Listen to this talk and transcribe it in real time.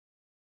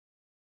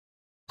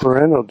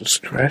Parental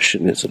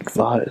discretion is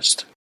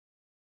advised.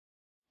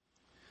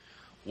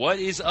 What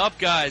is up,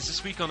 guys?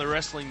 This week on the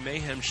Wrestling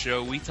Mayhem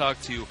Show, we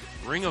talk to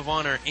Ring of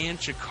Honor and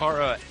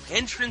Chikara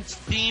entrance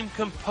theme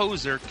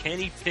composer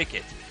Kenny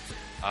Pickett.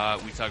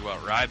 We talk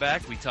about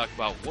Ryback. We talk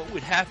about what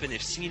would happen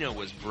if Cena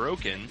was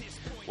broken.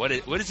 What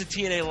is a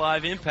TNA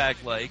Live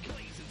Impact like?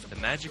 The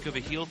magic of a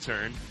heel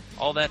turn.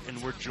 All that,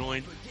 and we're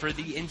joined for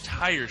the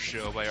entire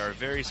show by our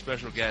very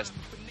special guest,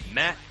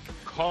 Matt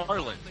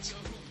Carlins.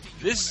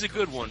 This is a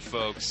good one,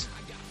 folks.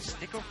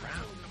 Stick around.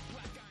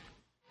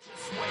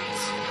 Just wait,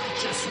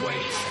 just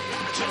wait,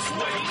 just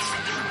wait,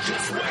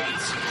 just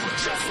wait.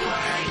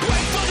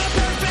 Wait for the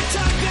perfect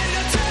time,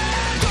 then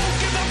attack. Don't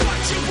give up what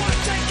you want,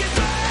 take it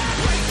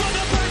back. Wait for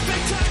the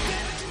perfect time,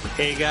 then attack.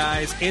 Hey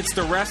guys, it's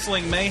the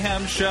Wrestling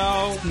Mayhem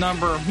Show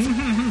number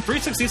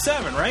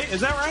 367, right?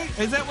 Is that right?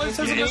 Is that what it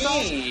says in the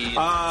notes? Hey,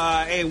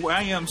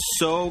 I am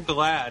so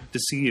glad to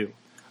see you.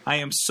 I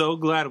am so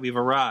glad we've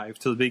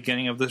arrived to the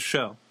beginning of this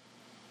show.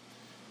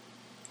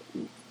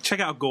 Check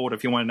out Gold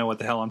if you want to know what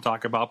the hell I'm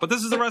talking about. But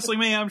this is the Wrestling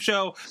Mayhem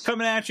Show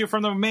coming at you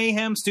from the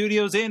Mayhem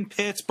Studios in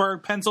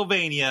Pittsburgh,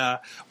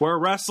 Pennsylvania, where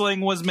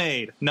wrestling was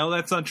made. No,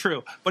 that's not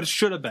true, but it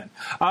should have been.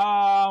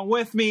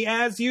 With me,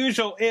 as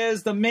usual,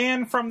 is the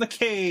man from the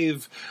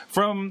cave,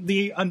 from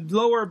the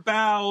lower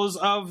bowels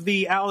of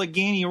the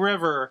Allegheny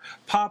River,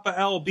 Papa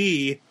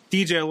LB,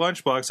 DJ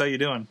Lunchbox. How you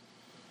doing?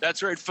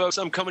 That's right, folks.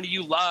 I'm coming to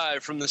you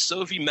live from the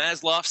Sophie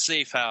Maslow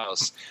Safe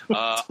House,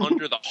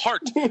 under the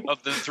heart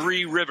of the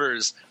Three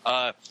Rivers,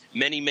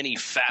 many, many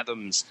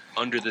fathoms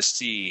under the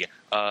sea.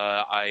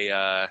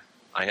 I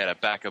had a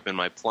backup in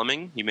my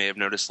plumbing, you may have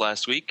noticed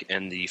last week,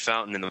 and the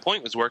fountain in the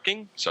point was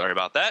working. Sorry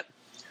about that.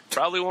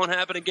 Probably won't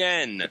happen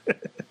again.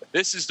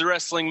 This is the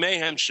Wrestling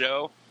Mayhem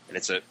Show, and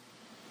it's a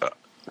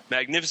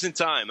magnificent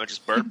time. I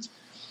just burped.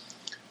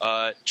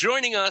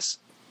 Joining us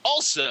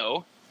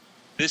also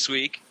this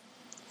week,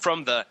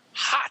 from the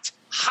hot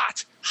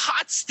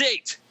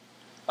state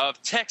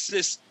of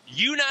Texas,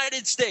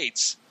 United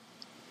States,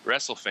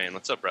 WrestleFan.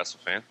 What's up,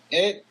 WrestleFan?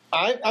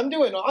 I'm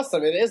doing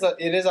awesome. It is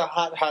a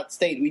hot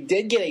state. We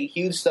did get a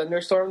huge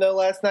thunderstorm though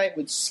last night,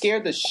 which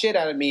scared the shit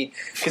out of me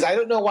because I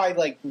don't know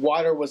why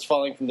water was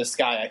falling from the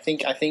sky. I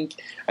think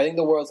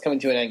the world's coming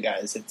to an end,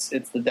 guys.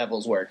 It's the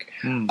devil's work.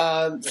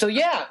 So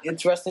yeah,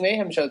 it's Wrestling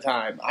Mayhem Show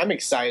time. I'm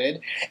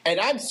excited, and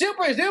I'm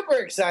super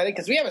excited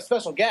because we have a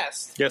special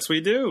guest. Yes,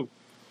 we do.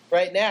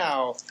 Right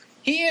now,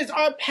 he is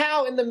our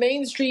pal in the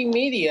mainstream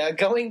media,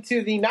 going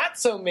to the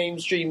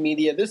not-so-mainstream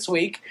media this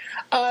week,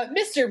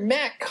 Mr.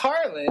 Matt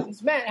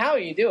Carlins. Matt, how are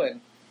you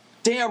doing?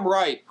 Damn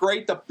right.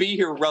 Great to be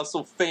here,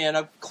 WrestleFan.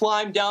 I've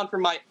climbed down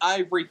from my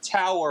ivory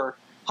tower,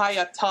 high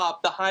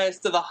atop, the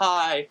highest of the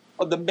high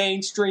of the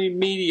mainstream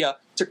media,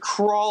 to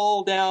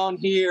crawl down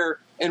here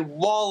and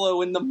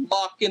wallow in the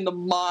muck and the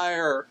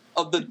mire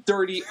of the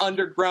dirty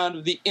underground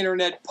of the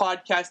internet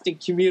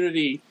podcasting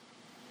community.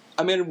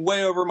 I'm in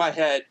way over my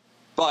head.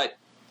 But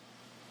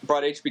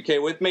brought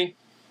HBK with me.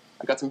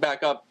 I got some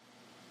backup.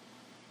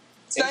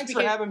 Thanks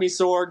for having me,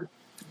 Sorg.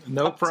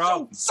 No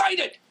problem. I'm so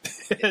excited.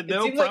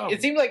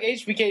 It seemed like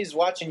HBK is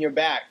watching your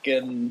back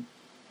and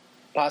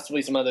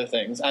possibly some other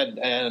things. I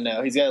don't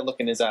know. He's got a look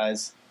in his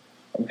eyes.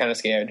 I'm kind of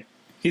scared.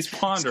 He's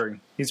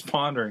pondering. Just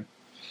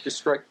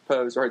strike the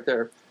pose right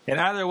there. And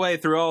either way,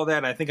 through all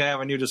that, I think I have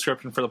a new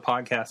description for the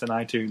podcast in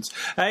iTunes.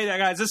 Hey,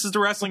 guys, this is the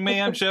Wrestling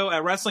Mayhem Show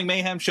at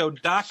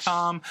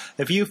WrestlingMayhemShow.com.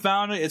 If you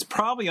found it, it's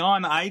probably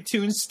on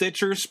iTunes,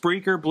 Stitcher,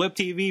 Spreaker, Blip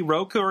TV,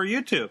 Roku, or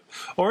YouTube.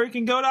 Or you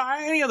can go to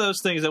any of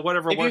those things at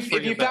whatever works for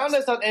you. If you found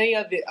us on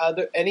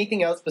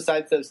anything else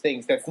besides those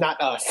things, that's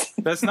not us.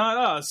 That's not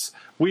us.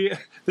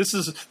 This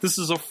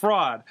is a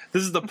fraud.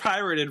 This is the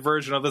pirated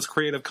version of this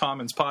Creative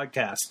Commons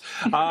podcast.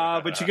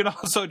 But you can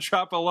also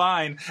drop a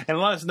line and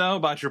let us know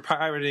about your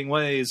pirating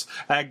ways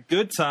at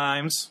Good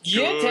Times.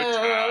 Good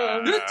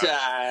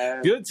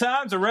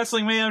Times at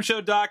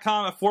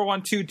WrestlingMayhemShow.com at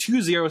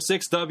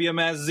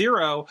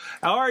 412-206-WMS0.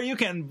 Or you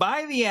can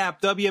buy the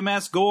app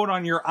WMS Gold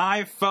on your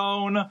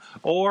iPhone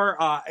or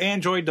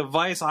Android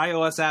device,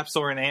 iOS App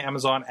Store, and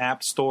Amazon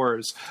App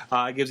Stores.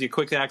 It gives you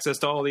quick access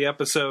to all the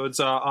episodes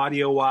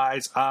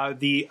audio-wise.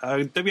 The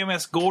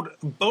WMS Gold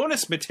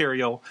bonus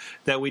material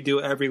that we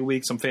do every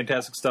week. Some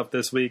fantastic stuff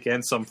this week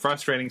and some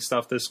frustrating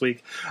stuff this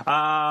week.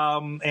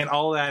 And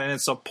all that, and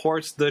it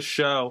supports the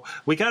show.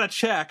 We got a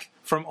check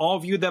from all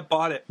of you that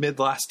bought it mid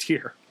last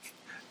year.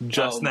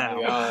 Just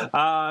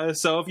now.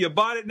 So if you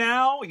bought it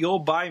now, you'll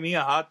buy me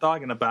a hot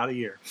dog in about a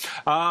year.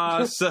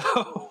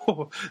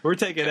 So we're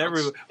taking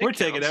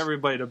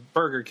everybody to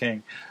Burger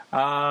King.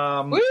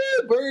 Woo!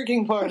 Burger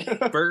King party.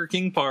 Burger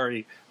King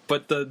party.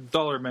 But the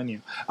dollar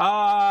menu.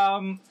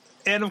 And,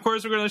 of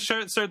course, we're going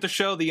to start the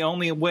show the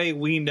only way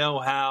we know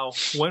how,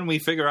 when we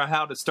figure out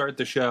how to start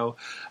the show,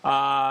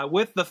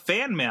 with the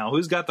fan mail.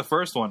 Who's got the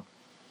first one?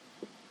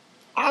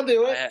 I'll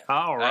do it.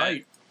 All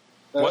right.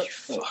 What?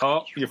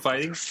 You're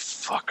fighting?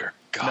 Fucker.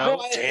 God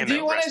damn it, do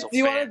you want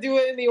to do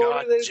it in the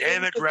order? God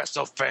damn it,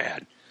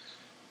 WrestleFan.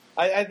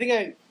 I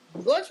think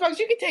Lunchbox,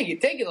 you can take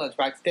it. Take it,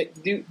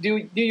 Lunchbox. Do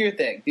your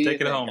thing. Take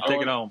it home.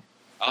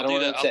 I'll don't do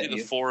wanna that. I'll upset do the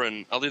you.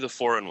 foreign. I'll do the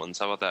foreign ones.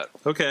 How about that?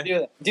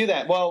 Okay. Do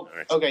that. Well,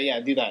 right. okay, yeah,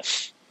 do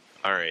that.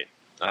 All right.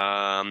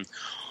 Hola,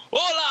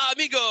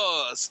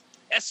 amigos.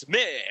 Es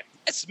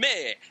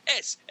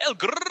el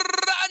Gran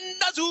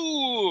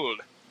Azul.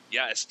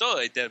 Ya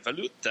estoy de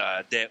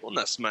vuelta de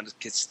unas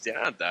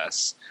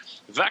manifestadas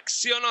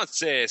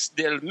vacaciones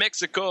del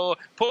México,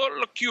 por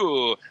lo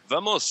que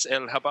vamos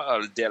el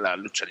hablar de la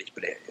lucha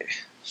libre.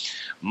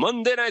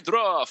 Monday Night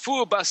Raw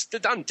fu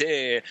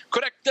bastante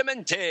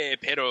correctamente,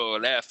 pero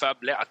le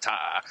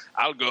falta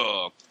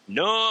algo.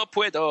 No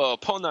puedo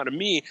poner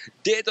mi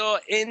dedo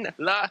en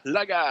la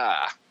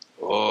llaga.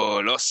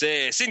 Oh, lo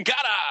sé, sin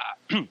cara.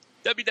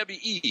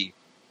 WWE.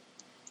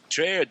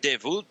 Traer de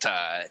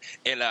vuelta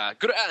el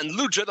gran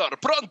luchador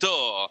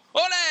pronto.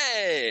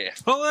 ¡Ole!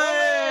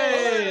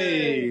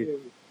 Olé!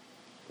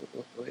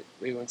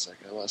 Wait 1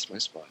 second. I lost my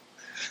spot.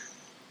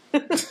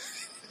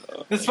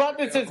 The spot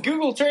that says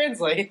Google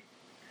Translate.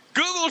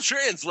 Google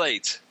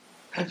Translate.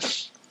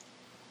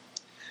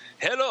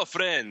 Hello,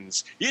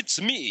 friends.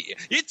 It's me.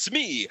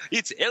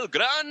 It's El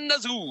Gran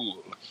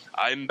Azul.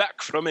 I'm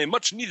back from a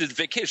much-needed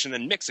vacation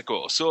in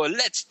Mexico, so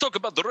let's talk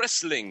about the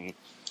wrestling.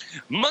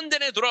 Monday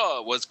Night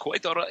Raw was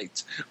quite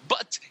alright,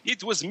 but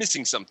it was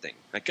missing something.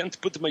 I can't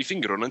put my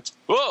finger on it.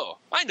 Oh,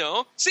 I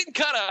know. Sin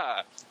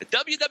Cara.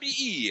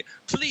 WWE,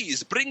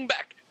 please bring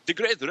back the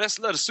great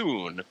wrestler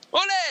soon.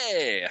 Ole!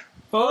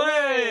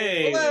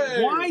 Olé!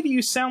 Olé! Why do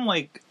you sound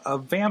like a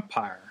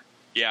vampire?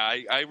 Yeah,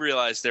 I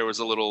realized there was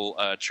a little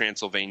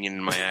Transylvanian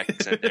in my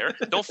accent there.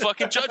 Don't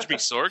fucking judge me,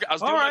 Sorg. I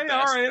was doing my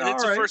best, and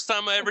it's the first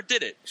time I ever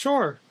did it.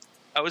 Sure.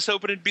 I was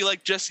hoping it'd be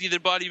like Jesse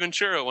the Body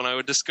Ventura when I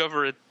would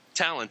discover a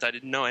talent I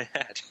didn't know I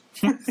had.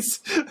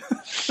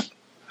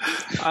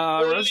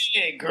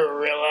 Hey,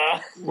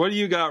 gorilla. What do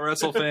you got,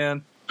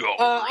 WrestleFan? Go.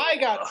 I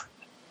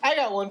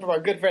got one from our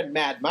good friend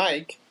Mad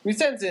Mike, who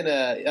sends in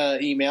a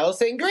email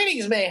saying,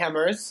 "Greetings,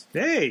 Mayhemers.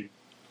 Hey.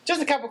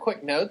 Just a couple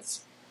quick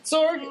notes.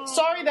 Sorg,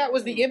 sorry that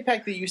was the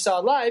Impact that you saw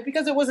live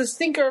because it was a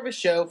stinker of a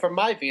show from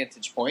my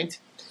vantage point.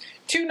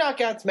 2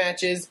 knockouts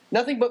matches,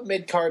 nothing but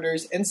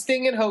mid-carders, and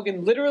Sting and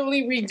Hogan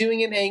literally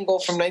redoing an angle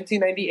from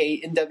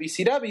 1998 in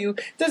WCW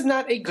does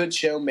not a good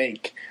show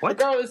make, What?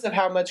 regardless of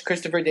how much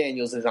Christopher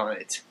Daniels is on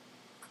it.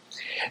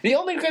 The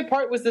only good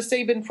part was the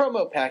Sabin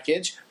promo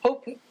package.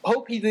 Hope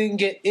he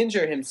didn't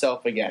injure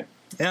himself again.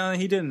 Yeah,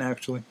 he didn't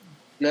actually.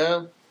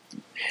 No?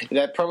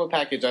 That promo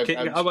package,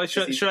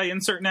 Should I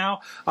insert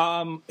now?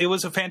 It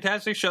was a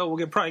fantastic show.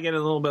 We'll probably get a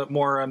little bit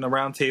more on the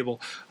round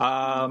table.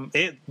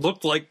 It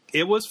looked like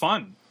it was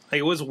fun.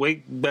 It was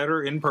way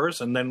better in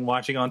person than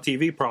watching on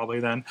TV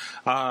probably then.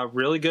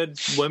 Really good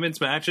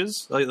women's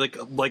matches. Like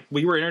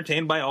we were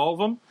entertained by all of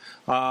them.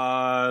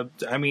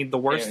 I mean, the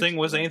worst thing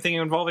was anything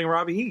involving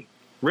Robbie E.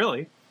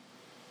 Really.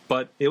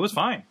 But it was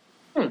fine.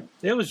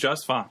 It was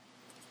just fine.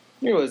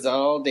 It was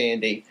all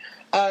dandy.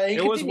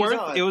 It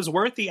was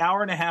worth the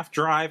hour-and-a-half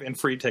drive and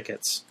free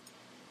tickets.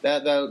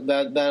 That'll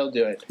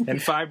do it.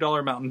 And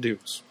 $5 Mountain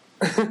Dews.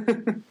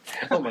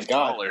 Oh my god.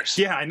 Dollars.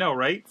 Yeah, I know,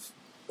 right?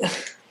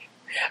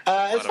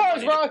 As far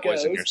as Raw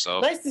goes, poison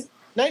yourself.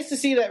 nice to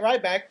see that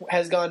Ryback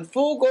has gone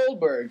full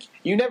Goldberg.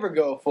 You never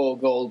go full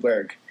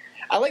Goldberg.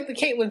 I like the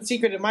Caitlyn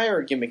Secret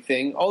Admirer gimmick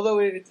thing, although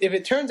if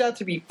it turns out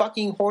to be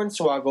fucking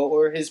Hornswoggle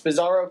or his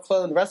Bizarro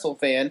clone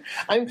WrestleFan,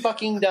 I'm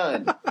fucking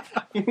done.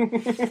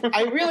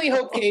 I really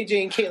hope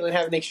AJ and Caitlyn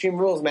have an Extreme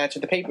Rules match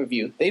at the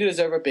pay-per-view. They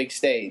deserve a big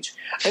stage.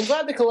 I'm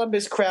glad the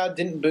Columbus crowd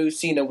didn't boo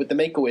Cena with the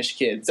Make-A-Wish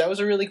kids. That was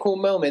a really cool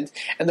moment,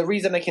 and the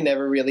reason I can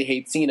never really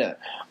hate Cena.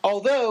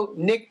 Although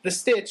Nick the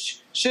Stitch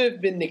should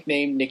have been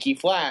nicknamed Nikki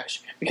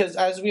Flash, because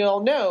as we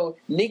all know,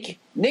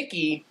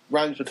 Nikki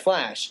rhymes with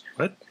Flash.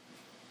 What?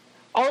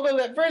 Although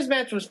that first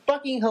match was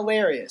fucking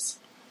hilarious.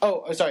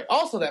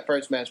 Also that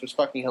first match was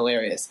fucking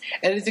hilarious.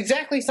 And it's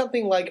exactly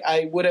something like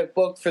I would have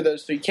booked for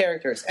those 3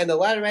 characters. And the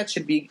ladder match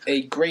should be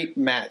a great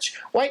match.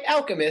 White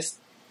Alchemist,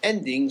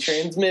 ending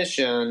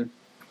transmission.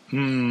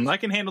 I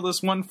can handle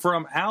this one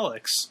from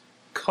Alex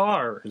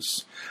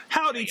Cars.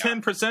 Howdy,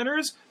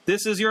 10%ers.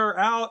 This is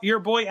your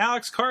boy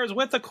Alex Cars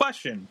with a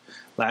question.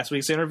 Last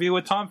week's interview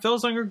with Tom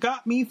Filzinger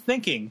got me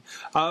thinking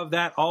of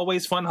that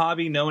always fun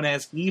hobby known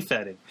as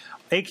e-fetting,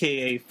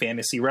 a.k.a.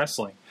 fantasy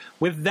wrestling.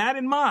 With that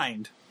in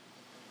mind,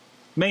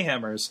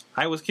 Mayhemers,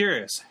 I was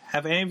curious,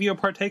 have any of you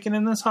partaken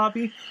in this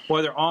hobby,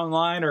 whether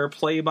online or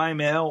play by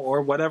mail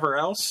or whatever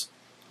else?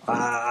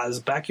 Does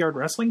backyard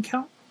wrestling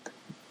count?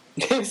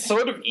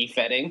 Sort of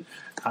e-fetting.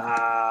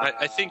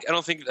 I think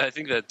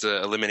that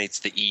eliminates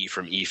the E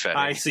from e-fetting.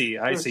 I see.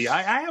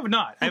 I have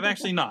not. I've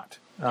actually not.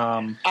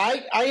 I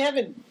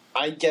haven't,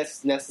 I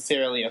guess,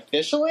 necessarily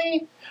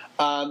officially.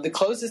 The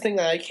closest thing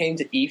that I came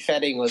to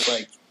e-fetting was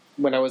like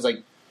when I was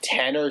like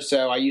 10 or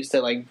so. I used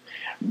to like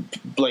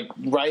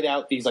write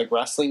out these like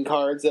wrestling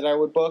cards that I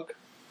would book,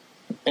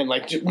 and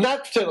like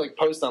not to like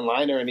post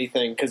online or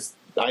anything because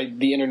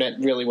the internet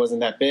really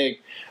wasn't that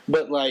big,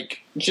 but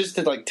like just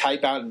to like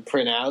type out and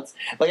print out.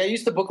 Like I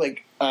used to book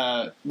like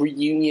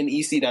reunion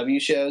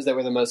ECW shows that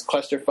were the most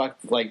clusterfuck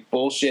like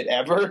bullshit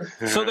ever.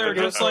 So they're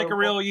just like a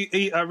real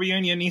a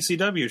reunion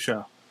ECW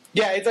show.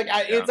 Yeah, it's like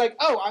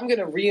I'm going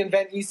to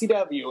reinvent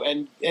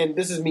ECW, and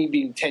this is me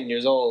being 10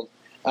 years old,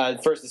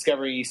 first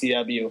discovering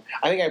ECW.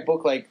 I think I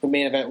booked like the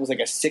main event was like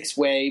a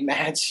 6-way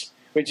match,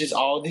 which is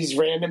all these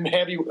random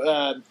heavy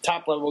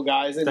top level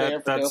guys in there.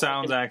 That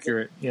sounds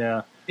accurate.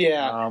 Yeah.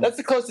 Yeah, that's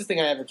the closest thing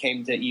I ever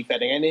came to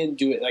e-fetting. I didn't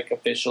do it like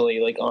officially,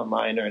 like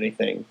online or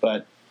anything,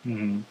 but.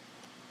 Mm-hmm.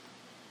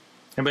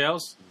 Anybody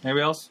else? I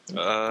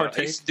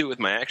used to do it with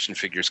my action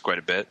figures quite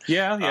a bit.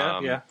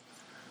 Yeah.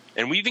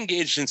 And we've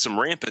engaged in some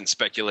rampant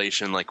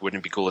speculation, like,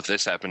 wouldn't it be cool if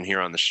this happened here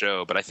on the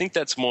show? But I think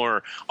that's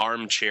more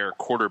armchair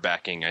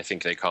quarterbacking, I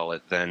think they call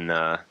it, than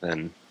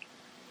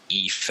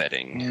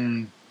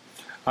e-fetting.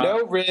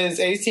 No, Riz,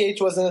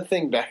 ACH wasn't a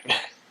thing back then.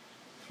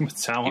 He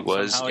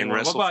was in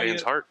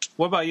WrestleFans' heart.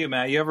 What about you,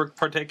 Matt? You ever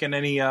partake in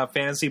any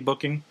fantasy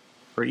booking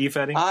for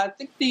e-fetting? I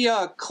think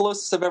the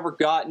closest I've ever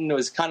gotten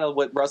was kind of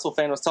what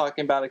WrestleFan was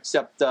talking about,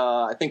 except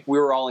I think we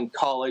were all in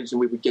college and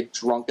we would get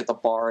drunk at the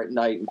bar at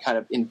night and kind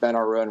of invent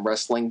our own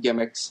wrestling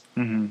gimmicks.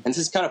 Mm-hmm. And this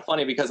is kind of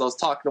funny because I was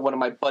talking to one of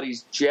my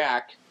buddies,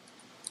 Jack,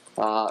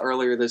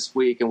 earlier this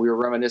week, and we were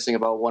reminiscing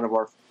about one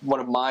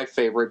of my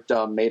favorite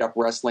made-up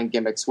wrestling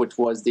gimmicks, which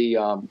was the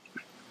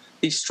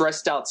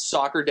stressed-out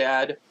soccer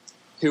dad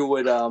who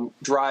would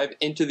drive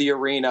into the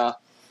arena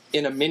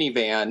in a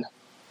minivan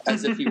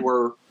as if he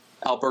were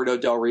Alberto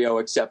Del Rio,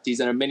 except he's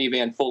in a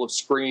minivan full of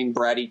screaming,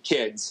 bratty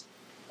kids,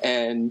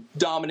 and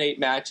dominate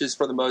matches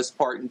for the most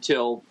part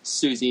until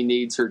Susie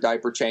needs her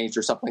diaper changed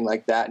or something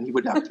like that, and he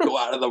would have to go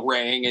out of the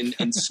ring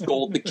and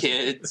scold the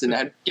kids and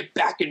then get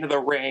back into the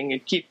ring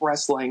and keep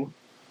wrestling.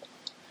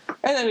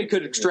 And then it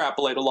could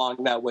extrapolate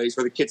along that ways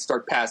where the kids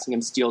start passing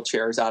him steel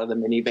chairs out of the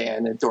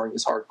minivan and during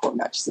his hardcore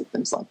matches and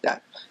things like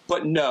that.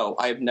 But no,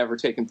 I have never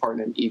taken part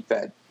in an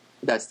e-fed.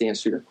 That's the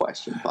answer to your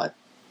question. But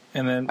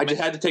I just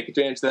had to take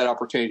advantage of that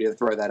opportunity to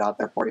throw that out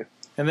there for you.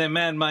 And then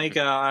Mad Mike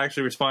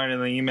actually responded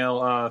in the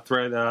email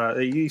thread.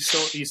 He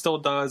still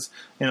does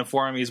in a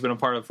forum he's been a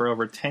part of for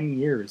over 10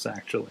 years,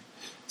 actually.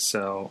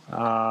 So,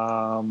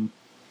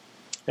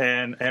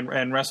 and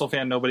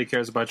WrestleFan, nobody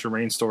cares about your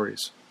rain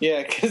stories.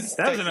 Yeah, because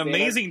that's an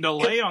amazing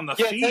delay on the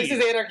feed. Yeah,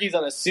 Texas Anarchy's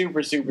on a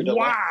super delay.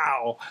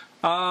 Wow.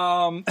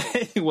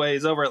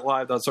 Anyways, over at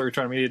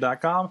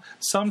live.sorgatronmedia.com,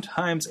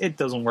 sometimes it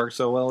doesn't work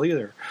so well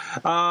either.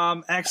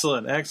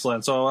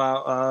 Excellent.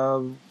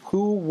 So,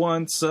 who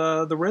wants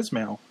the Riz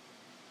mail?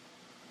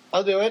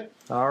 I'll do it.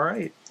 All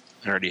right.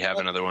 I already have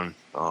another one.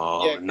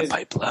 Oh, in the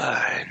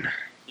pipeline.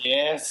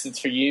 Yes, it's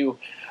for you.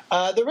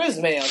 The Riz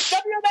mail.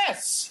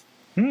 WMS!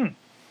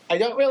 I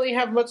don't really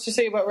have much to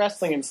say about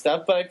wrestling and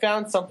stuff, but I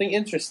found something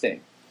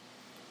interesting.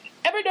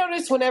 Ever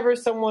notice whenever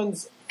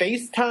someone's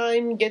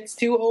FaceTime gets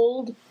too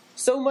old,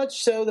 so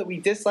much so that we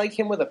dislike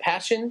him with a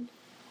passion?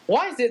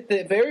 Why is it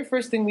the very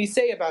first thing we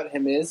say about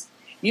him is,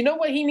 you know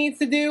what he needs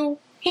to do?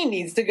 He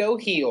needs to go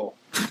heel.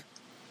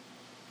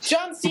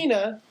 John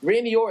Cena,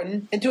 Randy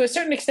Orton, and to a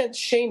certain extent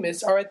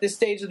Sheamus are at this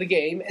stage of the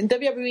game, and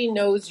WWE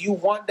knows you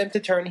want them to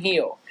turn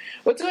heel.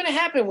 What's going to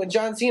happen when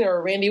John Cena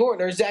or Randy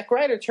Orton or Zack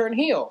Ryder turn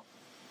heel?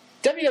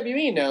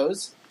 WWE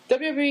knows.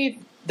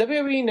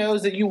 WWE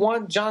knows that you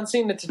want John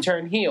Cena to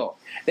turn heel.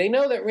 They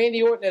know that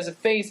Randy Orton as a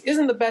face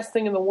isn't the best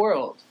thing in the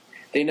world.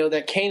 They know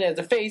that Kane as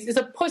a face is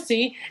a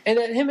pussy, and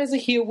that him as a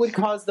heel would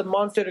cause the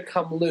monster to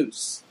come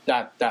loose. ...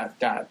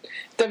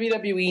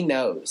 WWE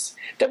knows.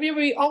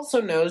 WWE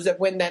also knows that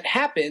when that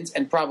happens,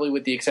 and probably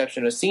with the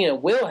exception of Cena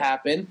will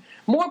happen,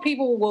 more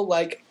people will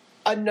like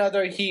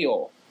another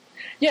heel.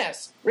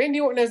 Yes, Randy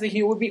Orton as a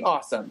heel would be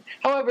awesome.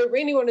 However,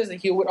 Randy Orton as a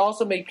heel would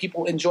also make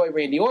people enjoy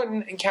Randy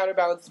Orton and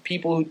counterbalance the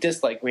people who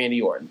dislike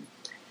Randy Orton.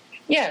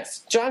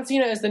 Yes, John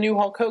Cena as the new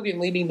Hulk Hogan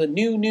leading the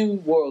new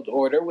world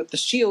order with the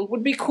Shield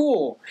would be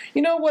cool.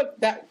 You know what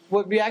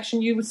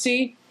reaction you would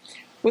see?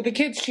 With the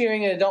kids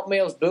cheering and adult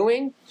males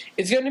booing,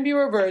 it's going to be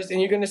reversed,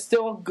 and you're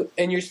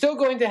still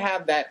going to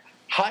have that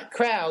hot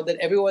crowd that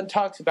everyone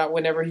talks about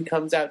whenever he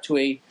comes out to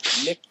a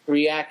mixed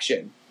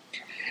reaction.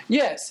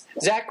 Yes,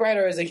 Zack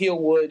Ryder as a heel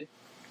would.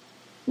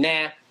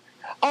 Nah.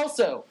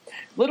 Also,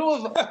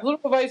 little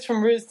advice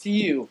from Riz to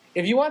you.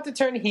 If you want to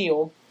turn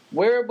heel,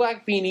 wear a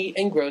black beanie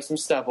and grow some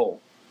stubble.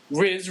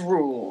 Riz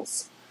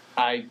rules.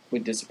 I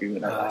would disagree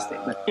with that last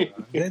statement.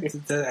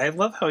 I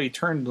love how he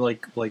turned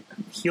like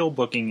heel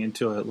booking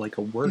into a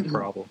word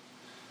problem.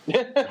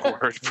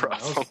 Word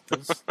problem.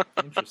 That's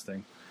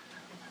interesting.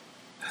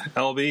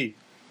 LB.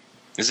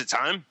 Is it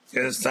time?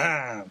 It's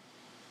time.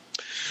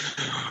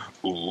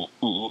 Ooh,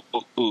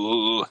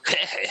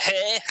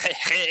 hey,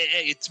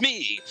 it's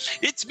me,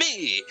 it's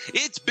Big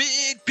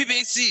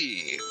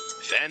PVC,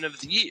 fan of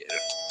the year.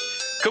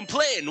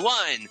 Complain,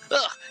 whine,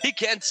 he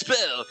can't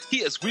spell, he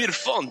has weird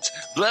font,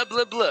 blah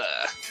blah blah.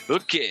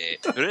 Okay,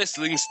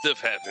 wrestling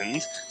stuff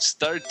happened,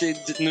 started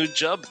new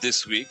job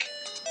this week.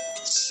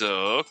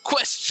 So,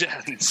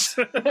 questions.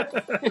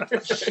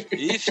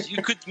 If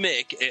you could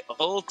make an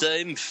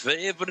all-time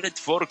favorite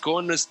Four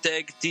Corners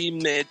tag team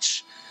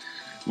match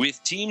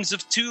with teams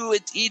of 2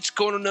 at each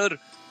corner,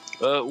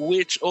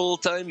 which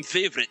all-time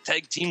favorite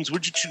tag teams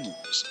would you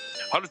choose?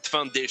 Hart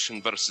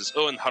Foundation versus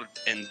Owen Hart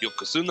and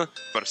Yokozuna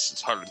versus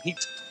Harlem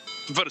Heat.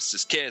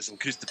 versus Kaz and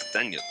Christopher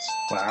Daniels.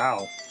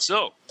 Wow.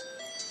 So,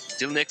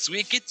 till next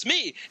week, it's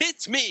me,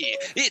 it's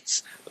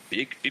the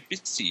Big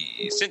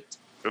BBC sent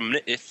from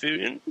the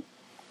FN.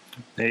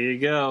 There you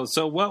go.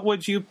 So what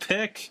would you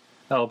pick,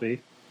 LB?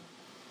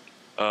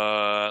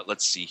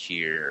 Let's see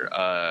here.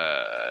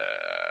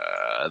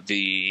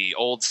 The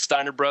old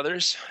Steiner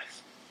brothers.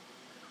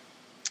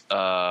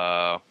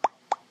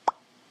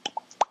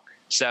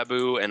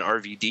 Sabu and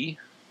RVD.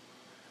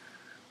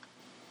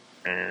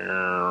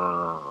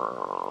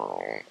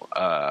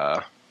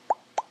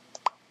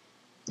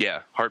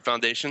 Yeah, Heart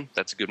Foundation.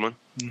 That's a good one.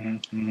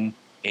 Mm-hmm.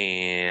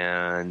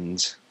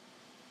 And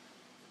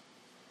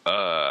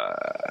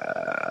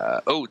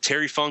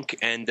Terry Funk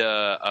and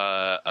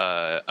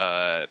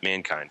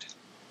Mankind.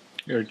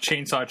 Or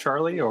Chainsaw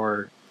Charlie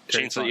or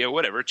Terry Chainsaw, Funk? yeah,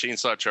 whatever.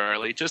 Chainsaw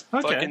Charlie. Just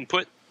Okay. fucking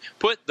put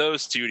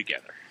those two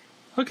together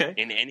Okay.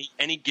 in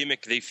any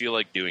gimmick they feel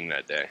like doing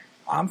that day.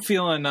 I'm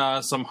feeling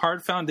some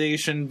Heart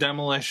Foundation,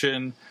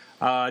 Demolition,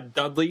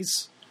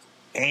 Dudley's,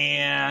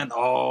 and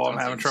I'm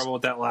having Dudley's. trouble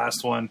with that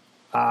last one.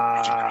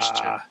 Edge and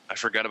Christian. I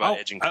forgot about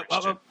Edge and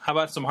Christian. How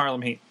about some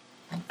Harlem Heat?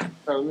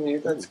 That's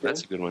good.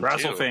 That's a good one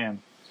Wrestle too.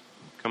 fan.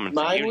 Coming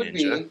Mine for you, would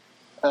Ninja.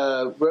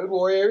 be Road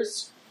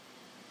Warriors,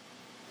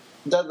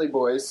 Dudley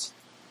Boys,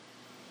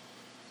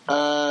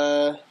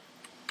 Team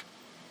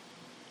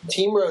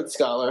Road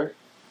Scholar,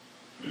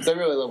 because I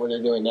really love what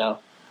they're doing now.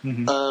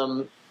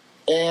 Mhm.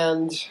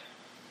 And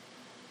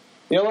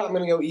you know what? I'm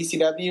going to go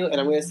ECW, and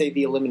I'm going to say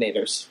the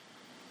Eliminators.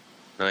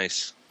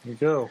 Nice. There you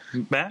go.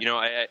 Matt? You know,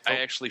 I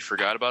actually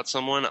forgot about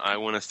someone. I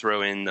want to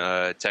throw in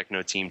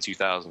Techno Team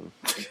 2000.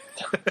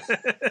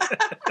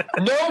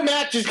 No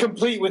match is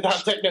complete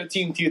without Techno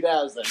Team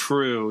 2000.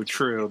 True.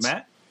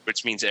 Matt?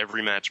 Which means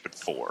every match but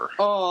 4.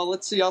 Oh,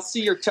 let's see. I'll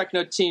see your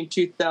Techno Team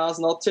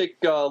 2000. I'll take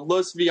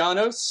Los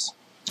Villanos.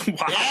 Wow.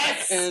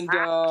 Yes! And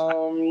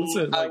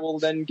Listen, I like- will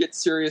then get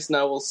serious, and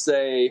I will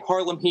say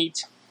Harlem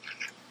Heat.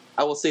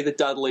 I will say the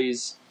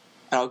Dudleys.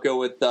 And I'll go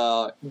with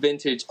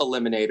Vintage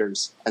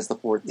Eliminators as the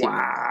fourth team.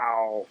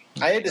 Wow.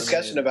 I had a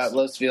discussion about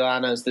Los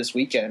Villanos this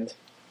weekend.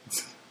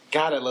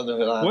 God, I love the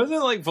Villanos. Wasn't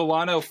it like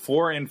Villano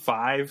 4 and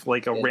 5,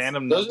 like a It's-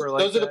 random those, number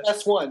like those are that? the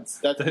best ones.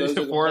 Those are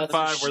the 4 and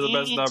best. 5 were the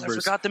best Machines. numbers.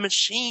 I forgot the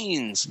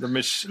machines. The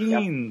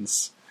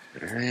machines.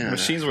 Yeah.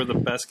 Machines were the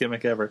best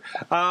gimmick ever.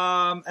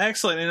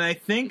 Excellent, and I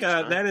think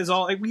that is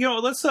all. You know,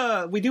 let's.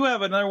 We do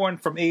have another one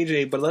from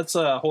AJ, but let's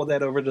hold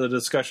that over to the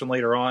discussion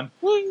later on.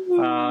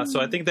 So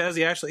I think that is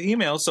the actual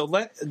email. So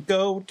let's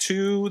go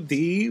to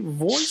the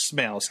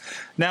voicemails.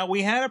 Now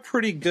we had a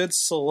pretty good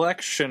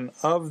selection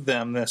of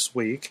them this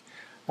week.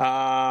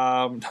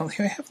 I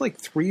have like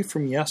 3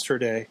 from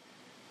yesterday.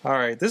 All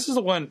right, this is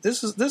the one.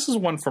 This is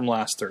one from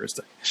last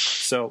Thursday.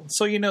 So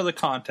you know the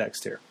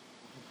context here.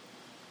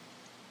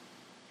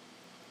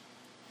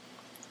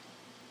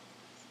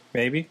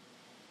 Maybe.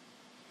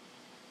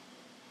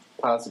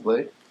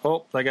 Possibly.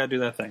 Oh, I gotta do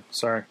that thing.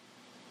 Sorry.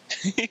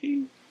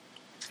 It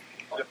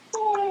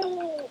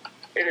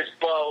is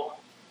Bo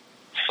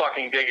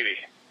fucking Diggity.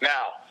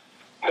 Now,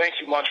 thank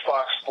you,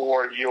 Lunchbox,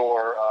 for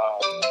your Oh,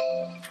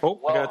 I well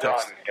got a done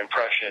text.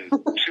 impression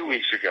 2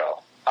 weeks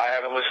ago. I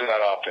haven't listened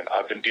that often.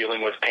 I've been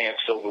dealing with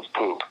pants filled with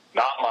poop.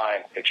 Not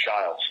mine, it's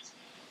Child's.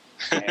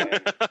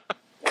 And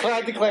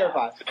Glad to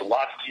clarify. it's a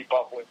lot to keep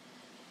up with.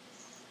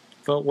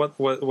 But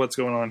what's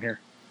going on here?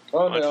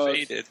 Oh no.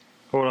 Unfaded.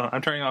 Hold on,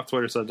 I'm turning off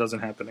Twitter so it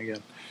doesn't happen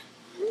again.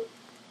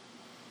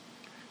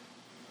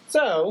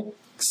 So,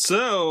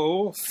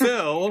 Phil.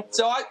 So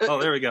Oh,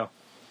 there we go.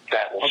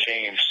 That will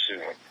change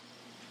soon.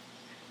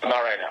 But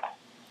not right now.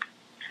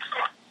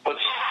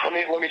 Let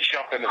me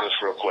jump into this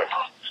real quick.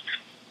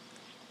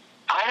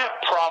 I have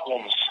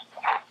problems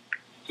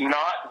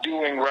not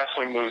doing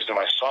wrestling moves to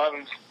my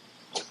son.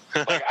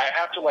 Like, I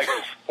have to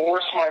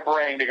force my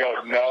brain to go,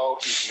 no,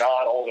 he's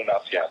not old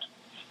enough yet.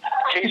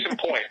 Case in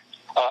point,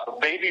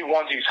 baby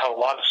onesies have a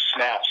lot of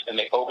snaps, and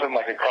they open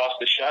across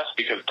the chest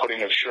because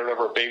putting a shirt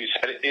over a baby's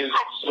head is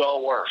the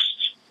worst.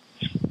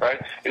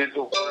 Right? It is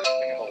the worst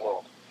thing in the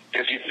world.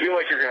 Because you feel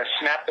like you're going to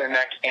snap their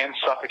neck and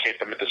suffocate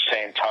them at the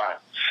same time.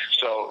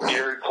 So,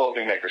 dear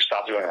clothing maker,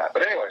 stop doing that.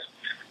 But anyways,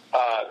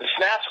 the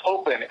snaps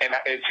open, and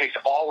it takes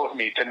all of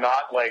me to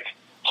not,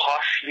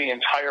 hush the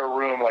entire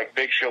room like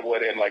Big Show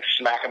would and,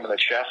 smack him in the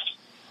chest.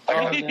 I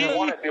want to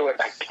do it.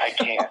 I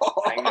can't.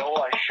 I know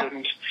I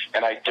shouldn't,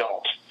 and I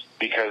don't.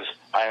 Because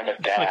I am a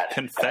dad. Like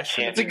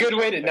confession. it's a good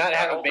way to not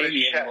have a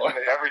baby anymore.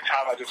 Every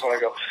time I just want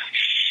to go,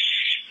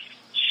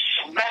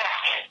 shh,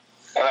 smack.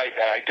 And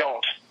I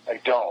don't.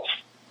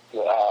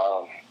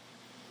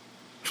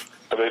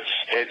 But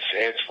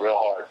it's real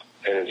hard.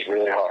 It is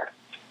really hard.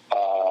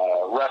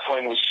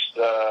 Wrestling was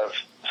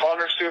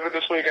fun or stupid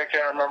this week. I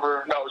can't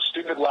remember. No, it was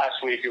stupid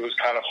last week. It was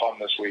kind of fun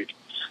this week.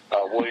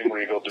 William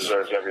Regal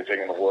deserves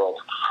everything in the world.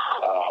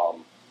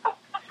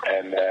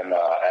 And then,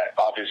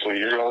 obviously,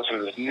 you're going to listen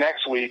to this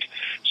next week.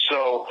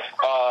 So,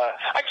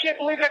 I can't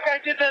believe that guy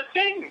did that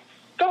thing.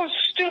 that was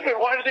stupid.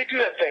 Why did they do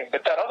that thing?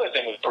 But that other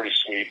thing was pretty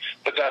sweet.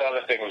 But that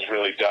other thing was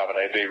really dumb,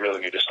 and they really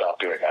need to stop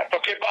doing that.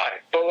 Okay, bye.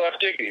 Bo F.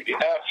 Diggity. The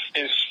F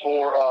is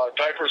for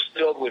diapers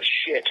filled with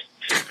shit.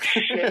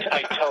 Shit,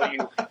 I tell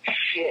you,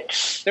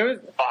 shit. There was,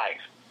 5.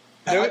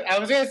 I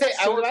was going to say,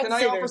 I was about Can to I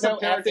say offer there's some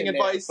no F in parenting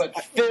there, advice? but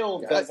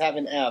filled does have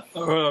an F.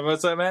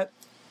 What's that, Matt?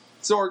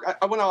 Sorg,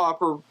 I want to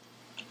offer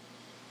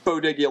Bo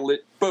Diggity a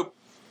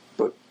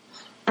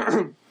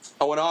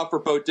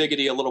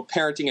little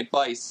parenting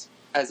advice,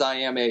 as I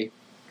am a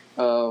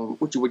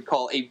what you would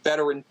call a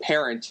veteran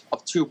parent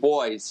of 2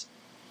 boys.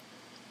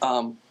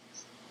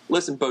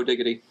 Listen, Bo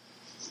Diggity.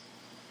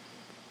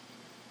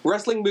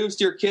 Wrestling moves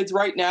to your kids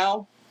right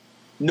now,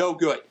 no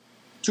good.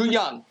 Too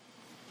young.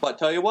 But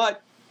tell you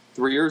what,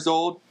 3 years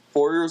old,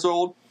 4 years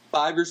old,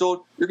 5 years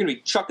old, you're going to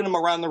be chucking them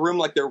around the room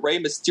like they're Rey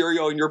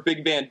Mysterio and your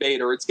Big Van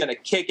Vader. It's going to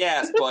kick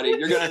ass, buddy.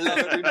 You're going to love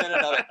every minute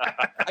of it.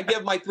 I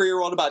give my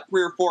 3-year-old about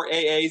 3 or 4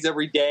 AAs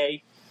every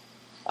day.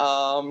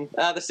 The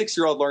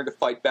 6-year-old learned to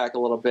fight back a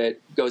little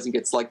bit, goes and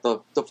gets like the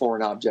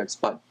foreign objects.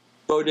 But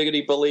Bo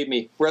Diggity, believe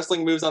me,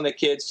 wrestling moves on the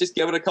kids. Just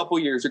give it a couple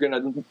years. You're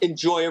going to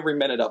enjoy every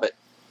minute of it.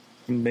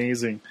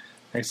 Amazing.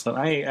 Excellent.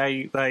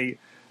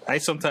 I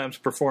sometimes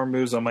perform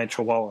moves on my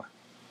Chihuahua.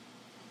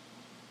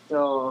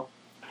 Oh.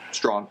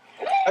 Strong.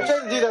 I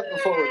tried to do that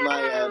before with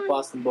my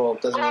Boston Bull.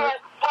 It doesn't work.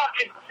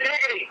 Fucking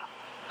diggity.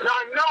 Now,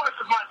 I know this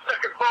is my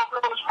second program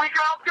this week,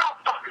 and I'll go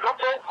fucking. I'm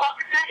Bo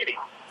fucking diggity.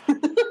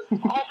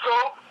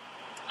 Also,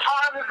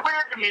 time is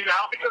weird to me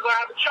now because I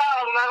have a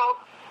child and I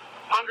don't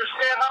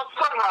understand how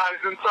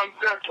sunrise and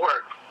sunsets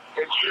work.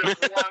 It's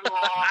just one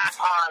long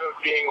time of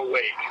being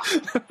awake.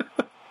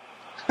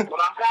 When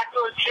I'm back to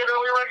a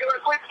generally regular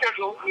sleep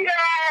schedule,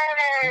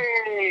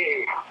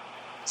 yay!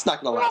 It's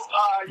not going to last.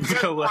 You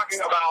guys were talking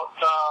about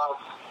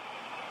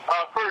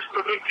first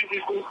the big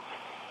TV.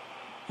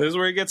 This is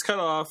where he gets cut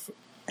off,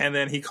 and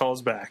then he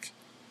calls back.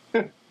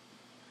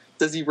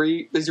 Does he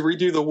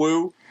redo the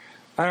woo?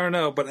 I don't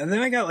know, but and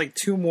then I got like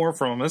 2 more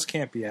from him. This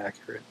can't be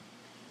accurate.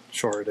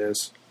 Sure, it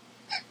is.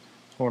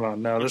 Hold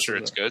on, no, I'm this sure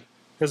is it's good.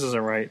 This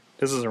isn't right.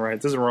 This is the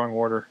wrong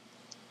order.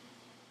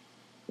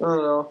 I don't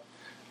know.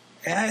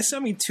 Yeah, it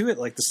sent me 2 at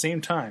like the same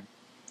time.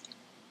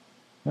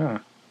 Huh.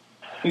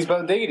 He's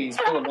Bo Diggity. He's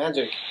full of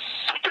magic.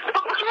 You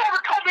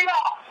never cut me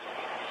off!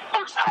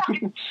 I'm sorry!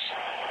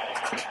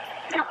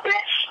 You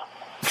bitch!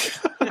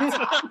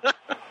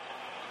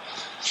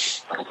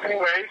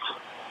 Anyways,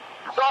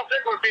 Dolph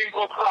Ziggler being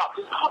booked up.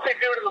 This is what they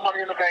do to the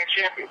Money in the Bank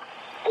champion.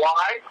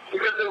 Why?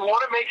 Because they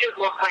want to make it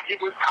look like it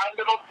was kind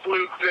of a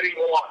fluke that he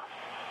won.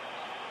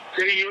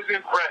 That he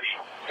wasn't ready.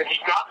 And he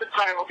got the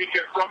title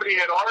because somebody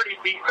had already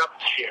beaten up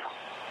the champ.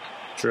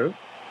 True.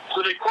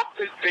 So they booked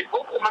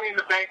the Money in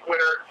the Bank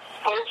winner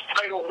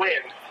post-title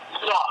win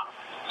slot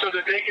so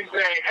that they can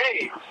say,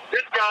 hey,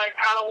 this guy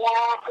kind of won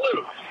on a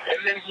fluke. And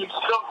then he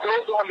still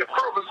goes on to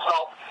prove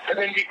himself and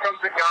then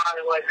becomes a guy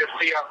like a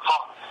CM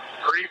Punk.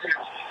 Or even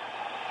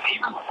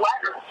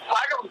Swagger.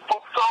 Swagger was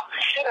booked off the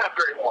shit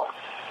after he won.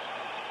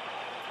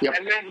 Yep.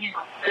 And then he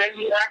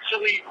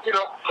actually,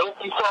 built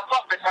himself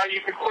up, and now you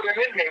can put him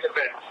in main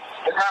event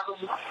and have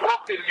him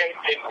booked in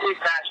good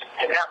matches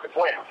and have him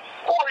win.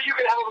 Or you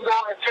can have him go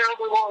on a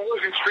terribly long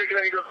losing streak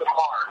and then he goes to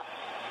Mars.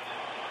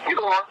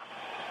 Either one.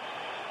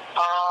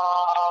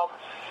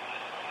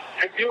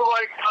 I do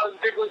like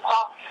Ziggler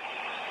Pop,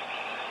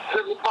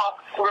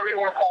 whatever you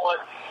want to call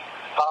it.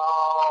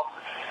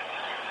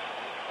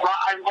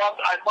 I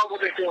love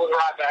what they did with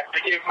Ryback.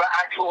 They gave him an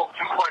actual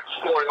complex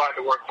storyline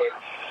to work with.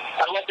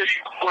 I love that he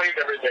explained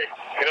everything,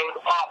 and it was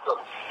awesome.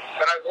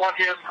 And I want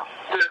him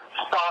to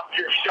stop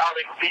just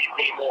shouting, beat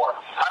me more.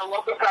 I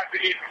love the fact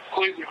that he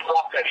completely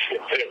dropped that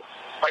shit, too.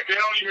 Like, they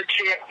don't even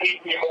chant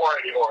beat me more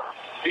anymore.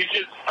 He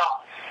just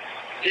stopped.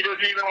 He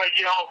doesn't even,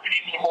 yell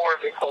beat me more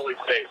in Mick Foley's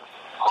face.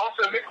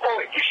 Also, Mick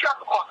Foley, you shut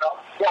the fuck up.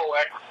 Go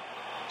away.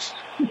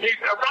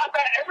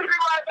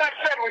 Everything Ryback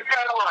said was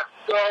kind of like,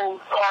 so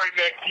sorry,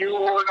 Mick,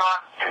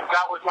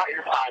 that was not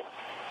your time.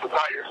 It was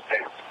not your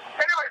space.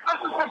 Anyways,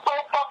 this is some Bo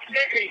fucking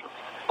Diggity.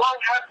 Bo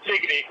F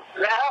Diggity.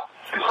 Now,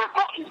 is for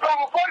fucking Bo,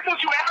 why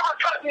don't you ever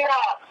cut me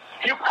off?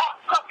 You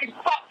fucking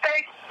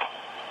fuckface.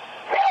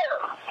 There.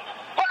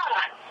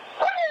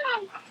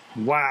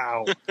 Fine.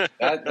 Wow.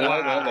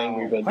 I'm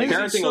angry, but Why is he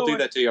Parenting will do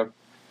that to you.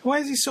 Why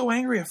is he so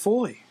angry at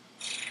Foley?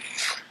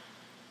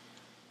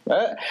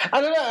 I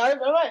don't know. I'm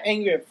not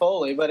angry at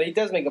Foley, but he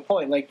does make a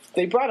point. Like,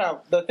 they brought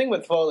out the thing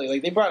with Foley.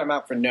 They brought him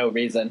out for no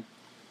reason.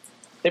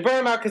 They brought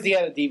him out because he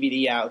had a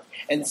DVD out,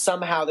 and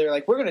somehow they're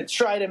like, "We're going to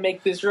try to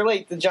make this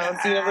relate to John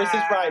Cena versus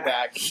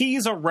Ryback."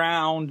 He's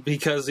around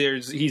because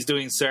he's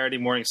doing Saturday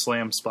Morning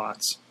Slam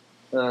spots.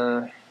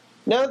 No,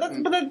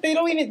 but they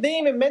didn't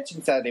even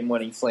mention Saturday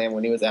Morning Slam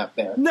when he was out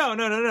there. No.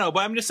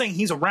 But I'm just saying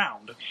he's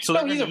around, so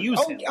they're going to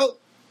use him.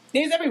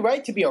 He has every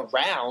right to be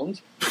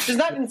around, just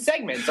not in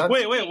segments.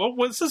 Wait,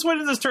 what's this? What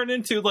did this turn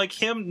into? Like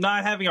him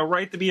not having a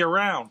right to be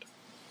around?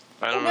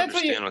 I don't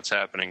understand what's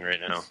happening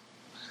right now.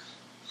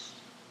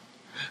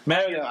 Matt,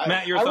 I don't know.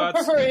 Matt, your I thoughts?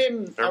 would prefer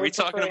him. I Are we would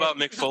prefer talking about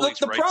him. Mick Foley's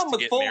The rights problem to with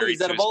get Foley married is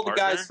that to of his all the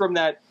partner? guys from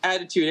that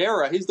Attitude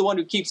Era, he's the one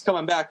who keeps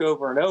coming back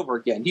over and over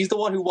again. He's the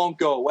one who won't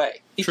go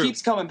away. He True.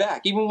 keeps coming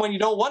back, even when you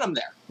don't want him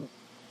there.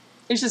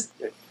 It's just...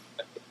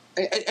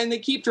 And they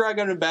keep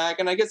dragging him back,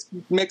 and I guess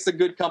Mick's a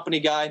good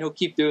company guy, and he'll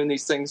keep doing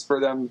these things for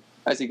them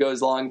as he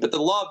goes along. But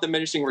the law of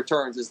diminishing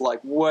returns is like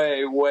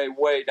way, way,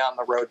 way down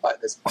the road by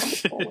this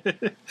point.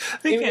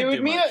 They It can't would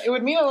do mean much. it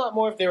would mean a lot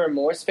more if they were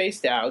more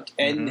spaced out,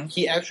 and Mhm.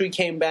 he actually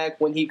came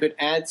back when he could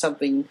add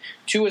something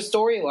to a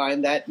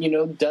storyline that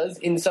does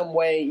in some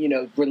way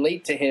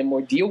relate to him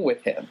or deal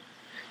with him.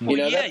 Well,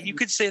 yeah, that's- you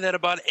could say that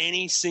about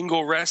any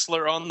single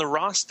wrestler on the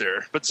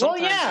roster, but Well,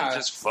 sometimes yeah. they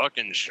just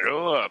fucking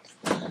show up.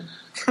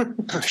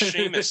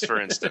 Sheamus, for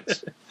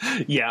instance.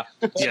 Yeah.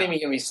 Don't Yeah. even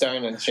get me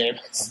started on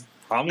Sheamus.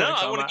 I'm No, gonna I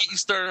come want out- to get you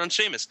started on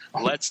Sheamus.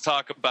 Let's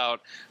talk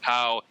about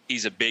how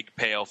he's a big,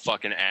 pale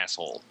fucking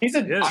asshole. He's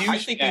a Yeah. I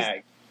think he's-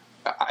 douchebag.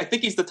 I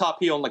think he's the top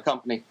heel in the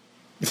company.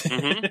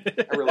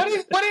 Mhm. I really What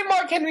do. did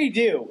Mark Henry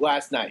do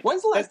last night?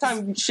 When's the last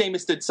time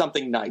Sheamus did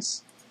something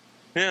nice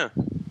Yeah.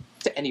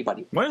 to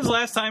anybody? When was the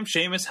last time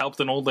Sheamus helped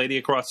an old lady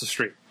across the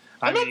street?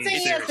 I'm not saying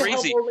he has to help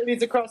crazy. old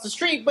ladies across the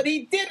street, but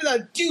he did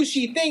a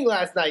douchey thing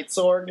last night,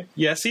 Sorg.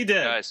 Yes, he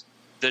did. Guys,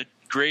 the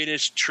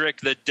greatest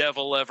trick the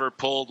devil ever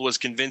pulled was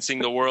convincing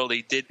the world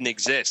he didn't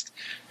exist.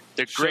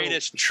 The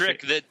greatest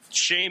trick that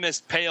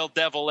Sheamus Pale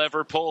Devil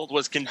ever pulled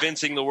was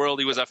convincing the world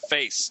he was a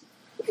face.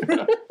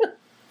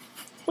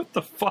 What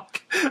the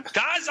fuck?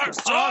 Guys are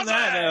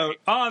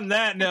On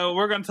that note,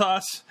 we're going to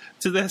toss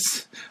to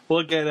this.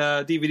 Look at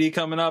a DVD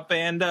coming up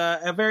and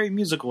a very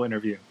musical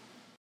interview.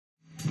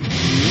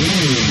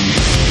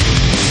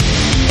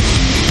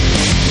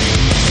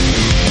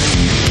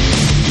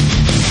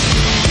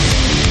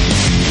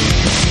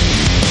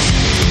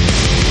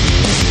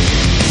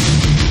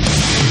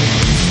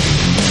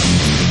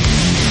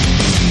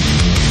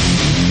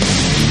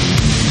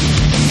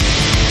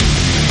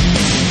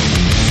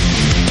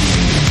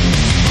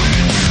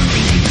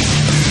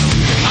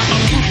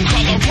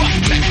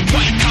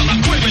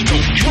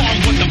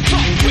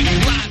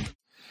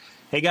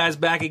 Hey guys,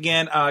 back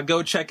again.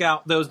 Go check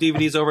out those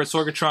DVDs over at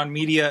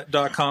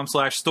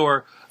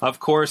sorgatronmedia.com/store. Of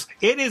course,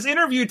 it is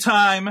interview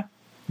time,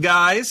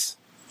 guys.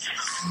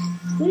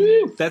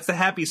 Woo. That's the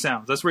happy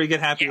sounds. That's where you get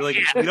happy. Like,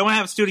 we don't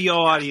have studio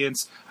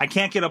audience. I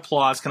can't get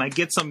applause. Can I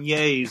get some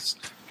yays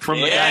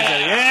from the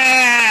guys?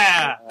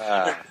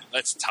 Yeah!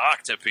 Let's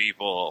talk to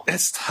people.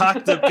 Let's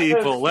talk to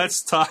people.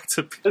 Let's talk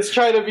to people. Let's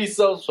try to be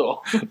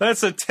social.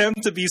 Let's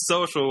attempt to be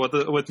social with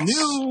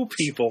new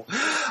people.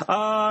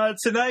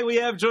 Tonight we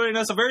have joining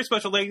us a very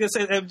special lady.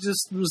 I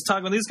just was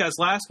talking with these guys.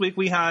 Last week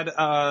we had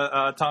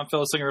Tom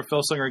Philsinger of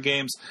Philsinger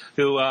Games,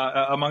 who,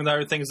 among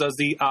other things, does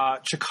the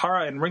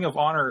Chikara and Ring of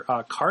Honor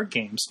card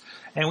games.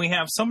 And we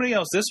have somebody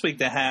else this week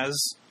that has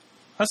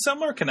a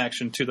similar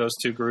connection to those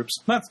two groups.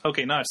 Not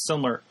a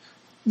similar.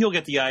 You'll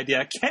get the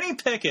idea. Kenny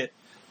Pickett.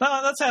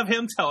 Let's have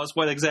him tell us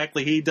what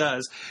exactly he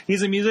does.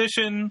 He's a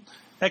musician,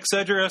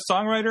 etc.,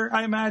 songwriter,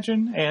 I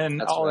imagine, and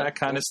That's all right. that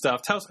kind of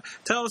stuff. Tell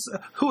us,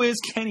 who is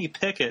Kenny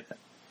Pickett?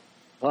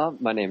 Well,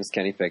 my name is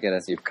Kenny Pickett,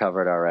 as you've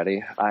covered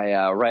already.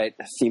 I write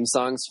theme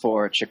songs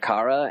for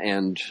Chikara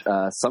and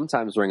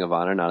sometimes Ring of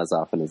Honor, not as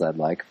often as I'd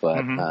like,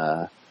 but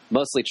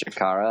mostly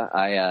Chikara.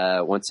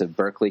 I went to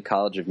Berklee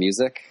College of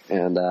Music,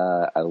 and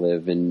I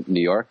live in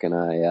New York, and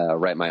I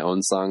write my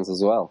own songs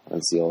as well,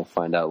 as you'll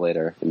find out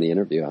later in the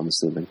interview, I'm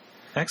assuming.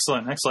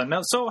 Excellent. Now,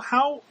 so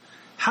how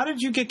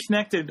did you get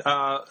connected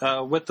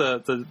with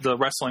the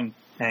wrestling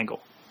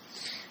angle?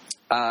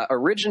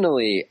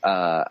 Originally,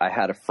 I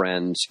had a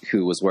friend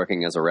who was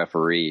working as a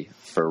referee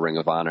for Ring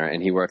of Honor,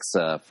 and he works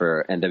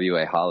for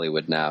NWA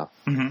Hollywood now.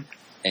 Mm-hmm.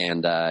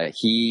 And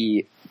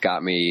he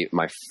got me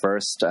my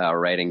first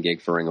writing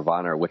gig for Ring of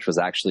Honor, which was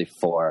actually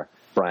for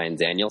Bryan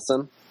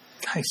Danielson.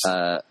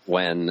 Nice.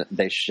 When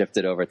they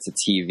shifted over to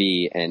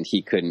TV and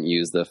he couldn't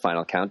use the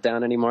Final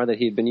Countdown anymore that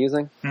he'd been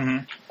using.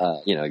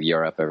 Mm-hmm.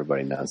 Europe,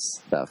 everybody knows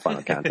the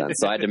Final Countdown.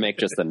 So I had to make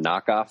just a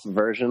knockoff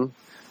version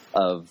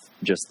of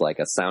just like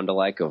a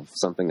sound-alike of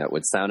something that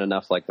would sound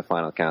enough like the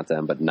Final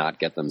Countdown but not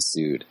get them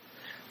sued.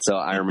 So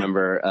I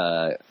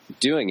remember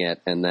doing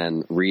it and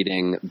then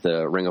reading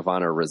the Ring of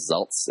Honor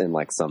results in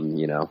like some,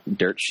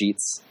 dirt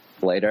sheets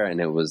later, and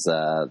it was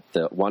the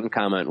one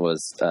comment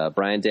was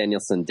Bryan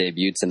Danielson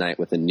debuted tonight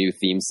with a new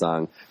theme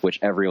song, which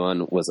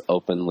everyone was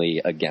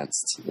openly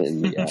against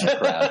in the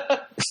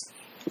crowd.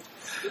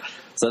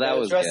 So that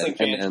was wrestling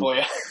good. fans for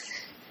you.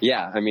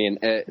 Yeah, I mean,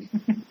 hey,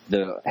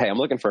 I'm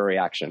looking for a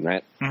reaction,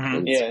 right?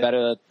 Mhm. It's Yeah.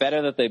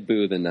 better that they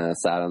boo than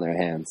sat on their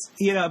hands.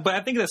 Yeah, but I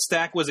think the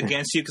stack was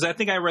against you because I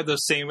think I read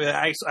those same.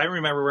 I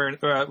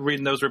remember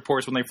reading those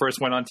reports when they first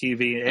went on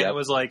TV, and Yep. it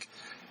was like.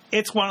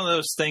 It's one of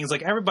those things,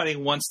 like everybody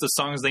wants the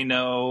songs they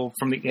know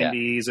from the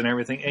indies and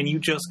everything, and you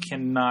just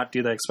cannot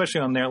do that, especially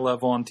on their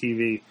level on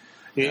TV.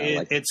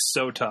 It's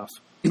so tough.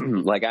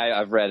 Like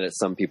I've read it,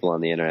 some people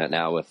on the internet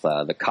now with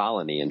the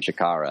Colony in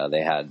Chikara,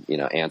 they had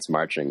Ants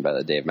Marching by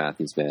the Dave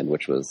Matthews Band,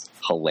 which was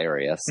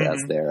hilarious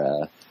as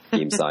their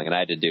theme song, and I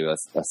had to do a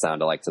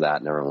sound alike to that,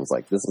 and everyone's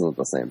like, "This isn't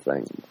the same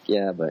thing."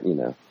 Yeah, but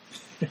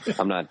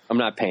I'm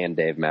not paying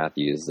Dave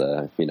Matthews,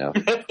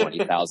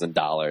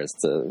 $20,000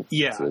 to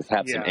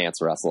have some ants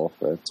wrestle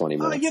for 20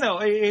 minutes.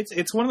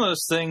 It's one of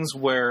those things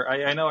where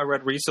I know I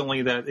read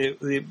recently that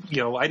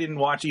I didn't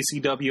watch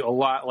ECW a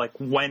lot, like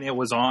when it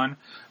was on,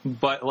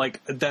 but like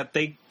that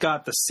they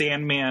got the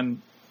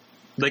Sandman.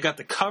 They got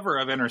the cover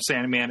of Enter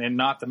Sandman and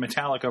not the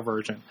Metallica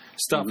version,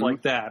 stuff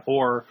like that.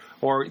 Or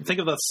think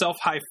of the Self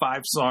High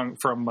Five song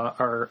from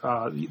our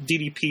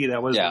DDP.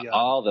 That was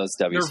all those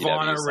WCW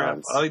Nirvana songs. rap.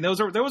 I mean, those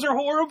are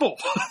horrible.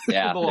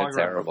 Yeah, they're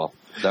terrible.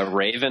 The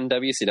Raven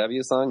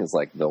WCW song is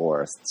like the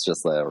worst. It's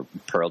just a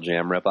Pearl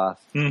Jam ripoff.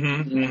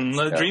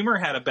 The Dreamer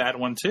had a bad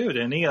one too,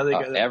 didn't he?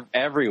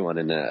 Everyone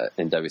in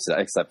WCW,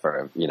 except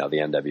for the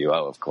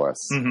NWO, of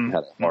course,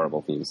 had a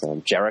horrible theme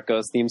song.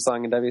 Jericho's theme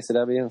song in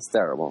WCW is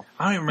terrible.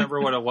 I don't even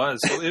remember what it was.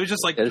 It was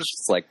just like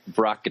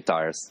rock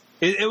guitars.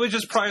 It was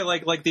just probably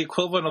like the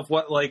equivalent of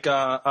what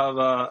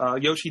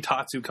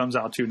Yoshitatsu comes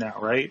out to now,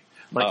 right?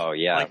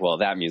 Well,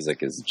 that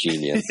music is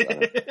genius.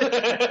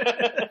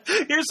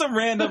 Here's some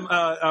random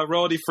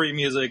royalty-free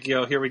music.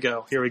 Here we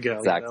go.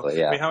 Exactly.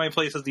 Yeah. I mean, how many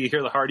places do you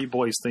hear the Hardy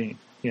Boys theme?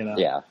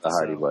 Yeah, the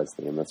Hardy Boys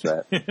theme. That's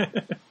right.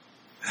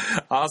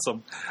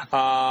 Awesome.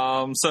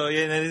 I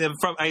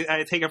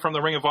take it from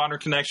the Ring of Honor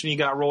connection, you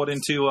got rolled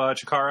into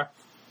Chikara.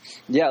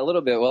 Yeah, a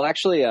little bit. Well,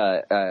 actually,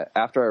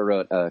 after I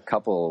wrote a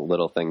couple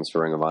little things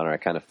for Ring of Honor, I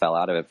kind of fell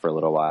out of it for a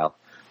little while.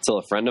 Until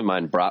a friend of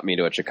mine brought me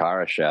to a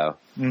Chikara show,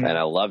 and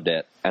I loved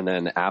it. And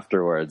then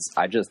afterwards,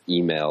 I just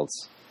emailed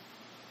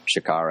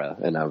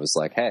Chikara, and I was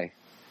like, "Hey,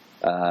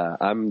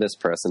 I'm this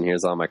person.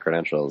 Here's all my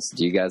credentials.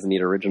 Do you guys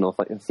need original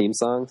theme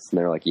songs?" And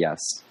they're like, "Yes,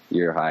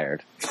 you're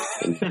hired."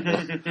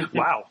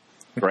 Wow,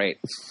 great.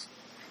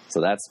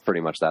 So that's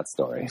pretty much that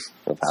story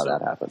of how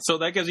that happened. So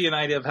that gives you an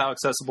idea of how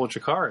accessible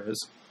Chikara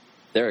is.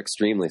 They're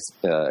extremely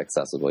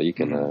accessible. You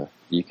can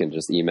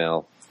just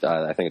email.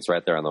 I think it's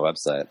right there on the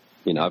website.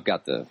 I've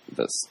got the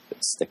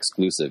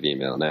exclusive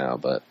email now,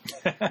 but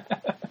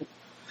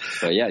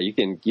yeah, you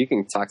can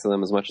talk to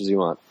them as much as you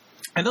want.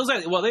 And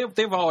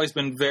they've always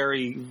been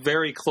very,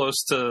 very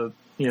close to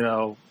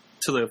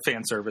to the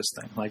fan service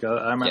thing. Like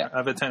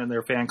I've attended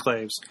their fan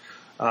claves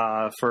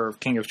for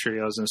King of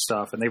Trios and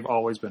stuff, and they've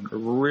always been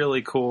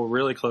really cool,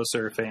 really close to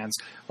their fans.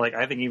 Like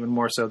I think even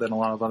more so than a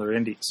lot of other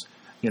indies.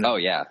 Oh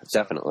yeah,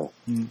 definitely.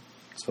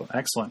 So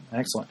excellent.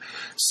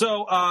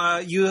 So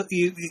you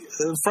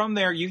from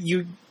there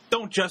you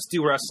don't just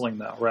do wrestling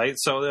though, right?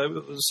 So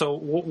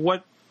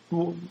what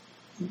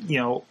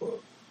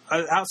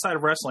outside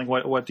of wrestling,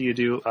 what do you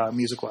do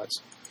music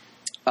wise?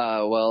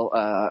 I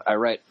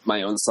write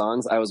my own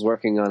songs. I was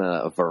working on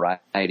a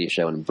variety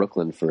show in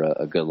Brooklyn for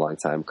a good long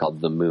time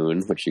called The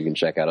Moon, which you can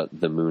check out at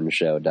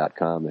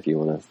themoonshow.com if you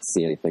want to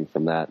see anything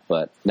from that.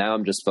 But now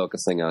I'm just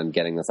focusing on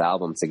getting this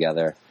album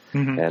together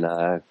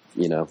and,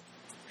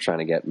 trying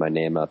to get my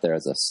name out there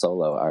as a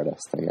solo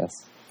artist, I guess.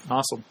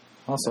 Awesome.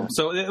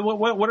 So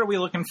what are we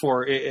looking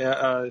for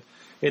in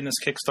this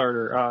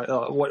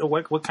Kickstarter?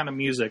 What kind of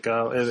music?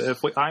 If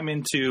I'm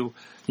into,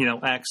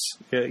 X,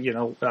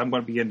 I'm going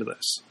to be into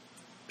this.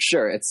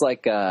 Sure, it's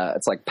like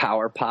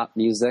power pop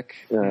music.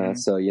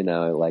 So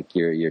like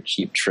your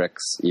Cheap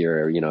Tricks,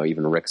 your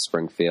even Rick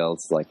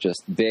Springfield's, like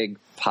just big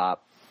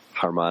pop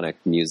harmonic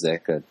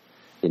music that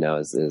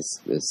is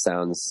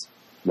sounds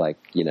like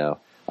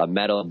a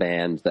metal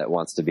band that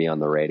wants to be on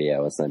the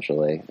radio,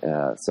 essentially.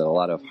 So a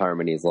lot of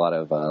harmonies, a lot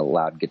of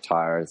loud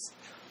guitars,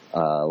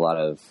 a lot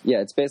of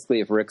it's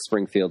basically if Rick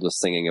Springfield was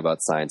singing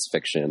about science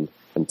fiction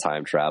and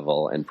time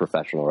travel and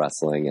professional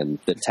wrestling and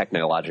the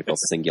technological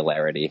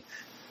singularity.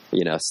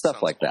 Stuff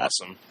Sounds like that.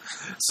 Awesome.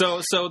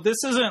 So this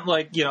isn't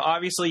like,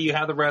 obviously you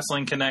have the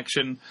wrestling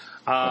connection,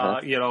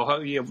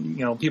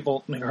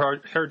 people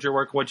heard your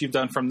work, what you've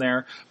done from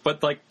there,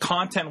 but like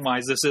content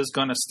wise, this is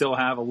going to still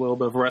have a little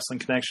bit of wrestling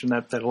connection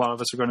that a lot of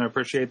us are going to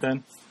appreciate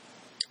then.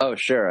 Oh,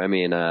 sure. I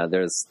mean,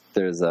 there's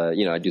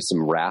I do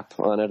some rap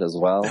on it as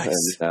well.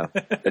 Nice. And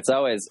it's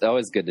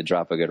always good to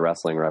drop a good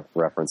wrestling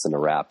reference in a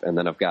rap. And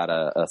then I've got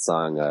a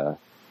song,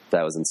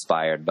 that was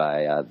inspired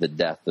by, the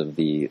death of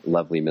the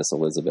lovely Miss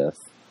Elizabeth.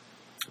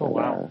 Oh,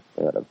 wow.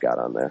 That I've got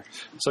on there.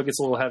 So it gets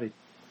a little heavy.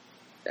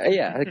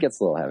 Yeah, it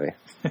gets a little heavy.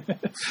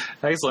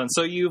 Excellent.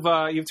 So you've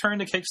turned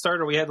to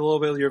Kickstarter. We had a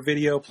little bit of your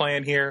video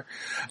playing here.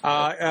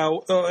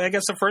 I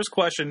guess the first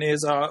question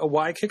is,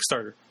 why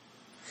Kickstarter?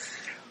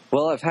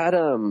 Well, I've had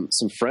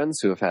some friends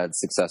who have had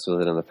success with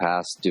it in the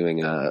past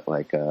doing a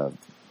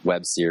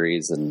web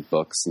series and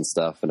books and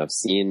stuff, and I've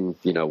seen,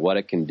 what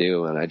it can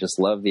do, and I just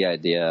love the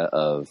idea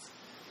of,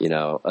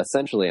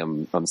 essentially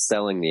I'm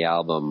selling the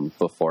album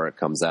before it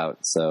comes out,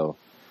 so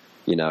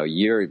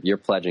you're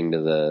pledging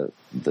to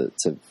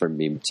for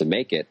me to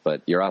make it,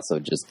 but you're also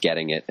just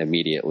getting it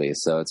immediately.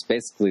 So it's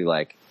basically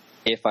like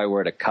if I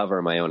were to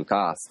cover my own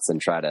costs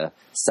and try to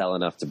sell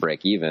enough to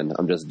break even,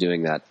 I'm just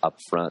doing that up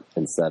front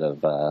instead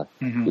of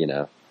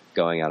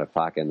going out of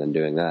pocket and then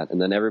doing that.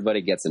 And then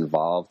everybody gets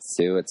involved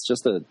too. It's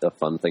just a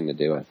fun thing to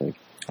do, I think.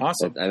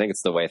 Awesome. I think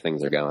it's the way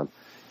things are going.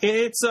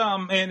 It's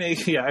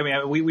yeah, I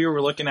mean, we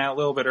were looking at a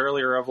little bit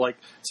earlier of like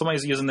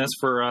somebody's using this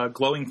for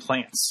glowing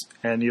plants,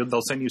 and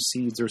they'll send you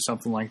seeds or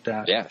something like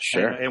that. Yeah,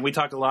 sure. And we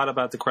talked a lot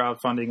about the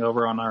crowdfunding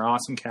over on our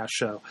Awesome Cast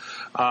show.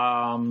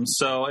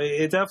 So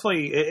it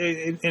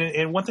definitely,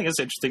 and one thing that's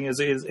interesting is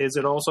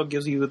it also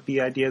gives you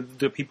the idea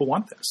that people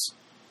want this.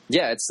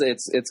 Yeah,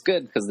 it's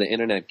good because the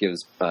internet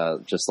gives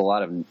just a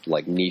lot of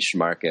like niche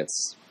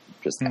markets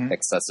just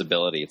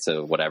accessibility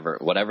to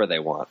whatever they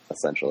want,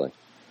 essentially.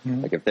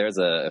 Like if there's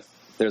a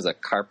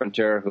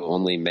carpenter who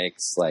only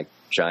makes like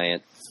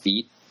giant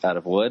feet out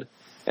of wood,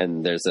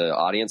 and there's an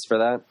audience for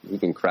that, you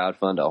can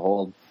crowdfund a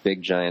whole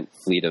big giant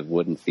fleet of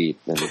wooden feet,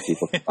 and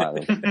people can buy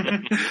them.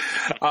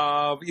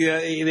 Yeah,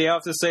 they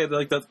have to say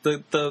like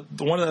the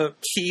one of the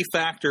key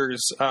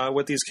factors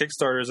with these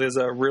Kickstarters is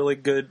a really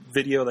good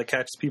video that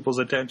catches people's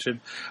attention.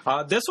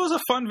 This was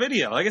a fun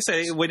video. Like I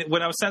say, when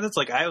I was sent this,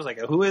 I was like,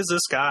 who is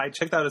this guy? I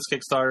checked out his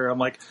Kickstarter. I'm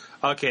like,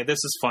 okay, this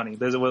is funny.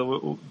 This is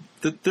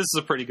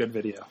a pretty good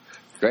video.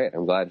 Great.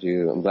 I'm glad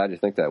you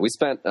think that. We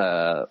spent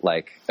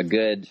like a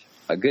good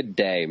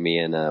day, me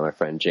and my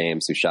friend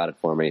James, who shot it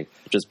for me,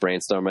 just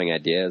brainstorming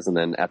ideas, and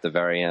then at the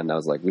very end, I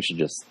was like, we should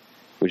just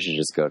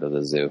go to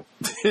the zoo.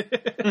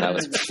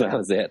 That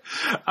was it.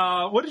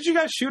 What did you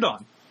guys shoot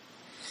on?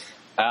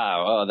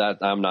 That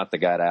I'm not the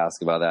guy to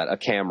ask about that. A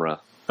camera.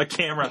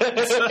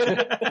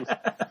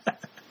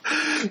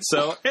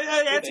 So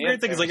it's a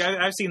great thing. It's like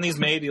I've seen these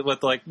made with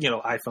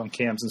iPhone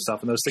cams and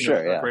stuff, and those things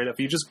are great. If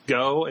you just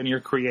go and you're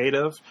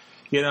creative,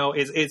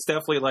 it's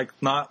definitely like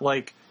not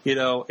like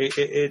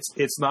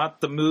it's not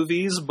the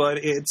movies, but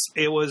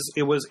it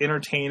was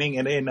entertaining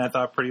and I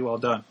thought pretty well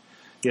done.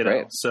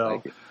 Great.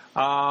 So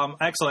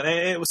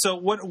excellent. So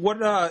what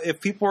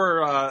if people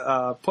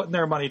are putting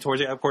their money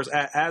towards it? Of course,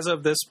 as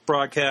of this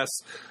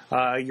broadcast,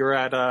 you're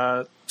at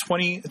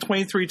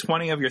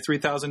 $23.20 of your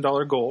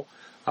 $3,000 goal.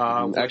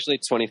 Actually,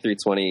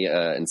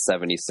 $23.20 and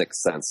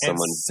 76 cents.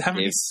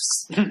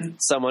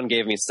 Someone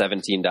gave me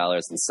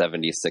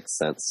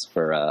 $17.76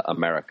 for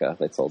America.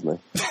 They told me.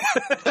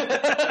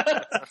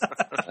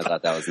 I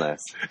thought that was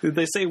nice. Did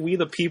they say "We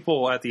the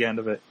People" at the end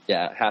of it?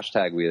 Yeah,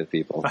 hashtag We the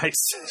People.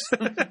 Nice.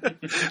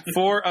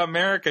 For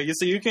America.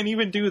 You can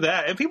even do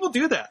that, and people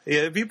do that.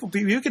 Yeah,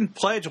 you can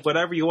pledge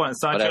whatever you want.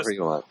 It's not whatever just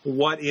you want.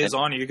 What is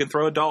on you. You can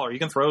throw $1. You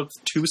can throw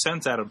 2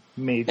 cents at them,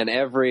 maybe. And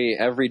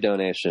every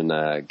donation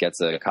gets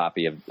a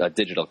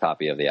digital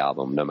copy of the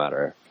album, no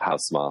matter how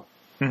small.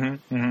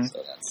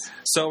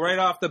 So right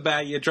off the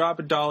bat, you drop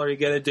 $1, you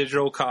get a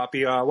digital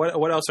copy.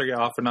 What else are you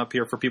offering up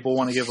here for people who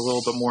want to give a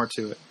little bit more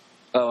to it?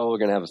 Oh, we're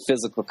going to have a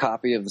physical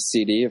copy of the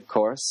CD, of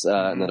course,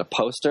 and then a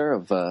poster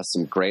of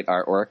some great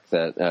artwork.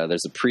 That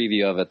there's a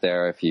preview of it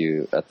there. If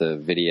you at the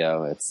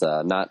video, it's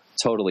not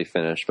totally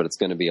finished, but it's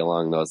going to be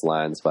along those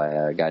lines by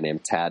a guy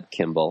named Tad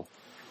Kimball,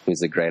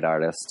 who's a great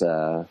artist.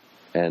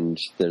 And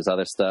there's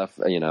other stuff.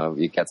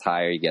 It gets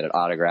higher, you get it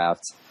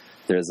autographed.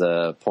 There's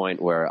a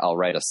point where I'll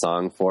write a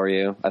song for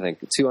you. I think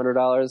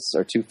 $200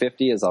 or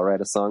 $250 is I'll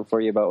write a song for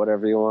you about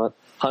whatever you want.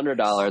 $100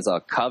 I'll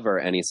cover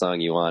any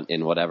song you want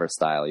in whatever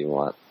style you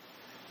want.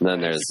 And then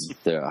there's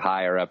the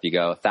higher up you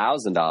go,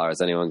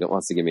 $1,000. Anyone that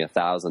wants to give me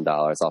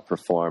 $1,000, I'll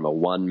perform a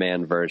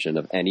one-man version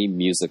of any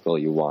musical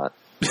you want.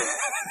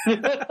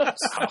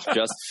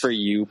 Just for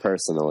you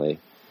personally,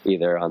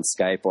 either on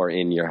Skype or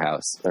in your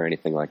house or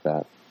anything like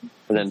that.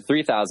 And then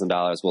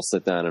 $3,000, we'll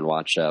sit down and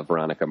watch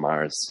Veronica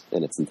Mars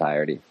in its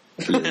entirety.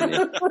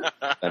 Anyone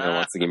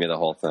wants to give me the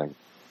whole thing.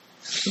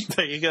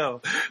 There you go.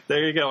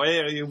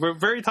 Hey, we're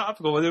very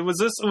topical. Was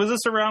this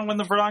around when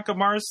the Veronica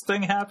Mars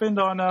thing happened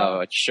on? Oh,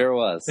 it sure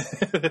was.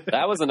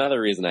 That was another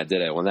reason I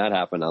did it. When that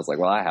happened, I was like,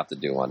 well, I have to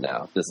do one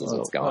now. This is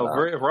what's going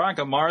on.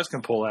 Veronica Mars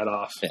can pull that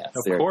off. Yeah,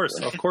 of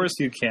course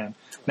you can.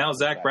 Now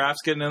Zach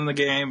Braff's getting in the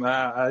game.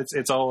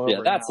 It's all over. Yeah,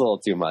 that's a little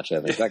too much,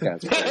 I think. That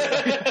guy's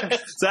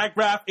Zach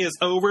Braff is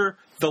over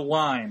the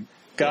line.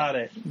 Got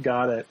it.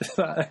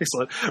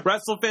 Excellent.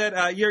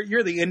 WrestleFan,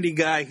 you're the indie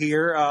guy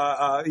here.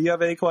 You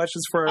have any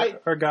questions for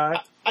our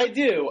guy? I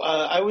do.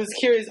 I was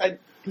curious.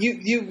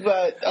 You've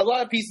a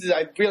lot of pieces.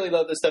 I really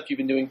love the stuff you've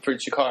been doing for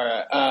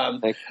Chikara.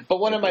 But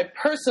one of my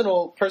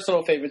personal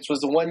favorites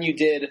was the one you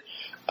did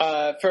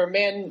for a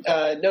man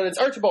known as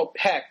Archibald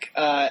Peck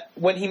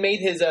when he made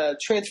his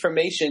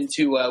transformation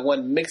to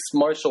one mixed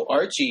martial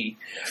Archie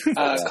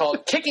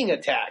called Kicking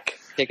Attack.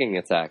 Kicking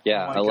Attack,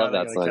 yeah, I love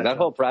that song. That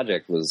whole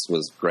project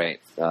was great.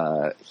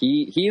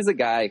 He's a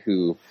guy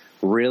who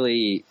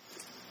really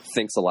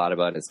thinks a lot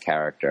about his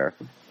character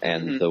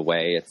and the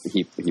way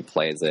he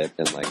plays it,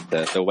 and like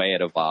the way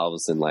it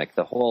evolves, and like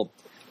the whole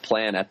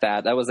plan at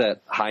that was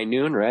at High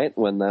Noon, right,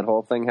 when that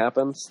whole thing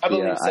happened. I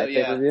believe so,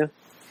 yeah.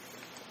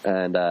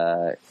 And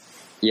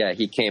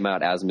he came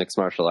out as Mixed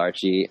Martial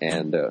Archie,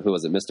 and who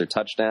was it, Mr.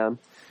 Touchdown,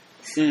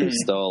 who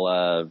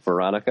stole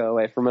Veronica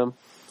away from him.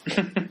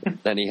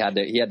 Then he had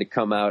to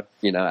come out,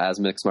 as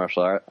Mixed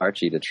Martial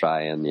Archie to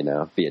try and,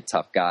 be a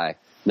tough guy,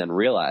 and then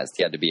realized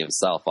he had to be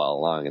himself all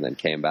along, and then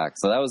came back.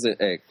 So that was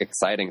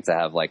exciting to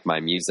have like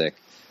my music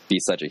be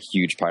such a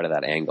huge part of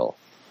that angle.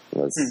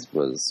 It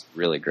was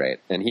really great.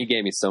 And he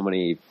gave me so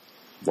many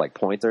like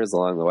pointers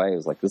along the way. He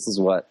was like, "This is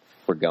what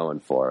we're going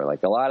for."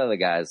 Like a lot of the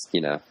guys,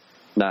 you know,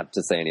 not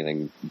to say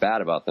anything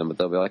bad about them, but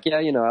they'll be like, "Yeah,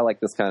 you know, I like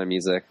this kind of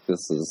music.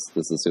 This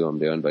is who I'm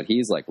doing." But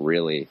he's like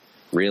really,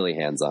 really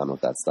hands on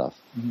with that stuff.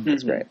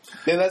 It's great.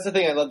 And that's the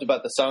thing I loved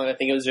about the song. I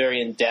think it was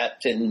very in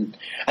depth, and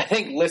I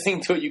think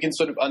listening to it, you can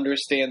sort of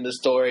understand the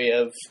story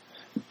of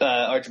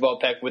Archibald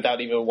Peck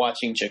without even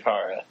watching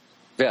Chikara.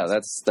 Yeah,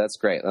 that's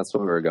great. That's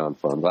what we were going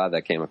for. I'm glad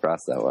that came across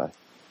that way.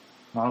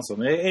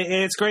 Awesome.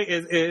 It's great.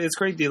 It's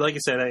great. Like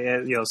you said,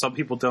 you know, some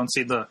people don't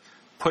seem to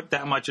put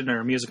that much into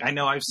their music. I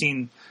know I've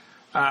seen,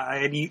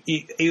 and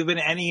even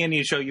any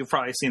indie show, you've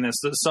probably seen this.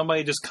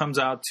 Somebody just comes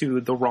out to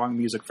the wrong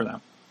music for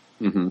them.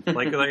 Mm-hmm.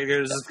 Like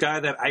there's this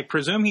guy that I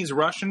presume he's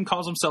Russian,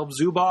 calls himself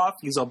Zubov.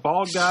 He's a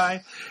bald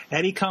guy,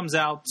 and he comes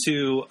out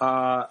to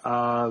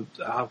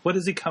what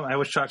does he come? I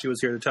wish Chachi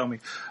was here to tell me.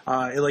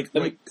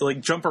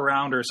 Like jump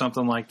around or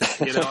something like that.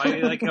 You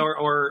know,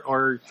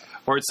 or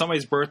it's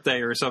somebody's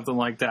birthday or something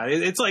like that.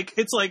 It's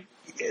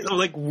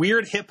like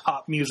weird hip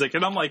hop music,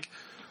 and I'm like,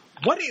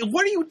 what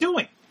are you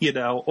doing? You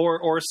know,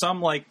 or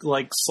some like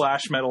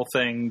slash metal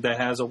thing that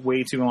has a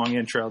way too long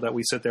intro that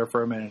we sit there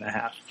for a minute and a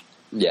half.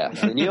 Yeah,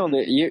 and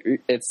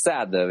it's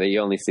sad though that you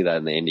only see that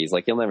in the indies.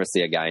 Like you'll never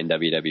see a guy in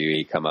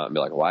WWE come out and be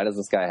like, "Why does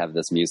this guy have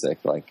this music?"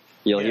 Like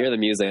you'll hear the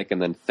music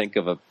and then think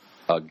of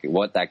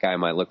what that guy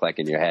might look like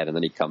in your head, and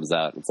then he comes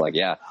out and it's like,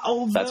 "Yeah,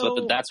 that's what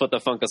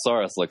the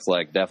Funkasaurus looks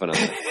like."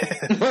 Definitely.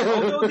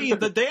 Although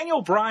the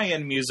Daniel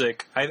Bryan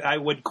music, I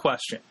would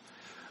question.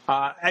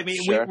 I mean,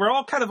 Sure. we're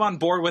all kind of on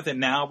board with it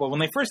now, but when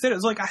they first did it, it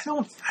was like I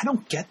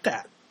don't get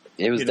that.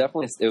 It was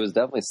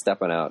definitely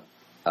stepping out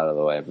of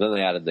the way. But then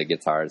they added the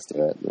guitars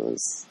to it. And it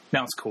was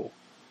Now it's cool.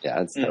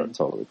 yeah, it's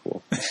totally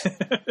cool.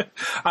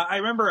 I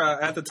remember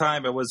at the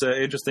time it was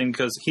interesting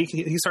because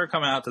he started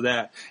coming out to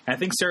that, and I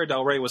think Sarah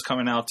Del Rey was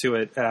coming out to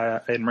it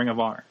in Ring of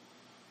Honor.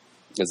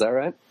 Is that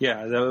right?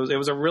 Yeah, it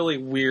was a really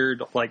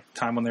weird like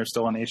time when they're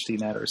still on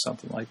HDNet or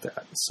something like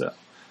that. So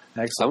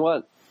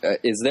excellent.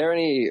 Is there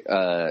any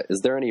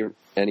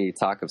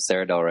talk of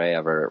Sarah Del Rey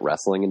ever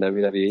wrestling in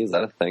WWE? Is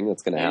that a thing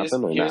that's going to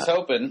happen or Here's not?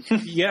 hoping.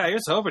 Yeah,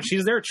 here's hoping.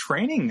 She's there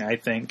training, I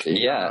think.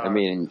 Yeah, I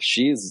mean,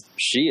 she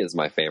is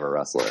my favorite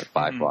wrestler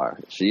by far.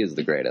 She is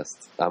the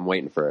greatest. I'm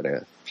waiting for her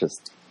to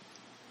just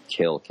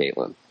kill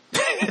Caitlyn.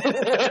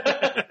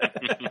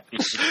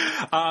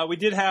 We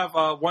did have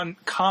one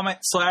comment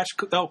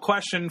 /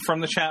 question from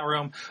the chat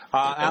room.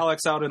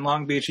 Alex out in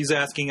Long Beach, he's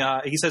asking,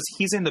 he says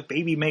he's into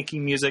baby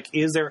making music.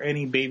 Is there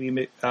any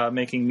baby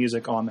making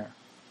music on there?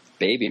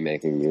 Baby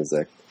making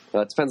music.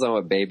 Well, it depends on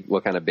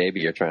what kind of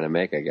baby you're trying to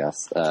make, I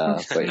guess.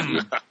 But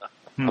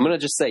I'm going to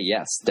just say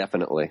yes,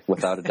 definitely,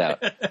 without a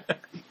doubt.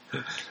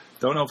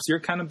 Don't know if it's your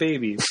kind of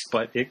baby,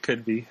 but it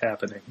could be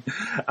happening.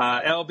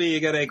 LB, you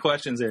got any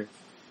questions there?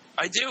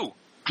 I do.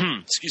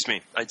 Excuse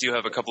me. I do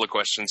have a couple of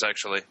questions,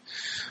 actually.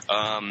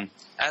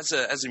 As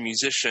a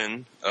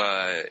musician,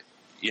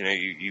 you know,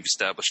 you've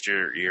established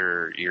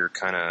your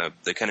kind of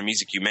the kind of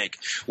music you make.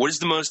 What is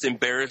the most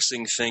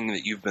embarrassing thing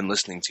that you've been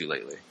listening to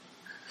lately?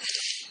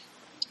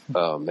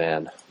 Oh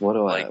man, what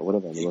have I been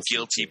listening to?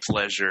 Guilty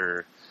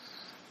pleasure,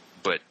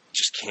 but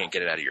just can't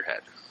get it out of your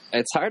head.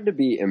 It's hard to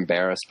be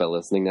embarrassed by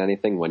listening to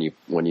anything when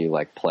you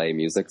like play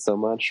music so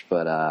much.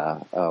 But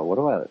what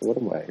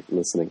am I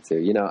listening to?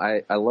 You know,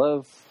 I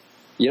love.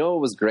 You know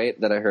what was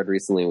great that I heard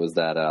recently was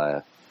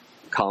that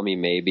 "Call Me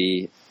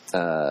Maybe"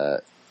 9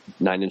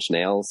 Inch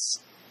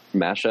Nails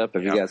mashup.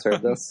 Have you guys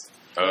heard this?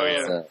 Oh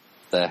yeah.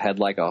 The Head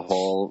Like a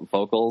Hole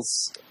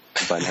vocals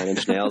by 9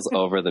 Inch Nails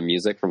over the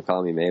music from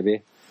 "Call Me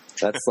Maybe."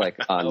 That's like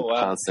on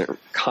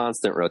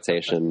constant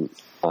rotation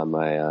on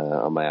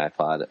my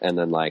iPod, and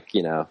then like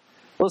you know,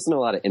 I listen to a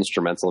lot of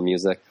instrumental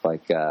music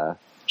like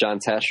John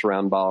Tesh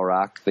 "Round Ball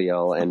Rock," the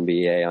old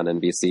NBA on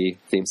NBC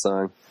theme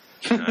song.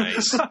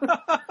 Nice.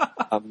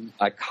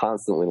 I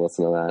constantly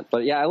listen to that,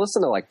 but yeah, I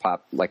listen to like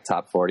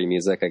top 40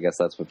 music. I guess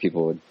that's what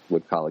people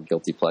would call a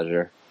guilty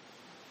pleasure.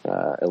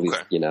 At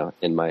least you know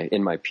in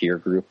my peer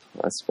group,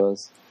 I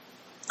suppose.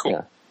 Cool.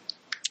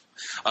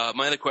 Yeah.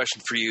 My other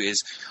question for you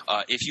is,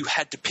 if you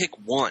had to pick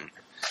one,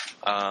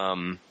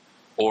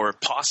 or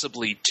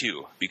possibly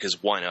two,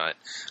 because why not?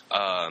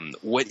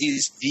 What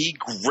is the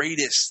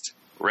greatest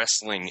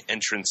wrestling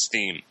entrance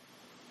theme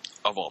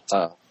of all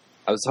time?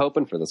 I was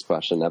hoping for this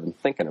question. I've been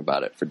thinking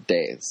about it for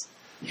days.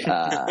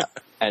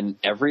 And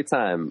every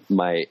time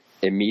my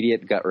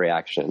immediate gut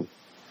reaction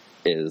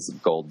is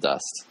Gold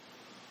Dust.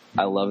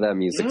 I love that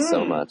music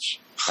so much.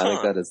 I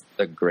think that is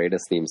the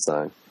greatest theme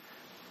song.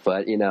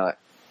 But, you know,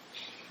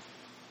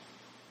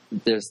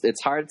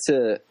 it's hard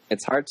to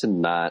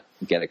not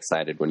get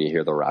excited when you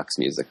hear The Rock's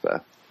music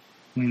though.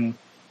 Mm-hmm.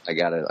 I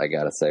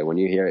gotta say, when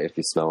you hear If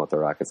You Smell What the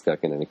Rock Is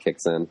Cooking and it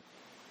kicks in,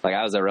 like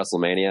I was at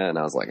WrestleMania and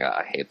I was like,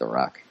 I hate The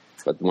Rock.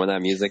 But when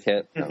that music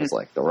hit, I was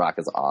like, The Rock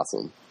is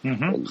awesome.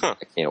 Mm-hmm. And I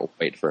can't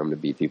wait for him to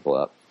beat people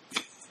up.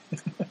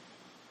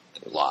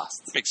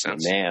 Lost. Makes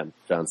sense. Man,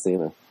 John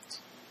Cena.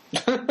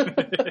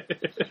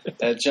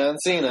 That John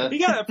Cena. You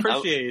gotta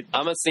appreciate.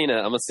 I'm a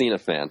Cena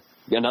fan.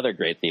 Another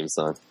great theme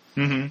song.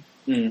 Mm-hmm.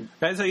 And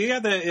so you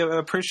got to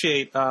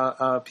appreciate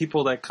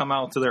people that come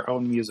out to their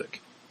own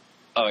music.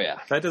 Oh yeah,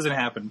 That doesn't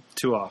happen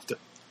too often.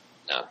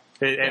 no.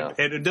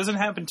 It doesn't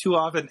happen too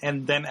often,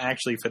 and then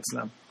actually fits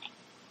them.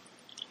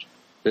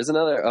 There's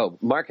another.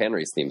 Mark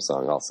Henry's theme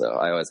song. Also,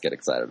 I always get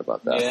excited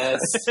about that. Yes.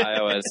 I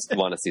always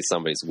want to see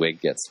somebody's wig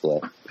get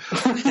split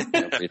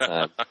every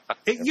time.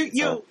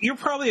 You're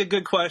probably a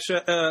good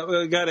question.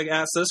 Got to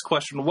ask this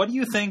question. What do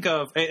you think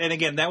of? And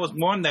again, that was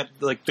one that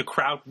like the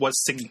crowd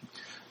was singing.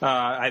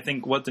 I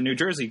think the New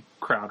Jersey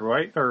crowd,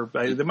 right? Or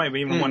there might be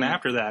even one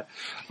after that.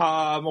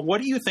 What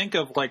do you think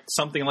of like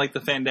something like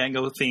the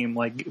Fandango theme,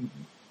 like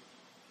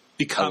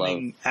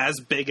becoming as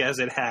big as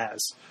it has?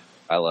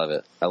 I love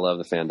it. I love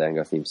the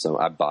Fandango theme song.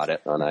 I bought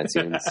it on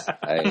iTunes.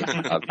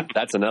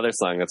 That's another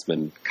song that's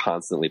been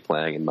constantly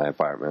playing in my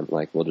apartment.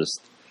 Like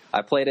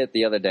I played it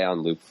the other day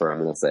on loop for, I'm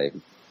going to say,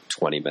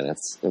 20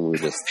 minutes, and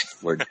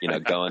we're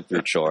going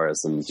through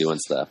chores and doing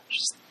stuff.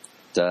 Just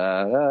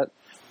da da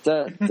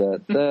da da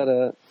da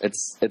da.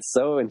 It's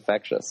so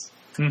infectious.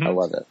 I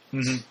love it.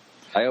 Mm-hmm.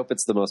 I hope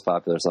it's the most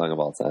popular song of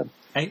all time.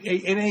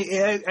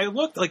 I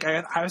looked like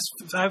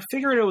I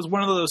figured it was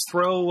one of those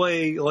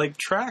throwaway like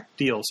track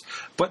deals,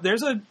 but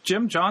there's a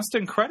Jim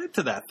Johnston credit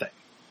to that thing.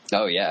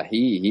 Oh yeah,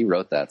 he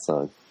wrote that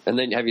song. And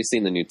then have you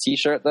seen the new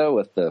T-shirt though,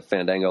 with the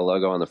Fandango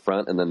logo on the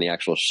front and then the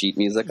actual sheet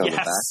music on the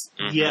back?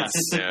 Mm-hmm. Yes,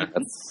 Yeah.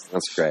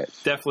 That's great.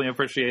 definitely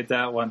appreciate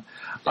that one.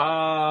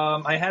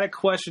 I had a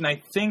question.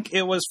 I think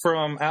it was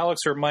from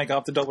Alex or Mike. I'll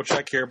have to double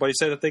check here, but he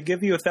said if they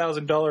give you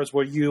 $1,000,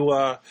 will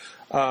you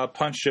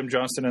punch Jim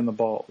Johnston in the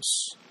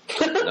balls?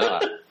 No,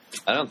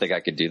 I don't think I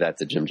could do that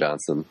to Jim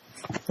Johnston.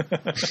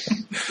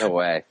 No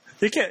way.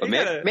 You can't. But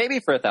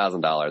maybe for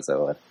 $1,000 I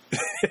would.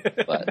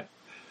 But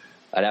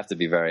I'd have to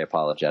be very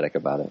apologetic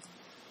about it.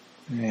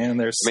 Man,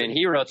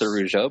 he wrote the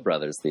Rougeau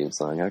Brothers theme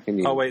song. How can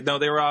you? Oh wait, no,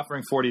 they were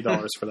offering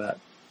 $40 for that.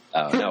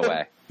 Oh, no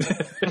way.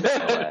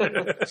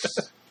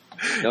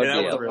 No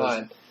deal.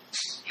 Fine.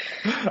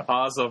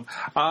 Awesome.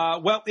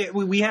 Well,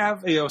 we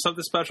have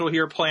something special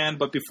here planned,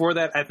 but before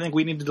that, I think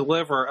we need to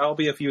deliver.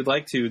 LB, if you'd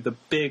like to, the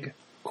big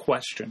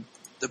question.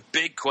 The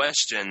big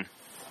question.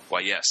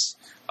 Why, yes.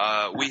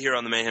 We here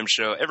on the Mayhem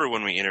Show,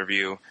 everyone we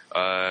interview,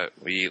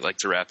 we like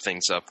to wrap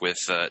things up with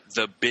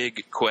the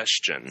big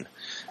question.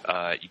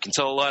 You can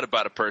tell a lot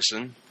about a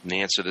person when they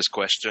answer this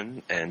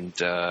question, and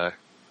so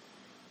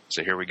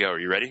here we go. Are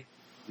you ready?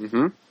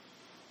 Mm-hmm.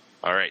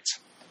 All right.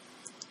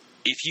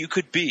 If you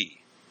could be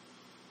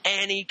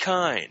any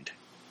kind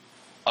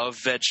of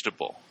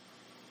vegetable,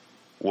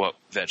 what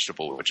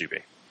vegetable would you be?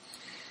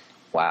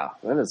 Wow,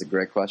 that is a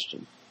great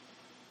question.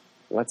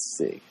 Let's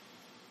see.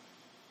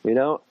 I'm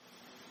going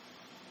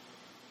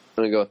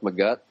to go with my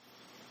gut.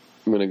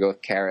 I'm going to go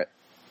with carrot.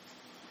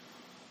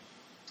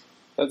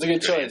 That's a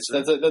good choice.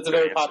 That's a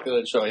very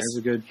popular choice. That's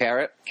a good.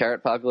 Carrot,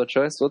 popular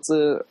choice. That's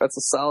a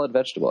solid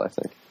vegetable, I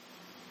think.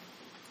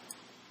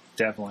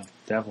 Definitely.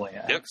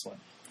 Yep. Excellent.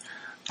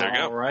 There you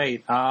go. All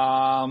right.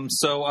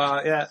 So,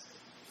 and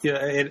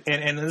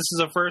this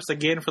is a first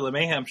again for the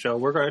Mayhem Show.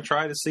 We're going to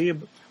try to see. We're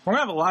going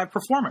to have a live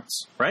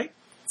performance, right?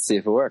 See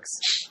if it works.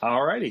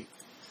 All righty.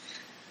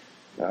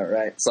 All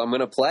right. So I'm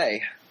going to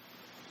play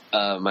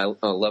my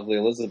lovely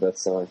Elizabeth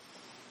song,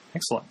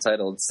 Excellent.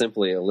 titled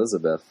simply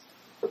Elizabeth.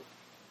 Let's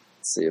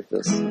see if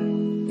this.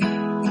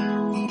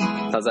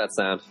 How's that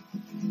sound?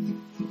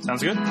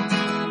 Sounds good.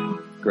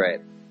 Great.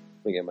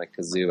 Let me get my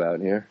kazoo out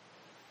here.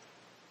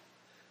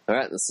 All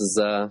right, this is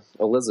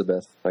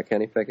Elizabeth by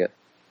Kenny Pickett.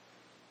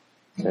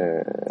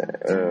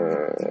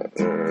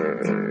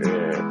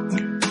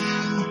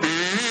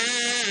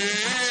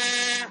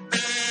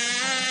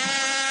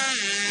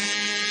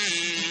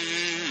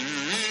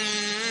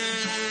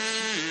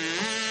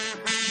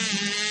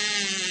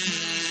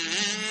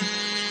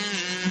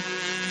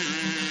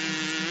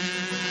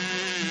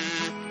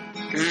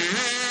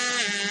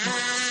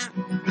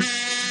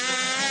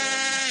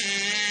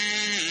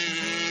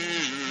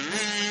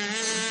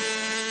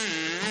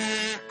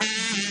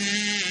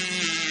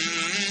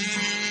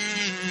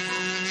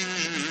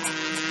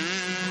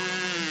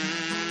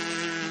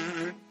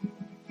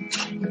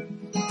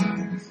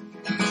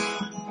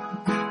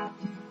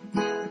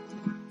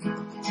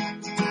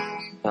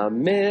 I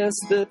miss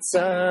the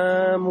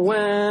time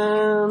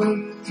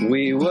when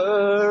we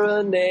were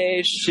a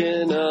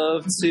nation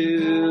of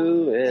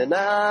two, and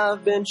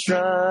I've been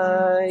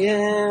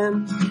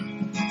trying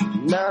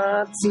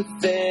not to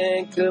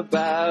think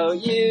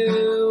about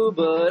you,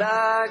 but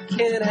I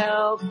can't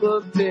help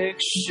but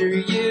picture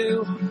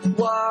you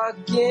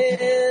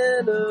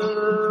walking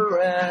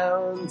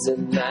around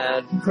in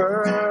that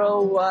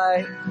pearl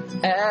white,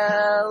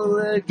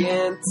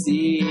 elegant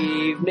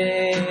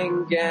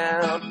evening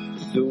gown.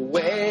 The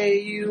way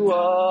you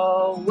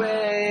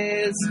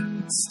always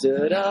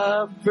stood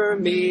up for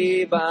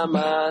me by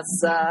my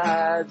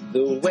side.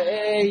 The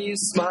way you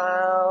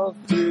smiled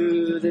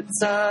through the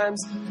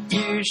times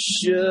you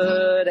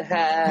should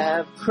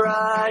have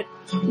cried.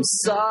 I'm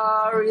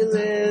sorry,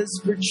 Liz,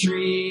 for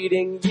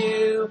treating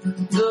you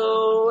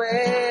the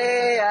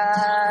way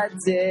I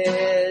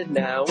did.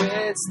 Now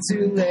it's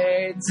too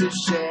late to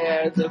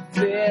share the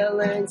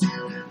feelings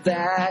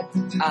that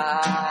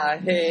I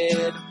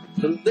hid.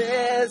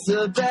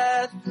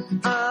 Elizabeth,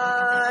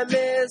 I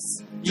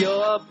miss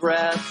your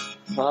breath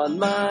on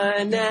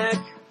my neck.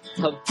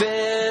 I've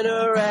been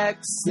a wreck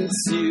since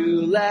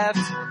you left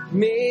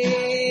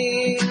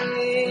me.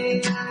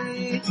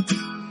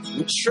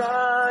 I'm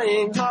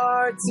trying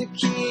hard to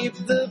keep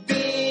the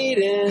beat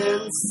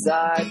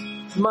inside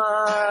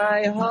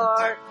my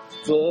heart,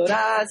 but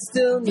I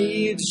still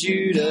need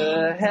you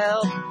to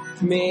help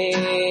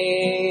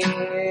me.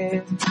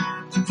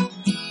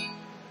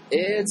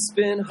 It's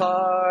been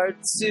hard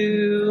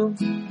to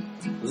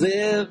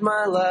live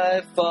my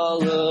life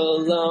all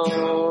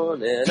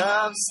alone, and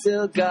I've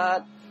still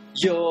got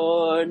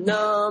your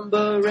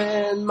number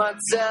in my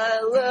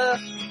telephone.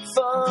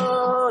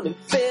 I'm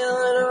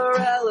feeling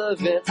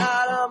irrelevant,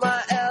 out of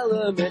my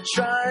element,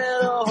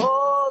 trying to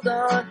hold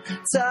on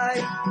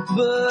tight,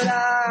 but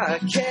I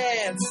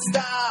can't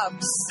stop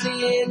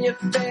seeing your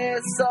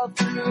face all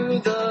through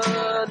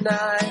the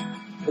night.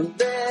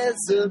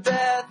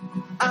 Elizabeth,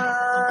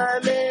 I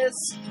miss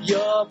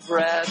your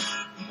breath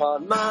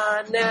on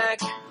my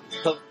neck.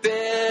 I've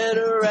been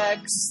a wreck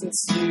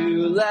since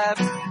you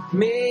left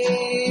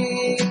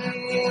me.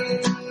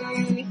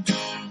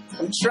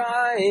 I'm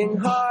trying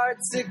hard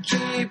to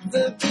keep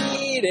the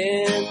beat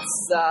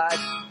inside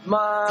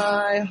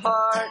my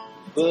heart,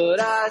 but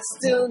I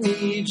still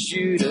need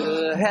you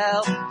to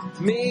help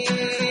me.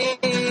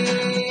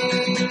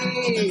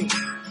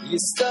 You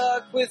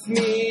stuck with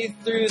me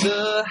through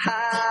the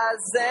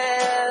highs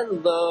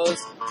and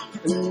lows,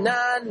 and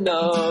I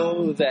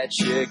know that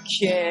you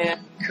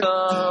can't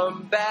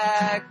come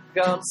back.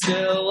 I'm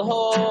still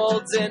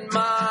holding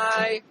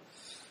my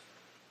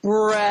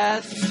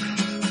breath.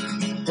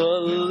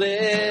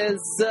 Elizabeth,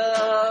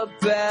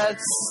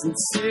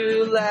 since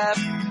you left,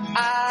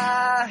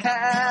 I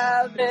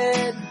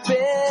haven't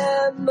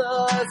been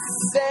the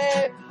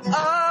same.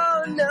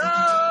 Oh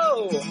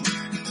no!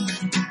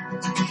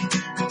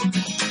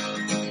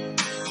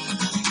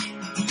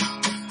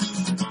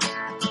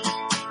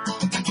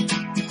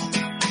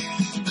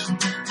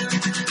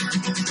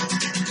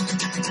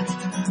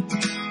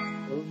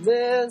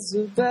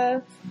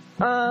 Elizabeth,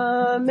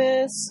 I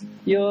miss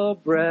your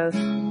breath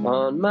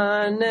on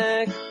my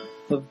neck.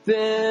 I've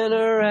been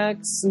a wreck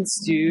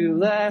since you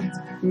left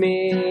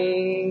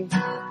me.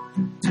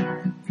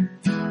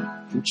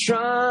 I'm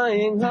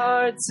trying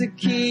hard to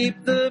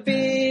keep the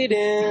beat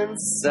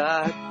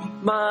inside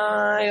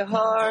my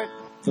heart,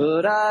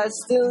 but I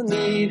still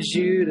need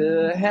you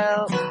to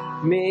help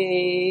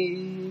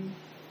me.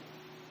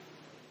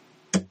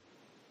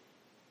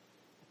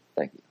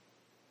 Thank you.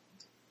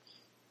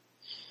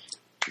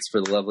 It's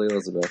for the lovely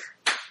Elizabeth.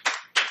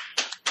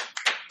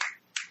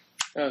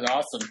 That was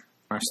awesome.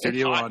 Our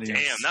studio God audience.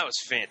 damn, that was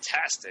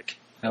fantastic.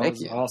 That Thank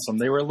was you. awesome.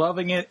 They were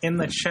loving it in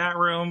the chat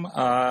room.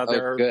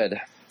 Oh, good.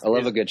 I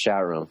love a good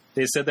chat room.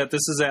 They said that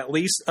this is at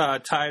least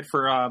tied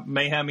for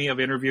Mayhemmy of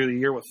Interview of the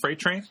Year with Freight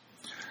Train.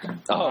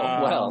 Oh,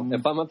 well,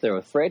 if I'm up there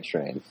with Freight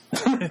Train.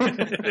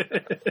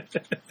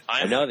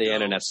 I know the go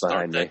internet's start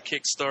behind that me.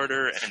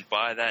 Kickstarter and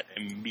buy that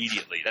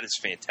immediately. That is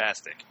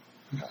fantastic.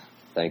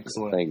 Thanks.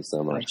 Excellent. Thank you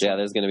so much. Thanks. Yeah,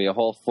 there's going to be a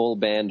whole full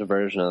band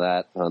version of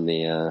that on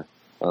the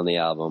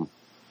album.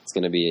 It's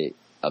going to be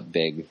a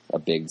big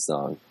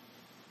song.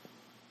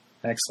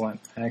 Excellent.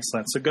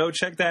 So go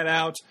check that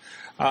out.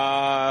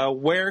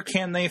 Where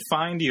can they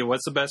find you?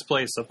 What's the best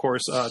place? Of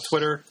course,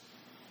 Twitter.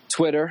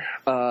 Twitter,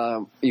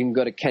 you can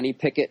go to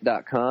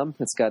kennypickett.com.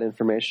 It's got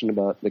information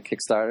about the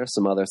Kickstarter,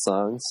 some other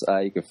songs.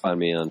 You can find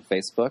me on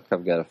Facebook.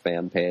 I've got a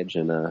fan page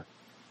and a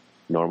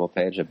normal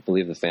page. I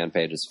believe the fan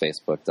page is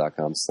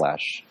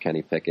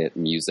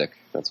facebook.com/kennypickettmusic.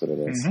 That's what it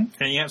is.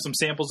 Mm-hmm. And you have some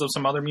samples of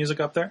some other music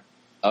up there?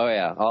 Oh,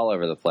 yeah, all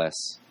over the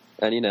place.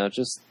 And,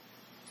 just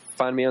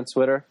find me on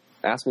Twitter,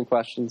 ask me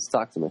questions,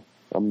 talk to me.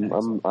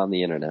 I'm on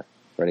the internet,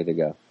 ready to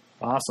go.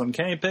 Awesome.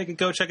 Kenny Pickett,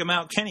 go check him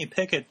out.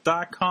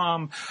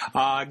 KennyPickett.com.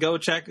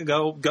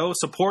 Go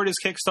support his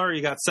Kickstarter.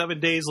 You got 7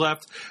 days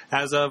left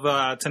as of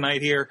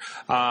tonight here.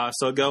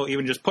 So go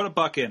even just put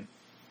 $1 in.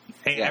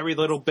 Yeah. Every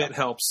little bit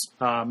helps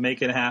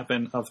make it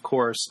happen, of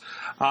course.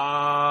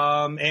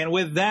 And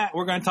with that,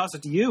 we're going to toss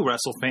it to you,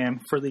 WrestleFan,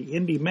 for the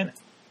Indie Minute.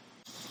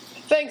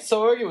 Thanks,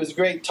 Sorg. It was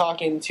great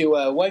talking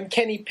to one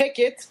Kenny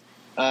Pickett.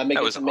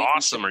 That was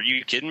awesome. Are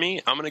you kidding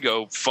me? I'm going to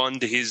go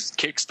fund his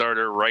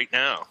Kickstarter right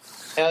now.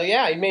 Hell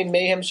yeah, he made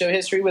Mayhem Show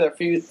history with our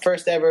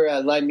first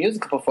ever live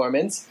musical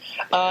performance.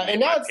 And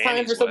now it's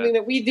time for something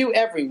that we do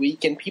every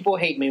week, and people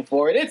hate me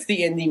for it. It's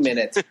the Indie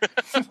Minute.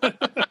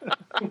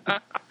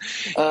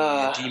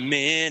 Indie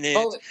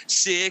Minute,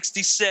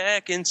 60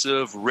 seconds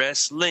of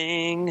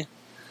wrestling.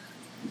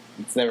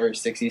 It's never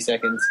 60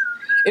 seconds.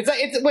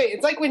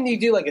 It's like when you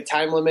do like a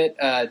time limit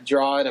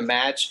draw in a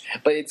match,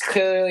 but it's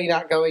clearly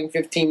not going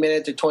 15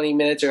 minutes or 20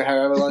 minutes or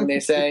however long they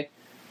say.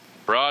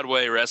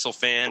 Broadway,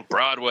 WrestleFan,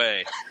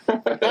 Broadway.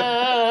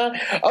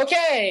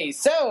 Okay,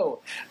 so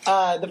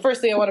the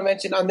first thing I want to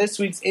mention on this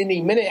week's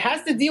Indie Minute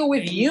has to deal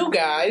with you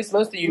guys,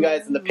 most of you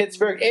guys in the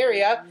Pittsburgh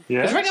area.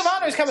 Yes. Because Ring of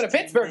Honor is coming to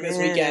Pittsburgh this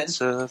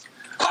weekend.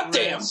 Hot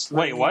damn!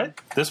 Wait, what?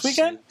 This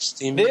weekend?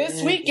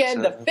 This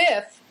weekend, the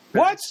 5th,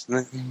 What?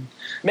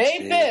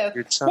 May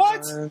 5th,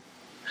 What?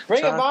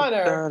 Ring of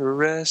Honor.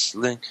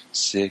 Wrestling,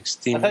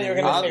 60 I thought you were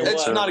gonna say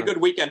It's what? not a good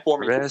weekend for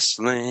me.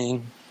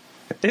 Wrestling.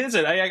 Is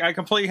it? I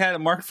completely had it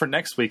marked for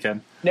next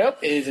weekend. Nope,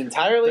 it is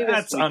entirely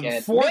That's this weekend.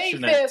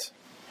 unfortunate. May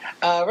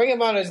 5th, Ring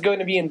of Honor is going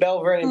to be in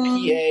Belle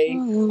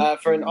Vernon, PA,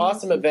 for an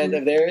awesome event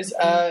of theirs.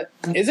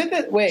 Is it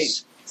that?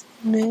 Wait,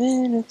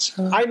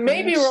 I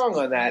may be wrong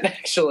on that.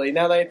 Actually,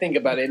 now that I think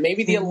about it,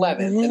 maybe the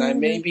 11th, and I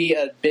may be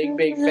a big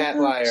fat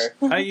liar.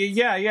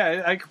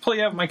 Yeah. I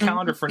completely have my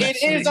calendar for It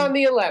next week. is on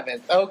the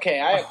 11th. Okay,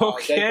 I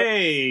apologize.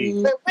 Okay.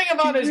 So Ring of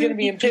Honor is going to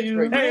be in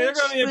Pittsburgh. Hey, they're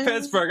going to be in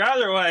Pittsburgh.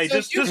 Either way, So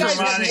just you guys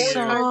reminding have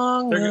you. more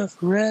Song They're of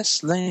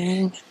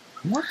wrestling.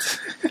 What?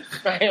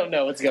 I don't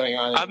know what's going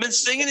on. I've been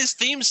singing his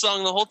theme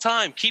song the whole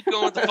time. Keep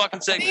going with the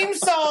fucking segment. Theme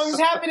songs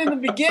happen in the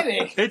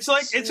beginning. It's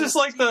just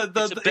like the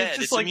It's a bed.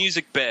 just It's like a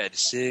music bed.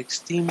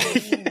 60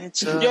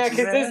 minutes of Yeah,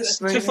 because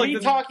wrestling. Just like me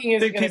the talking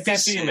isn't big going to PP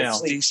set you to email.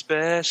 sleep. 60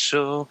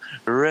 special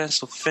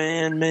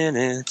WrestleFan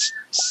minutes.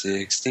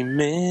 60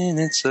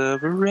 minutes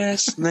of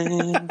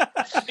wrestling.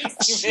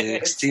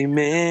 60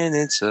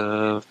 minutes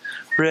of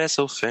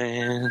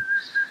WrestleFan.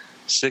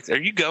 Are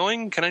you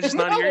going? Can I just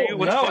not hear you?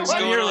 What No, the fuck's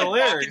I wanna going hear the on?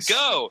 lyrics. Fucking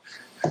go!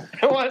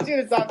 I want you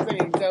to stop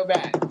singing so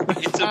bad.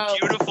 It's a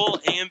beautiful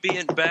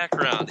ambient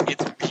background.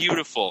 It's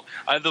beautiful.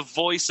 I have the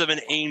voice of an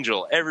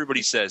angel.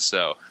 Everybody says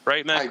so.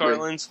 Right, I Matt agree.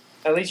 Carlins?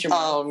 At least you're.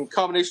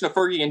 Combination of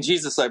Fergie and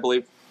Jesus, I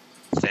believe.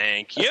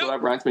 Thank That's what you.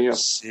 that reminds me of.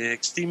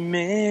 60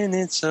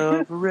 minutes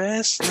of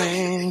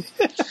wrestling.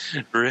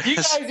 You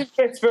guys in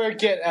Pittsburgh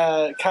get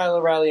Kyle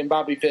O'Reilly and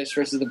Bobby Fish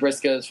versus the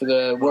Briscoes for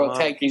the World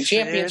Tag Team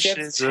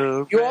Championships.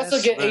 You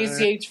also get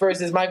ACH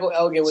versus Michael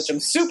Elgin, which I'm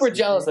super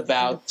jealous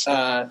about. So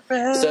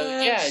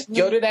yeah,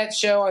 go to that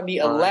show on the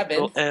 11th.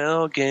 Michael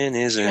Elgin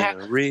isn't have-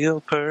 a real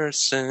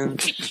person.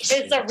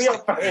 It's a real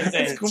person.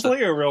 it's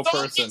completely a real Don't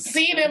person. you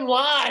seen him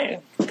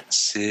live?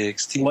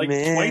 60 Like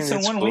minutes. twice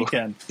in one for-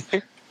 weekend.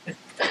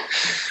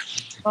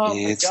 Oh my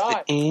It's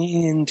god! the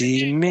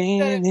indie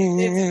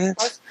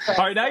minutes. All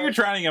right, now you're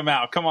drowning him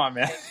out. Come on,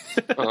 man.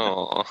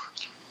 Oh,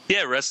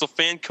 yeah,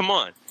 WrestleFan, come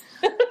on.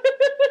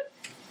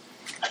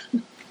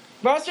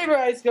 Roster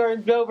Rice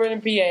Gardens, Belle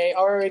Vernon, PA,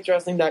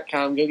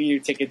 ROHWrestling.com. Go get your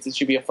tickets. It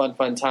should be a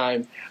fun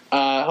time.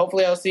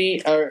 Hopefully,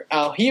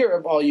 I'll hear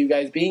of all you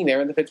guys being there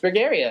in the Pittsburgh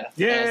area.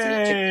 So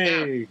check it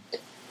out. Yay!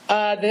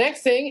 The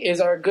next thing is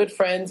our good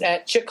friends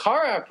at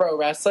Chikara Pro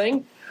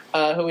Wrestling,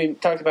 who we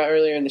talked about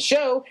earlier in the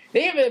show.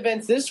 They have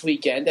events this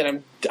weekend,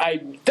 and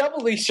I'm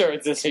doubly sure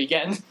it's this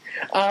weekend.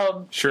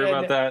 Sure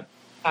about that?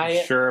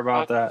 Sure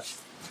about that?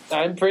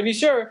 I'm pretty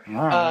sure. All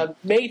right.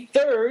 May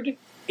 3rd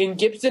in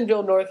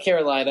Gibsonville, North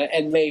Carolina,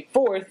 and May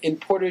 4th in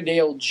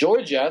Porterdale,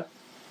 Georgia.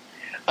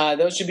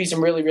 Those should be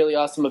some really, really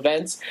awesome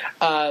events.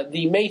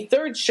 The May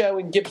 3rd show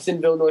in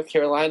Gibsonville, North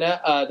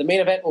Carolina, the main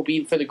event will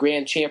be for the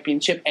Grand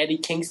Championship. Eddie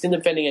Kingston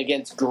defending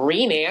against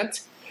Green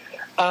Ant.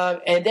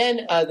 And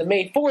then the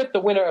May 4th, the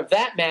winner of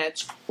that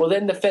match will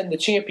then defend the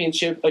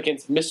championship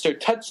against Mr.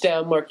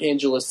 Touchdown, Mark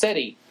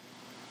Angelosetti.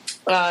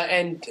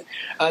 And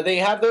they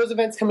have those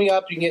events coming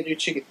up. You can get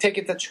your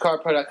tickets at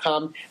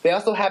ChicagoPro.com. They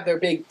also have their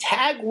big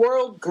Tag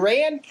World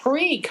Grand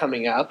Prix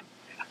coming up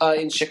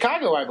in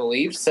Chicago, I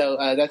believe. So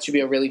that should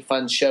be a really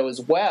fun show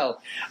as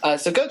well.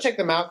 So go check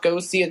them out. Go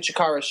see a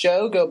Chikara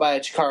show. Go buy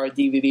a Chikara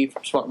DVD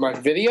from Smart Mark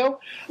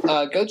Video.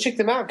 Go check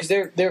them out because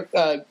they're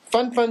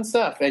fun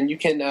stuff. And you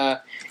can,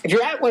 if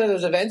you're at one of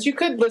those events, you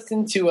could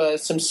listen to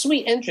some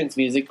sweet entrance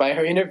music by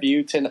our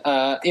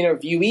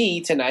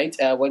interviewee tonight,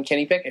 one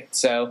Kenny Pickett.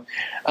 So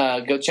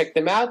go check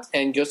them out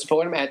and go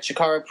support them at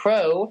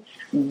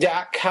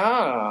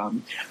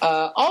ChikaraPro.com.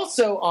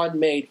 Also on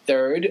May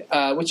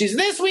 3rd, which is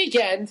this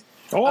weekend,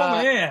 Oh,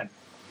 man.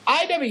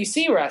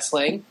 IWC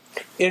Wrestling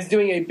is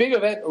doing a big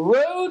event,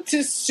 Road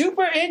to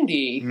Super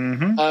Indie,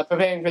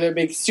 preparing for their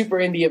big Super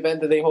Indie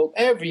event that they hold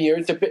every year.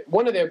 It's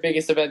one of their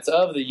biggest events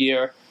of the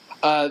year.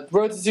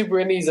 Road to Super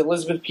Indies,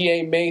 Elizabeth,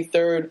 PA, May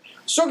 3rd.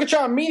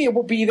 Sorgatron Media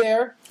will be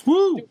there.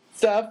 Woo!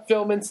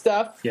 Filming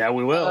stuff. Yeah,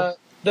 we will.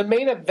 The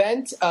main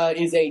event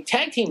is a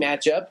tag team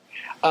matchup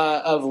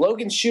of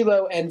Logan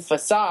Shulo and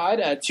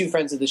Facade, two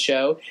friends of the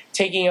show,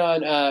 taking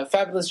on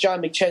Fabulous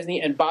John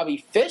McChesney and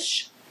Bobby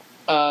Fish.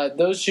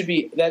 That should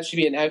be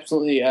an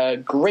absolutely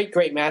great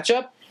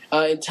matchup,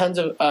 and tons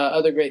of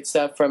other great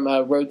stuff from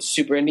Road to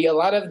Super Indie. A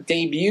lot of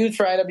debuts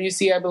for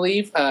IWC, I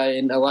believe,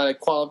 and a lot of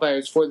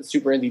qualifiers for the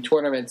Super Indie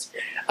tournaments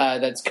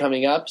that's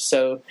coming up.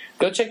 So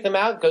go check them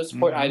out. Go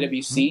support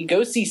IWC.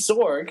 Go see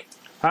Sorg.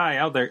 Hi,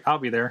 I'll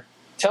be there.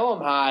 Tell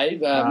him hi.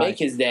 Hi. Make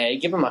his day.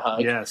 Give him a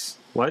hug. Yes.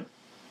 What?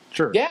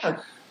 Sure.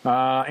 Yeah.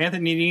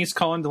 Anthony Nese,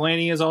 Colin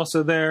Delaney is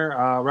also there.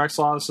 Rex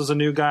Lawless is a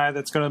new guy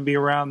that's going to be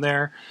around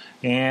there.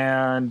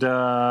 And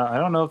I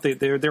don't know if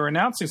they're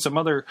announcing some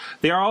other.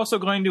 They are also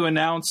going to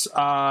announce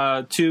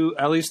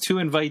at least two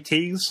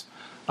invitees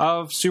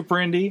of Super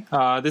Indy.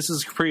 This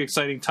is a pretty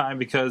exciting time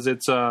because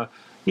it's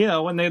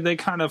when they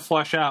kind of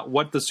flesh out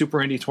what the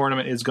Super Indy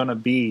tournament is going to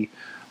be.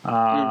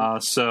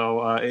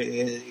 So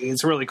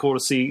it's really cool to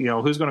see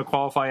who's going to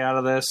qualify out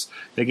of this.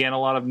 Again, a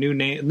lot of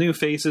new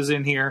faces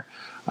in here.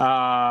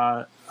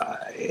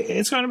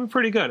 It's going to be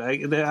pretty good.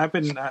 I've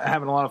been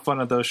having a lot of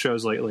fun at those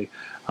shows lately.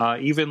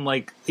 Even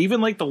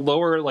the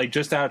lower,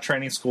 just out of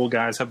training school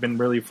guys have been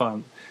really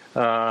fun.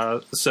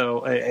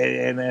 So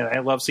I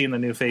love seeing the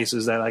new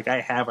faces that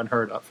I haven't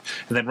heard of.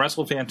 And then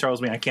WrestleFan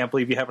tells me, I can't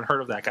believe you haven't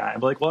heard of that guy.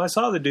 I'm like, well, I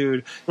saw the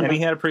dude and he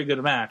had a pretty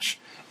good match.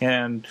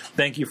 And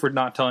thank you for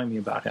not telling me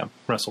about him,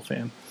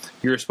 WrestleFan.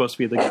 You're supposed to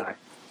be the guy.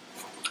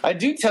 I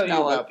do tell you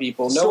about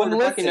people. No one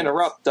listens. I can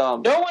interrupt. No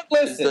one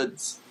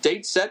listens. Is the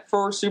date set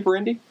for Super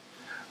Indy?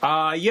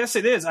 Yes,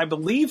 it is. I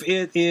believe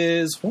it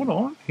is. Hold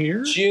on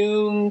here.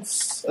 June,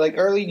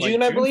 early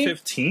June, I believe.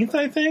 15th,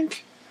 I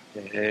think.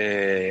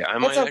 Hey, I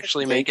might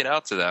actually make it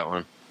out to that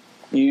one.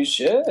 You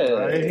should.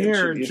 Right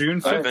here,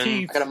 June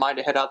 15th. I got a mind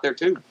to head out there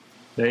too.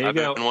 There you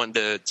go. I've been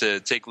wanting to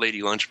take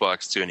Lady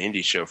Lunchbox to an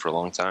indie show for a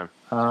long time.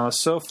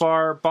 So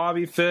far,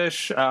 Bobby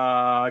Fish,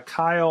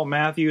 Kyle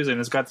Matthews, and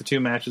it's got the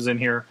two matches in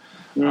here.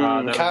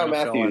 Kyle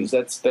Matthews,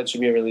 that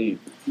should be a really,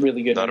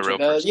 really good. Not a real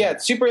person. Yeah,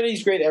 Super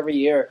Indy's great every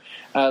year.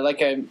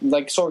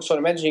 Like sort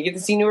of mentioned, you get to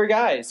see newer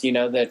guys.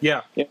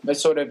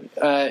 Sort of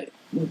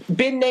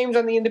been names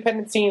on the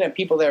independent scene and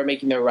people that are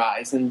making their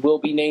rise and will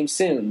be named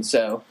soon.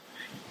 So,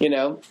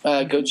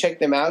 go check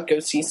them out. Go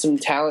see some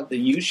talent that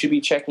you should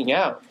be checking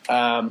out.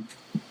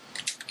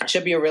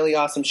 Should be a really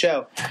awesome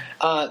show.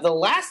 The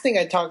last thing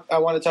I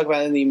want to talk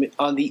about on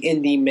the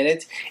Indie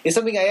Minute is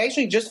something I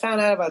actually just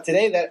found out about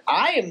today that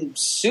I am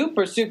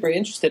super, super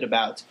interested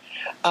about.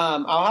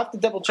 I'll have to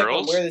double check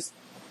on where this.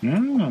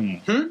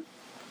 Nothing.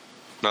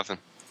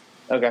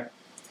 Okay.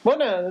 Well,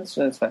 no,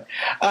 that's fine.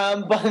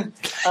 But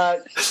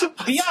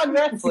Beyond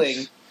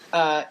Wrestling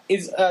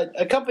is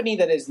a company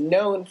that is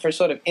known for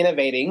sort of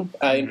innovating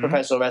in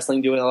professional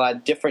wrestling, doing a lot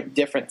of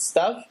different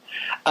stuff.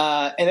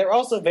 And they're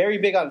also very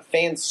big on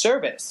fan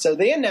service. So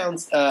they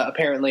announced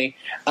apparently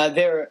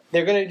they're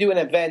going to do an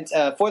event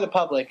for the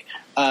public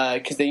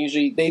because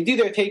they do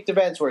their taped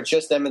events where it's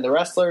just them and the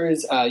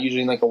wrestlers,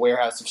 usually in a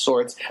warehouse of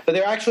sorts. But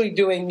they're actually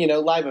doing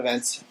live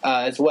events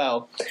as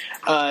well.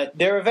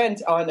 Their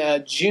event on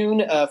June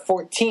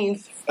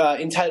 14th,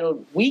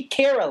 entitled "We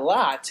Care a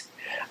Lot,"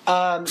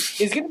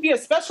 is going to be a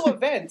special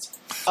event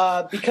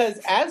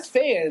because as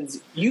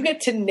fans, you get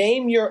to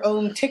name your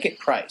own ticket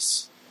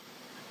price.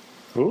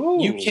 Ooh.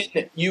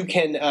 You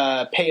can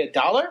pay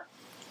 $1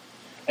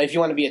 if you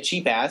want to be a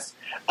cheap ass.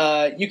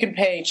 You can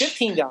pay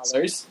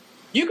 $15.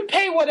 You can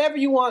pay whatever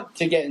you want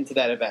to get into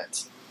that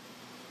event.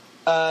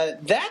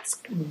 That's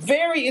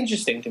very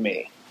interesting to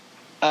me.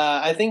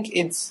 I think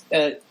it's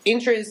an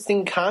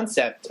interesting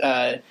concept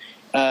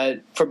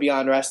for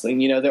Beyond Wrestling.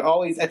 They're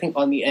always, I think,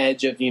 on the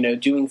edge of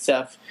doing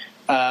stuff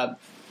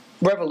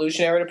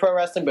revolutionary to pro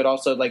wrestling, but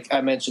also, like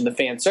I mentioned, the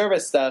fan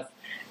service stuff.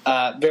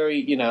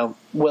 Very,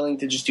 willing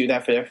to just do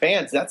that for their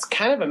fans. That's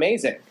kind of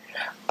amazing.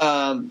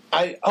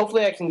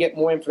 Hopefully I can get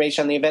more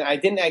information on the event. I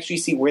didn't actually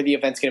see where the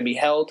event's going to be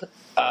held,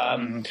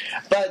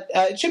 but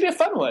it should be a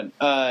fun one.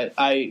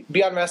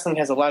 Beyond Wrestling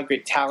has a lot of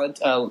great talent.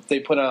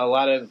 They put on a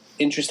lot of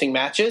interesting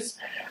matches.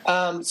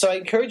 So I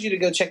encourage you to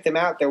go check them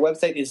out. Their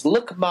website is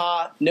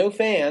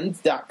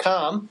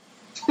lookmanofans.com.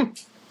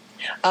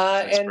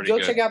 And go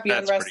check out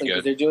Beyond Wrestling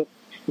because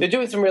they're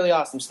doing some really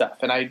awesome stuff,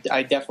 and I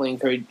definitely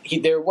encourage.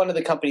 They're one of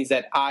the companies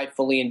that I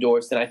fully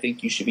endorse, and I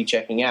think you should be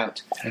checking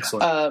out.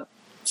 Excellent.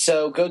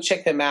 So go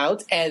check them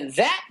out, and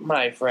that,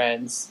 my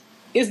friends,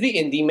 is the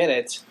Indie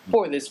Minute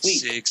for this week.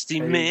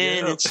 60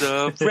 minutes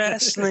of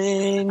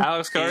wrestling.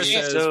 Alex Carr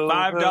says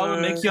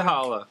 $5 makes you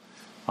holla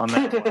on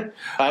that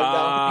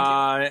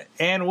one.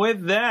 And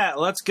with that,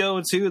 let's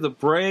go to the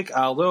break.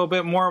 A little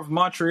bit more of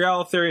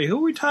Montreal Theory. Who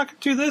are we talking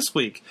to this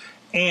week?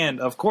 And,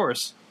 of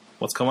course,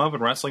 what's come up in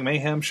Wrestling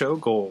Mayhem Show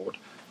Gold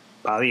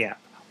by the app.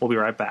 We'll be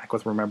right back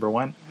with Remember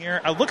When. Here,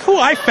 look who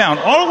I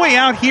found all the way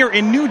out here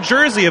in New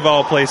Jersey, of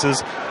all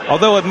places,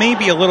 although it may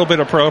be a little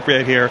bit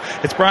appropriate here.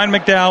 It's Brian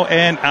McDowell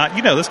and,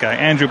 this guy,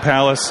 Andrew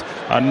Palace,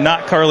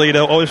 not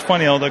Carlito. Always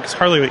funny, although, because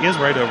Carlito is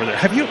right over there.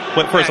 Have you,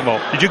 first of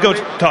all, did you go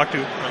talk to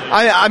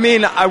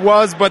I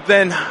was, but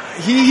then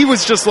he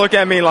was just looking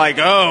at me like,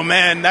 oh,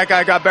 man, that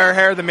guy got better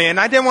hair than me, and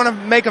I didn't want to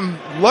make him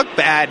look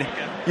bad.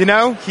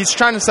 He's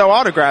trying to sell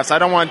autographs. I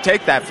don't want to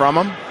take that from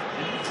him.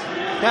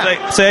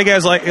 Yeah. So you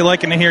guys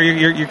liking to hear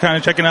you're kind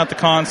of checking out the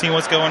con, seeing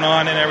what's going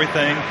on and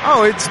everything?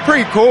 Oh, it's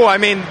pretty cool. I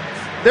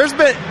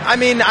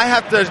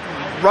have to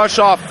rush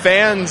off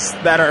fans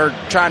that are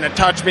trying to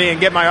touch me and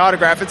get my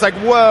autograph. It's like,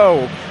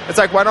 whoa. It's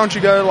like, why don't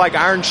you go to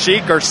Iron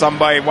Sheik or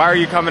somebody? Why are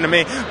you coming to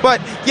me?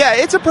 But, yeah,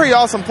 it's a pretty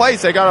awesome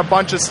place. They got a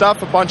bunch of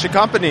stuff, a bunch of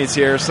companies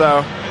here. So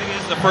I think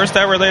it's the first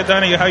ever they've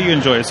done it. How you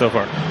enjoy it so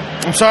far?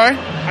 I'm sorry?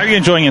 How are you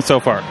enjoying it so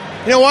far?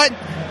 You know what?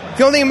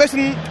 The only thing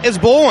missing is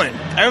bowling.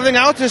 Everything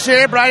else is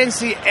here, but I didn't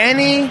see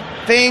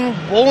anything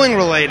bowling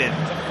related.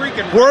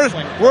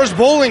 Where's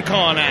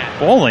BowlingCon at?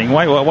 Bowling?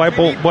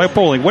 Why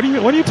bowling? What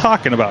are you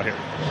talking about here?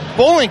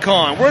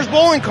 BowlingCon. Where's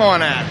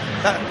BowlingCon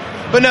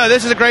at? But no,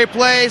 this is a great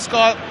place.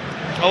 Got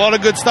a lot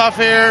of good stuff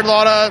here. A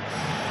lot of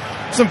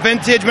some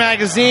vintage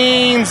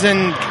magazines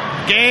and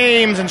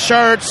games and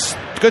shirts.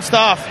 Good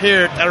stuff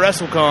here at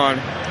WrestleCon.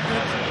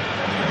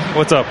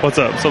 What's up?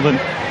 Something.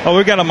 Oh,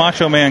 we got a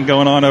Macho Man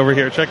going on over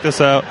here. Check this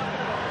out.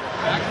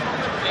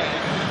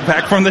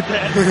 Back from the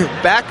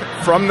dead. Back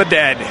from the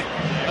dead.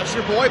 That's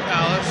your boy,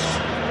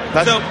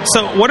 Palace.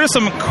 So what are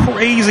some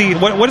crazy?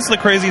 What is the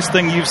craziest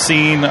thing you've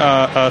seen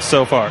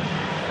so far?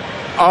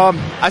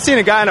 I seen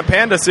a guy in a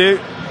panda suit.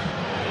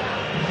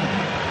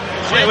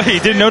 Wait, you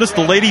didn't notice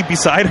the lady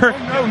beside her?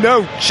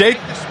 No, Jake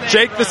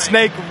the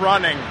Snake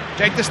running.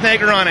 Jake the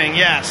Snake running.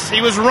 Yes,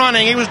 he was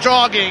running. He was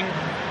jogging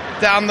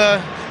down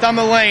the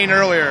lane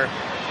earlier.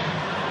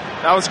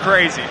 That was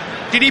crazy.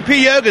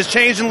 DDP Yoga's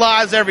changing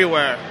lives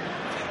everywhere.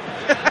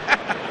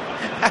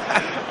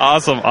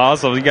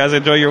 Awesome. You guys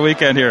enjoy your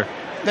weekend here.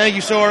 Thank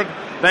you, Sorg.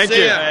 Thank you.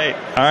 Hey.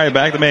 All right,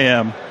 back to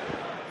Mayhem.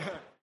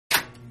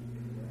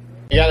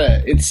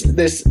 There's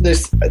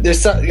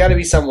got to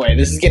be some way.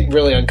 This is getting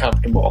really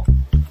uncomfortable.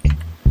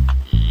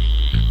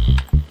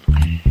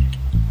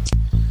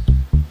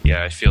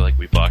 Yeah, I feel like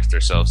we boxed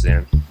ourselves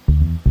in.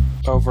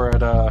 Over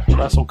at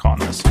WrestleCon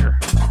this year.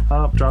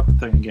 Oh, drop the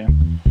thing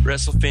again.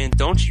 WrestleFan,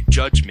 don't you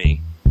judge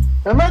me.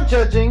 I'm not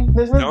judging.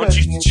 There's no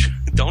judging.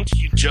 Don't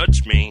you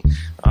judge me.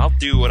 I'll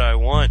do what I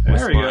want with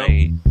There we go.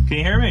 Can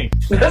you hear me?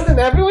 Doesn't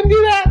everyone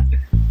do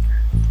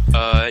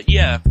that?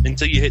 Yeah,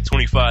 until you hit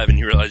 25 and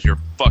you realize you're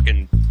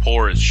fucking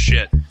poor as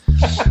shit.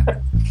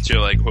 So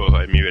you're like, whoa,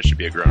 maybe I should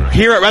be a grown-up.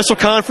 Here at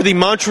WrestleCon for the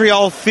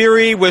Montreal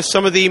Theory with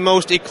some of the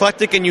most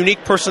eclectic and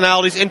unique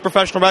personalities in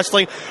professional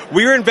wrestling,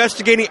 we are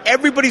investigating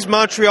everybody's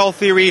Montreal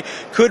Theory.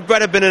 Could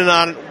Brett have been in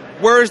on it?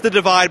 Where is the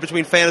divide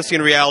between fantasy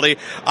and reality?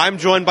 I'm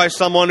joined by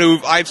someone who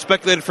I've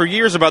speculated for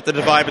years about the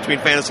divide between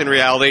fantasy and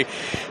reality.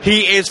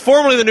 He is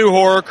formerly the New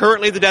Horror,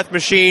 currently the Death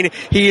Machine.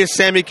 He is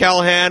Sami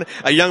Callihan,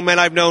 a young man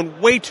I've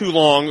known way too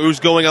long, who's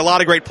going a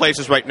lot of great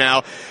places right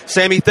now.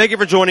 Sami, thank you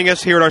for joining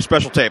us here at our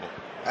special table.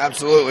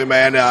 Absolutely,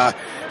 man.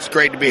 It's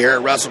great to be here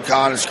at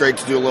WrestleCon. It's great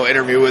to do a little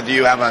interview with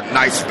you, have a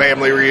nice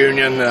family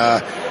reunion.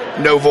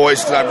 No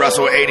voice, because I've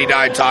wrestled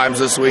 89 times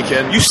this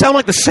weekend. You sound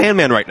like the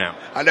Sandman right now.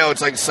 I know, it's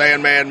like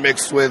Sandman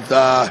mixed with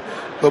a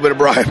little bit of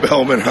Brian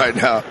Pillman right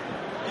now.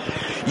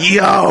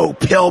 Yo,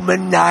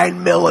 Pillman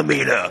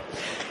 9mm.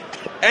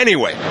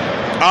 Anyway,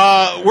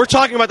 we're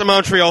talking about the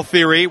Montreal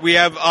Theory. We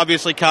have,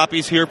 obviously,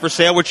 copies here for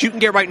sale, which you can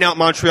get right now at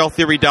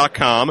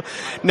MontrealTheory.com.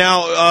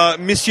 Now,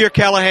 Monsieur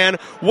Callihan,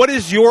 what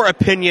is your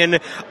opinion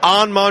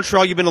on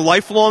Montreal? You've been a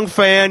lifelong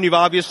fan. You've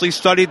obviously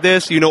studied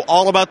this. You know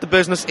all about the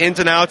business, ins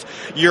and outs.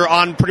 You're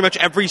on pretty much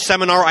every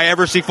seminar I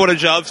ever see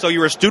footage of, so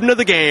you're a student of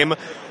the game.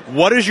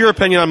 What is your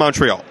opinion on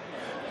Montreal?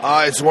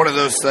 It's one of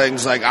those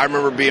things, like, I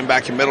remember being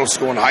back in middle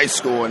school and high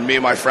school, and me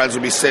and my friends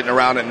would be sitting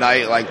around at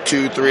night, like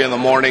 2, 3 in the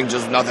morning,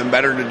 just nothing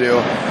better to do.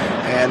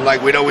 And,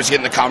 like, we'd always get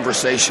in the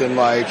conversation,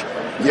 like,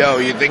 yo,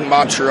 you think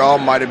Montreal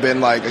might have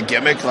been, like, a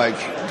gimmick? Like,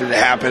 did it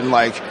happen?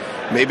 Like,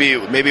 maybe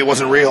it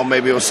wasn't real.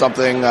 Maybe it was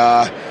something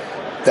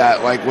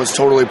that, like, was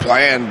totally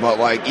planned. But,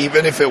 like,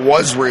 even if it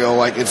was real,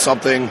 like, it's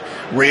something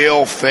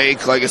real,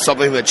 fake. Like, it's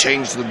something that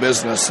changed the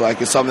business.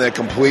 Like, it's something that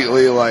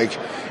completely, like,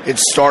 it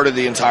started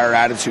the entire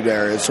Attitude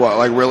Era. It's what,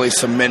 like, really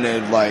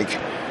cemented, like,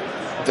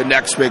 the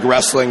next big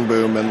wrestling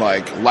boom. And,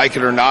 like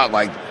it or not,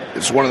 like,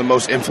 it's one of the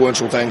most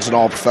influential things in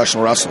all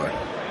professional wrestling.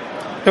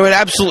 No, it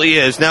absolutely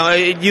is. Now,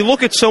 you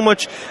look at so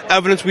much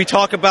evidence. We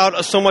talk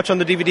about so much on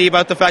the DVD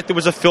about the fact there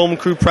was a film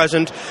crew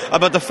present,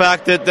 about the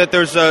fact that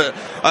there's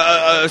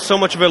so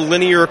much of a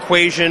linear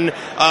equation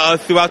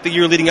throughout the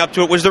year leading up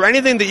to it. Was there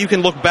anything that you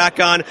can look back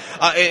on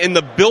in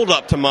the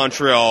build-up to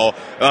Montreal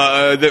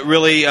that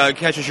really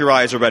catches your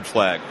eye as a red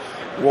flag?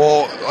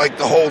 Well, like,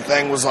 the whole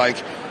thing was,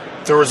 like,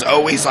 there was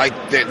always,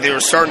 like, they were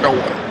starting to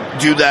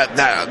do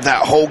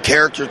that whole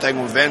character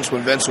thing with Vince.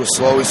 When Vince was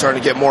slowly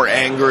starting to get more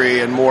angry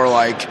and more,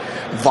 like,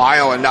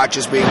 vile, and not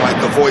just being, like,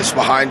 the voice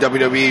behind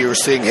WWE. You're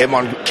seeing him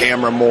on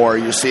camera more.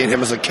 You're seeing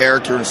him as a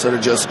character instead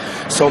of just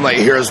someone that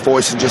you hear his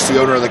voice and just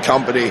the owner of the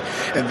company.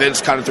 And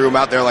Vince kind of threw him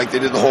out there. Like, they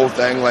did the whole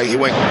thing. Like,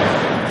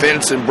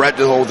 Vince and Brett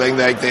did the whole thing.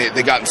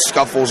 They got in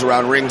scuffles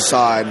around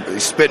ringside. They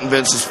spit in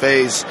Vince's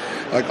face.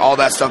 Like, all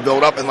that stuff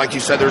built up. And like you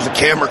said, there's a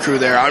camera crew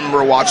there. I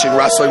remember watching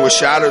Wrestling with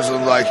Shadows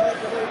and, like,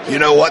 you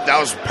know what? That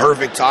was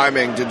perfect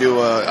timing to do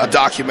a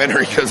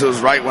documentary, because it was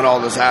right when all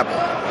this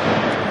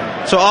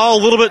happened. So all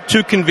a little bit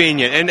too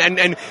convenient.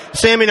 And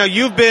Sami, now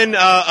you've been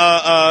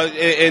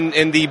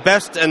in the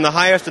best and the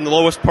highest and the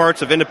lowest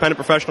parts of independent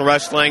professional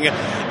wrestling.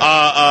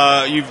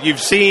 You've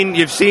seen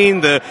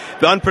the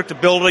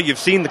unpredictability. You've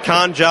seen the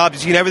con jobs.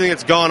 You've seen everything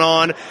that's gone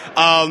on.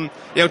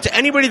 To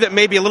anybody that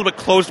may be a little bit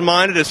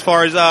closed-minded as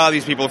far as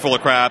these people are full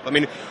of crap. I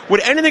mean, would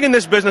anything in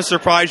this business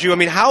surprise you? I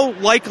mean, how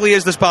likely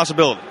is this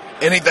possibility?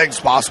 anything's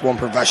possible in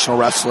professional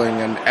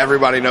wrestling, and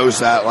everybody knows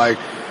that. Like,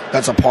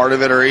 that's a part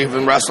of it, or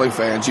even wrestling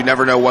fans. You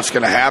never know what's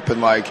going to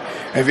happen. Like,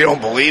 if you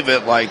don't believe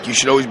it, like, you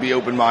should always be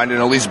open-minded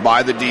and at least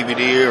buy the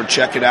DVD or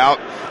check it out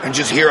and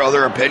just hear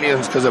other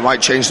opinions, because it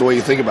might change the way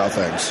you think about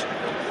things.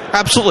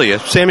 Absolutely.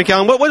 Sami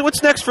Callihan,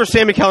 what's next for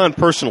Sami Callihan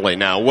personally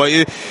now? Well,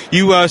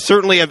 you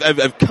certainly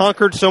have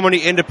conquered so many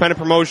independent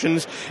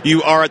promotions.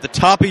 You are at the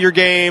top of your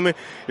game.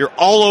 You're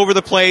all over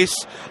the place.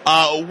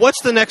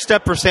 What's the next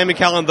step for Sami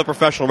Callihan, the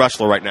professional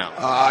wrestler, right now?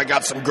 I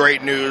got some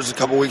great news a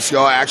couple weeks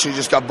ago. I actually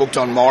just got booked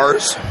on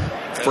Mars.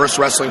 First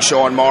wrestling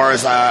show on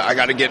Mars. I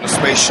got to get in a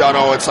space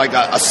shuttle. It's like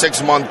a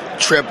 6-month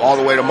trip all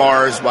the way to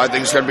Mars, but I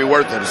think it's going to be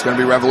worth it. It's going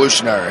to be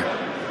revolutionary.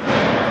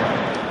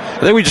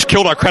 I think we just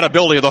killed our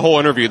credibility of the whole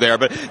interview there.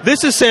 But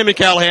this is Sami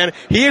Callihan.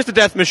 He is the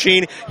Death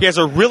Machine. He has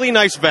a really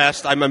nice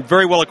vest. I'm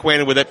very well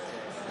acquainted with it.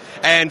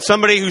 And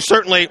somebody who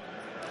certainly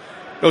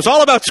knows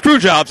all about screw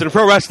jobs in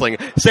pro wrestling,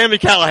 Sami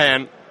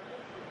Callihan,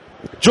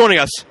 joining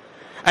us.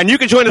 And you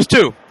can join us,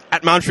 too,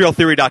 at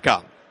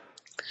MontrealTheory.com.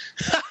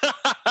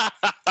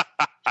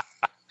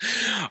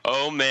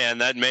 Oh, man,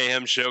 that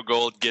Mayhem Show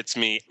Gold gets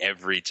me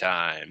every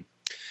time.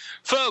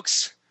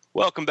 Folks,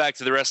 welcome back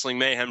to the Wrestling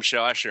Mayhem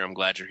Show. I'm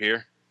glad you're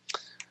here.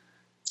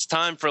 It's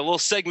time for a little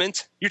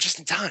segment. You're just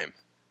in time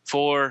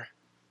for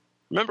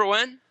Remember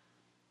When?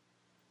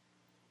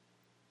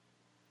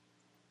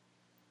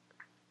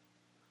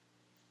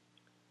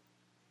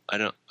 I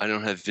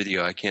don't have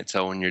video. I can't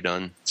tell when you're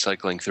done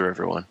cycling through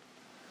everyone.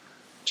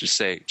 Just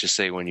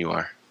say when you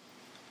are.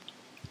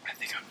 I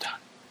think I'm done.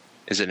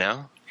 Is it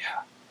now?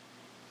 Yeah.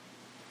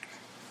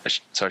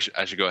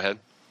 I should go ahead?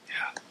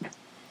 Yeah.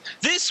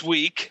 This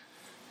week,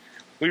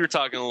 we were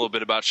talking a little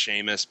bit about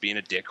Sheamus being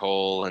a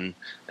dickhole,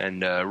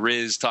 and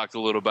Riz talked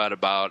a little bit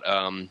about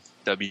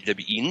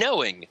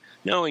WWE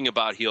knowing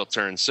about heel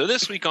turns. So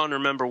this week on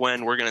Remember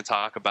When, we're going to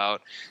talk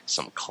about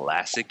some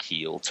classic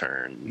heel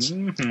turns.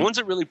 Mm-hmm. Ones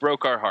that really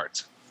broke our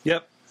hearts.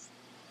 Yep.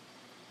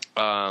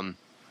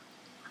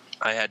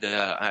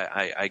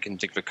 I can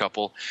think of a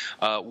couple.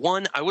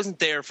 One, I wasn't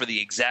there for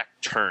the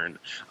exact turn,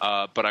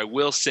 but I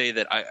will say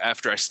that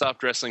after I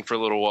stopped wrestling for a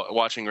little while,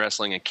 watching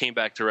wrestling, and came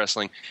back to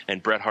wrestling,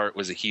 and Bret Hart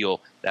was a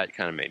heel, that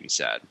kind of made me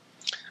sad.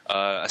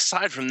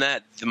 Aside from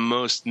that, the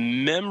most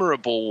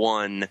memorable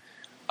one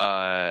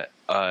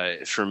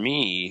for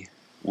me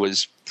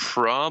was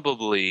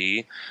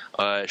probably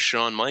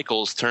Shawn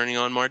Michaels turning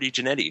on Marty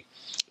Jannetty.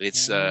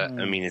 It's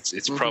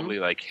it's probably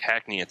like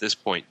Hackney at this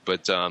point,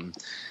 but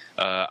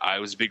I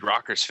was a big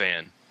Rockers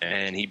fan,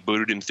 and he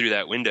booted him through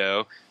that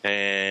window,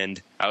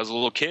 and I was a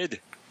little kid,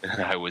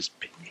 and I was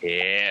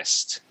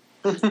pissed.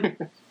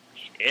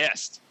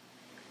 Pissed.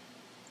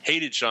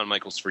 Hated Shawn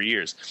Michaels for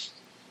years.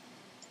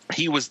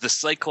 He was the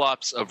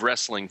Cyclops of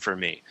wrestling for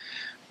me,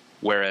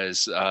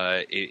 whereas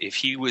if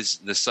he was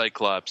the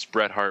Cyclops,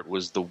 Bret Hart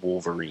was the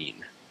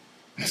Wolverine.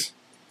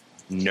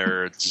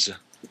 Nerds.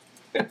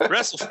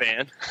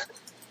 WrestleFan.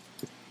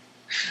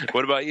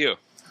 What about you?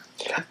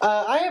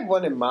 I have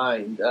one in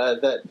mind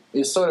that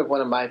is sort of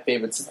one of my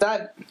favorites. It's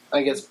not,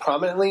 I guess,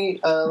 prominently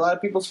a lot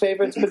of people's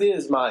favorites, but it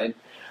is mine.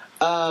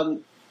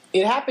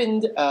 It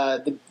happened,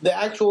 the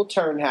actual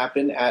turn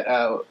happened at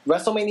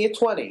WrestleMania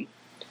 20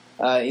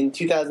 in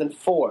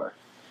 2004.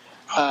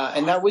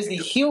 And that was the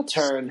heel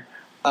turn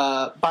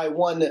by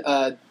one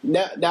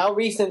now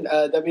recent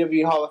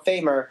WWE Hall of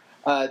Famer,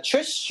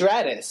 Trish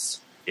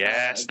Stratus.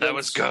 Yes, that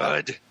was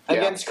good.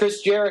 Against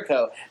Chris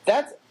Jericho.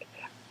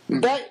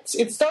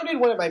 It started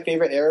one of my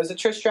favorite eras of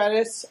Trish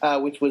Stratus,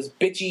 which was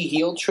bitchy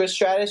heel Trish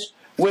Stratus,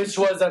 which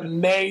was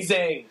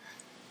amazing.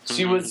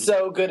 She was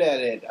so good at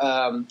it.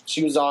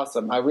 She was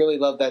awesome. I really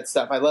loved that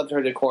stuff. I loved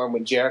her decorum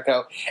with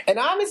Jericho. And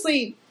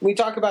honestly, we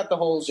talk about the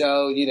whole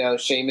show,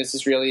 Sheamus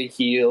is really a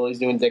heel, he's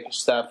doing dickish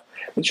stuff.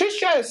 But Trish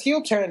Stratus'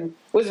 heel turn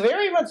was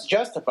very much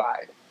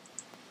justified.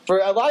 For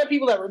a lot of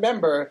people that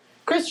remember,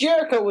 Chris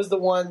Jericho was the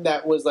one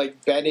that was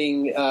like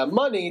betting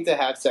money to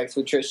have sex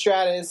with Trish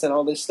Stratus and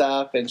all this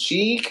stuff, and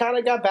she kind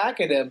of got back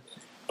at him.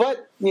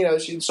 But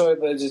she sort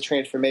of was a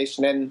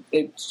transformation, and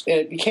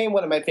it became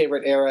one of my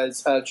favorite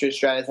eras of Trish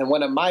Stratus and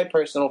one of my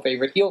personal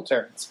favorite heel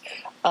turns.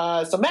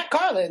 So Matt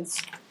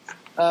Carlins,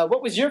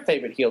 what was your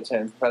favorite heel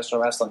turn in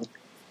professional wrestling?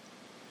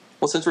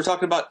 Well, since we're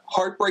talking about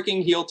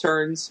heartbreaking heel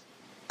turns,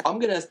 I'm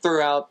going to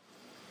throw out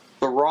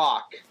The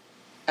Rock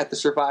at the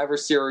Survivor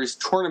Series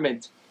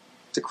tournament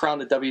to crown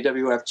the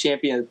WWF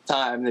champion at the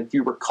time. And if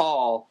you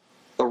recall,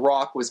 The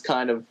Rock was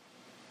kind of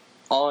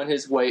on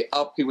his way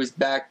up. He was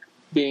back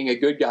being a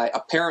good guy,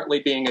 apparently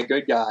being a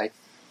good guy.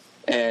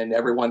 And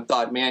everyone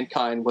thought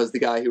Mankind was the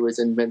guy who was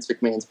in Vince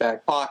McMahon's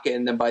back pocket.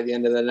 And then by the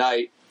end of the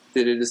night,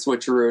 they did a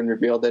switcheroo and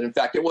revealed that, in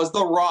fact, it was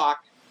The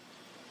Rock.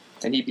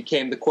 And he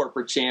became the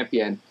corporate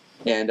champion.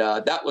 And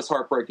that was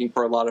heartbreaking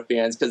for a lot of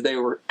fans because they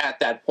were at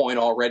that point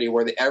already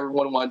where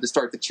everyone wanted to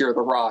start to cheer The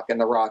Rock. And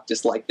The Rock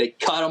just they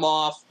cut him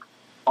off.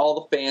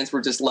 All the fans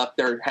were just left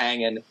there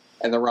hanging,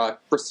 and The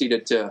Rock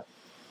proceeded to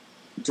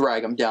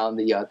drag him down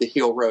the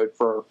heel road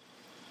for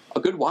a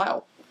good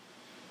while.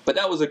 But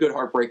that was a good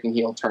heartbreaking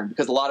heel turn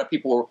because a lot of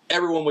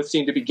everyone would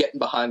seem to be getting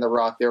behind The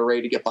Rock. They were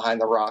ready to get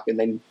behind The Rock, and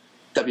then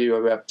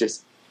WWF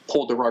just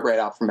pulled the rug right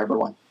out from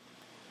everyone.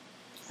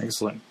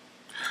 Excellent.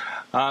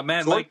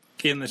 Man, Mike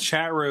in the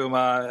chat room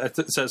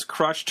it says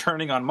Crush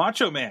turning on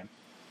Macho Man.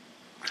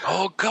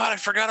 Oh God, I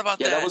forgot about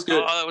that. That was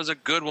good. Oh, that was a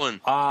good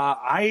one.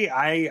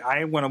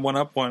 I went one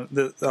up on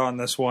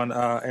this one,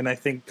 and I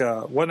think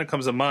one that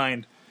comes to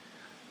mind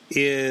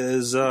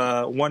is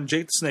one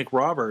Jake the Snake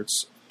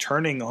Roberts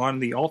turning on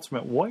the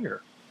Ultimate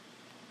Warrior.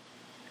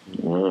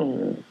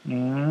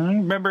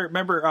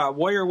 Remember,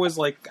 Warrior was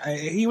like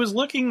he was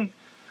looking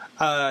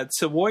to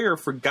Warrior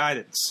for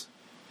guidance,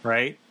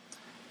 right?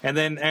 And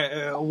then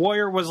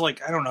Warrior was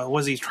like, I don't know,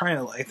 I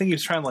think he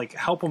was trying to like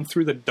help him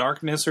through the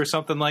darkness or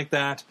something like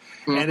that,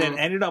 and then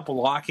ended up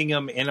locking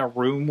him in a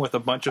room with a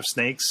bunch of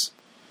snakes.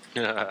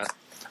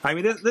 I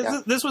mean,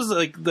 this was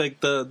like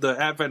the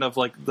advent of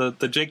like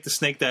the Jake the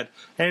Snake that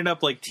ended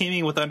up like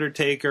teaming with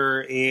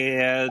Undertaker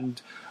and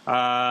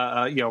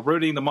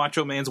ruining the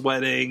Macho Man's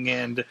wedding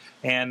and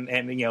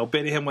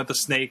biting him with the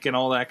snake and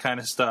all that kind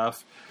of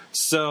stuff.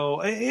 So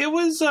it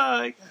was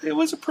a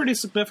pretty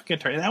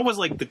significant turn. And that was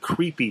like the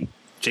creepy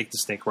Jake the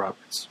Snake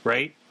Roberts,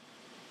 right?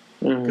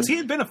 Because he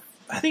had been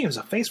I think he was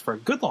a face for a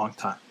good long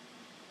time.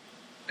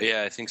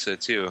 Yeah, I think so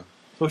too.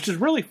 Which is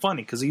really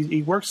funny because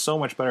he works so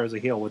much better as a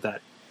heel with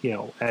that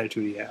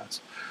attitude he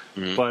has.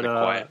 But the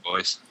quiet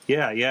voice.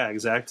 Yeah,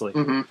 exactly.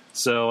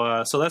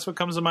 So that's what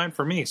comes to mind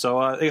for me.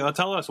 So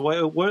tell us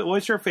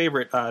what's your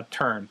favorite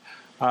turn?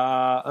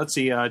 Let's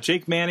see.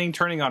 Jake Manning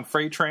turning on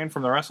Freight Train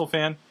from the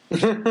WrestleFan.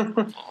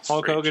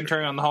 Hulk Hogan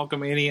turning on the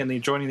Hulkamania and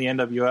then joining the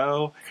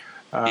NWO.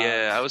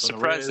 I was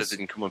surprised that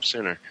didn't come up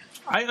sooner.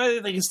 I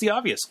think it's the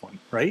obvious one,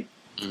 right?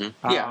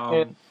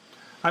 Yeah.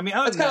 I mean,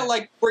 it's kind of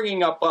like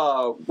bringing up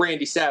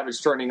Randy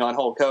Savage turning on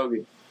Hulk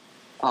Hogan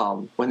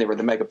when they were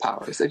the Mega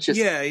Powers. It's just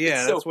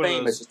it's so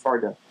famous. It's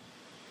hard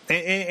to.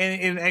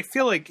 And I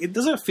feel like it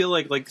doesn't feel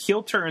like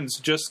heel turns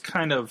just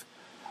kind of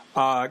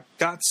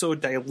got so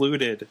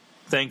diluted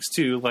thanks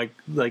to like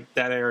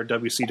that era of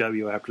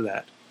WCW after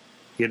that,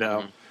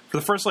 For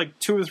the first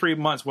 2 or 3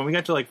 months, when we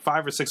got to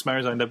 5 or 6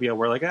 members on WCW,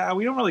 we're like,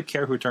 we don't really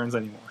care who turns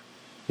anymore,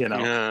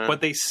 But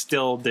they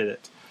still did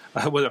it.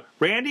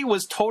 Randy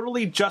was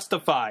totally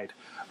justified.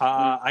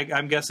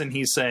 I'm guessing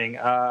he's saying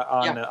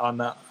on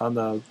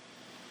the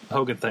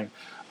Hogan thing.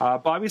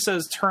 Bobby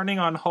says turning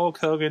on Hulk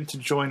Hogan to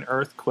join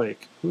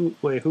Earthquake. Who?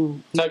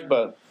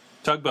 Tugboat.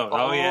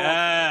 Oh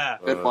yeah,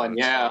 good one.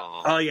 Yeah.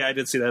 Oh yeah, I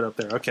did see that up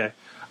there. Okay.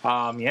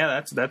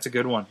 That's a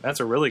good one. That's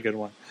a really good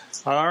one.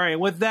 All right,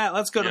 with that,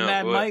 let's go to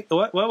Mad Mike.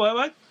 What?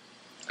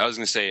 I was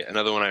going to say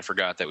another one I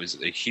forgot that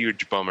was a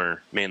huge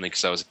bummer, mainly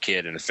because I was a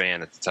kid and a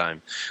fan at the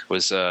time,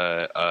 was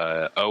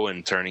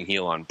Owen turning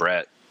heel on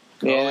Brett.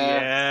 Yeah. Oh,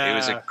 yeah. It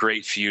was a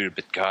great feud,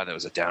 but God, that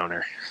was a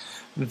downer.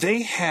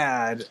 They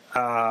had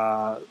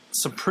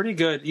some pretty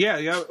good...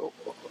 Yeah,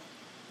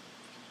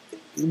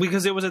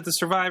 because it was at the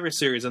Survivor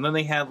Series, and then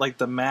they had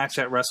the match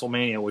at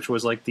WrestleMania, which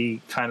was the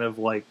kind of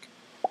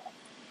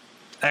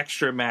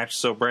extra match,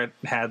 so Brett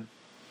had...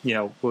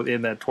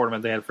 in that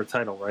tournament they had for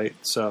title, right?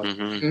 So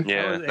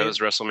that was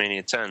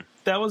WrestleMania 10.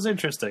 That was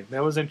interesting.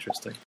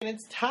 And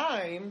it's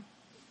time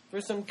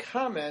for some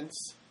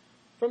comments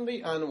from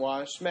the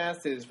unwashed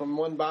masses. From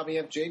one Bobby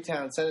F. J.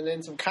 Town sending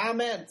in some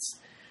comments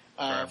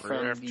from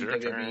the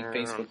WWE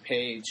Facebook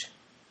page.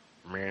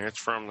 It's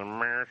from the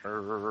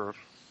masses.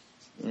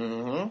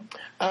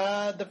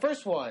 The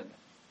first one,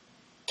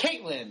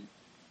 Caitlin.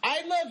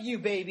 I love you,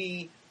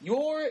 baby.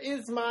 Your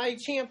is my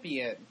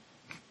champion.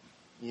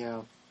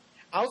 Yeah.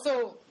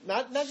 Also,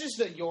 not just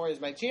the "your"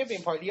 is my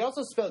champion part. He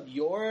also spelled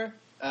 "your"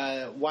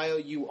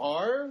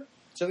 Y-O-U-R.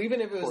 So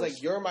even if it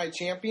was "you're my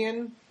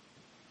champion,"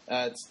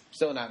 it's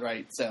still not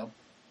right. So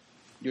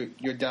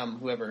you're dumb.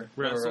 Whoever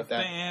wrote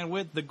that. WrestleFan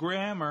with the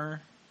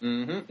grammar.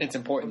 It's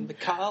important. From the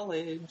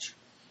college.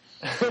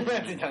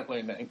 I did not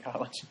learn that in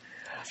college.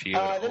 If you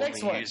would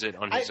only use it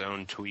on his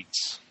own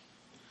tweets.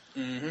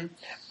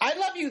 I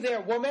love you,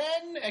 there, woman!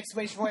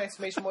 Exclamation point!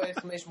 Exclamation point!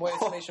 Exclamation point!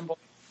 Exclamation point!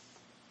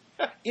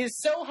 Is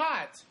so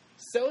hot.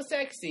 So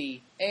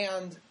sexy,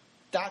 and ...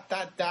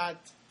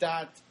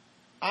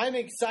 I'm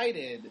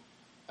excited,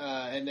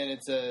 and then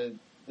it's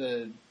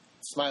the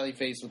smiley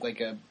face with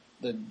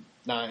the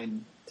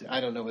 9. I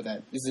don't know what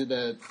that is. It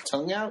a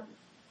tongue out?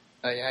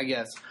 I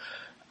guess.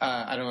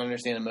 I don't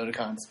understand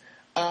emoticons.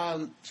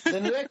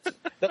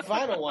 The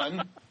final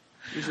one.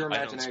 Use your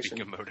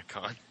imagination.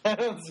 I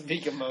don't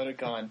speak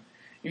emoticon. Have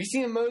you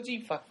seen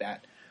emoji? Fuck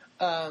that.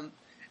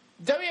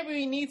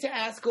 WWE needs to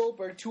ask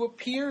Goldberg to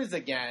appears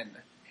again.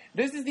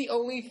 This is the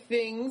only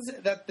things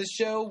that the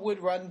show would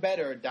run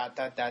better. ...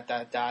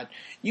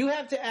 You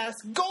have to ask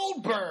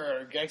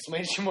Goldberg!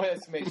 Exclamation point!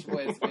 Exclamation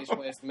point! Exclamation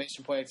point!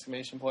 Exclamation point!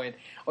 Exclamation point!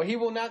 Or he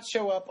will not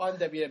show up on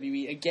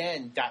WWE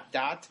again. ...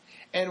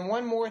 And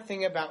one more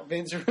thing about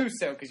Vince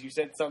Russo, because you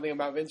said something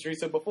about Vince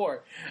Russo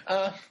before.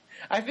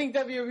 I think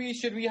WWE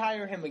should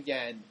rehire him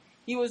again.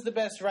 He was the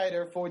best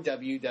writer for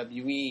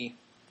WWE.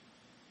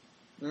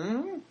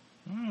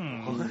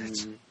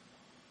 What?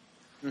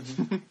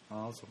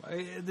 Awesome.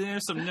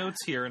 There's some notes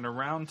here in the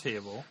round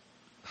table.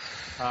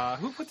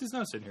 Who put these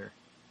notes in here?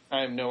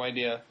 I have no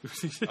idea.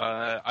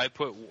 I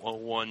put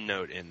one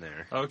note in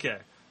there. Okay.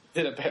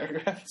 In a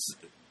paragraph.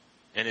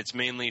 And it's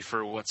mainly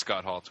for what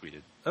Scott Hall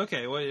tweeted.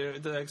 Okay, well,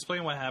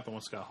 explain what happened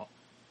with Scott Hall.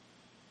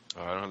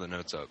 Oh, I don't have the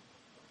notes up.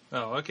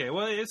 Oh, okay.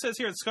 Well, it says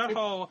here, Scott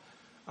Hall,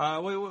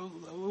 we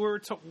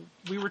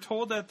were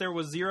told that there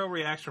was zero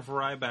reaction for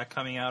Ryback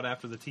coming out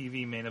after the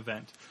TV main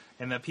event,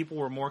 and that people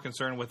were more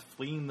concerned with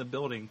fleeing the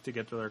building to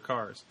get to their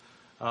cars.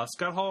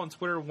 Scott Hall on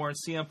Twitter warned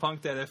CM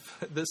Punk that if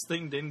this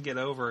thing didn't get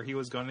over, he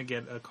was going to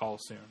get a call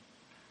soon.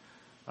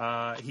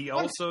 He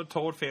also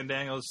told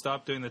Fandango to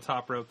stop doing the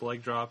top rope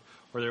leg drop,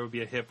 or there would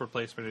be a hip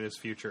replacement in his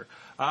future.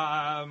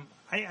 I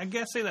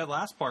guess say that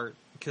last part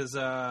because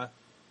there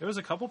was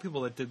a couple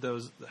people that did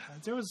those.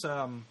 There was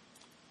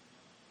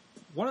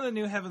one of the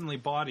new Heavenly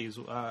Bodies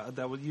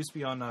that used to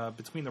be on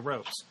Between the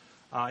Ropes.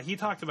 He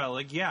talked about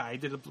I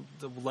did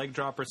the leg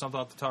drop or something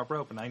off the top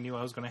rope, and I knew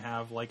I was going to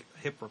have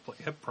hip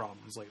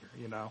problems later.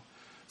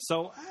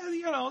 So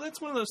that's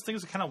one of those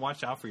things to kind of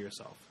watch out for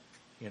yourself.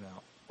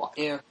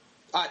 Yeah.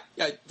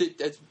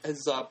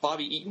 Has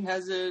Bobby Eaton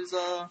has his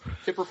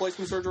hip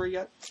replacement surgery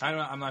yet?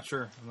 I'm not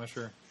sure.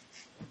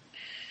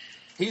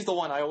 He's the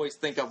one I always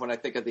think of when I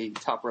think of the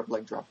top rope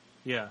leg drop.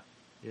 Yeah.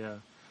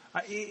 And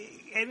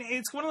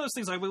it's one of those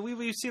things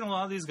we've seen a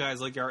lot of these guys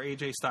like our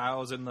AJ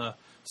Styles and the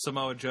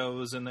Samoa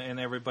Joes and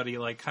everybody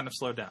kind of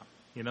slow down.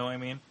 You know what I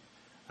mean?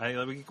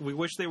 We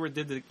wish they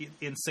did the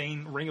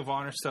insane Ring of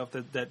Honor stuff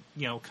that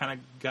kind of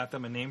got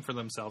them a name for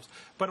themselves.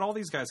 But all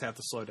these guys have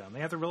to slow down.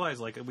 They have to realize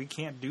we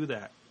can't do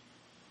that.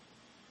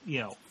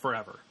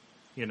 Forever.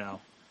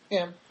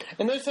 Yeah,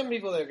 and there's some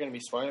people that are going to be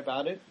smart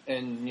about it,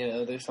 and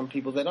there's some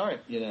people that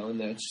aren't. And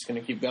they're just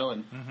going to keep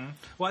going. Mm-hmm.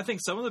 Well, I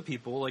think some of the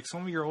people,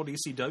 some of your old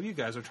ECW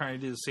guys, are trying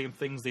to do the same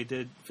things they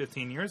did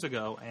 15 years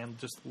ago and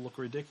just look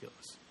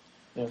ridiculous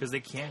because they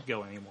can't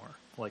go anymore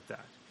like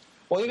that.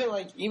 Well,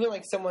 even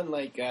like someone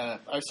I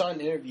saw an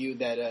interview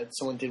that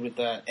someone did with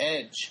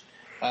Edge,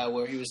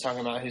 where he was talking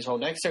about his whole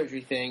neck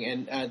surgery thing,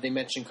 and they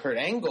mentioned Kurt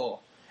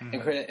Angle, and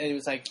it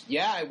was I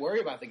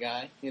worry about the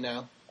guy.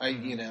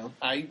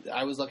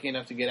 I was lucky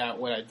enough to get out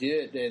when I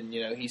did, and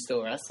he's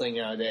still wrestling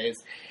nowadays.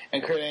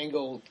 And Kurt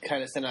Angle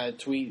kind of sent out a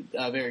tweet,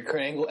 a very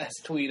Kurt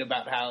Angle-esque tweet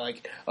about how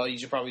you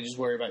should probably just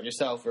worry about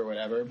yourself or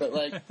whatever.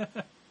 But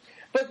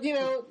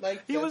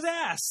he was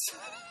ass.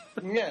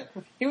 Yeah,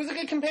 he was a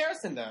good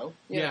comparison though.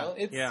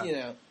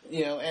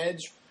 Edge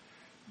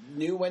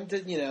knew when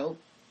to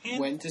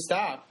when to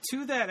stop.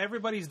 To that,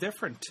 everybody's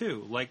different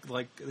too. Like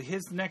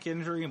his neck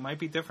injury might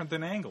be different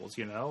than Angle's.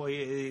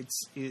 And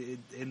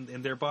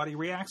their body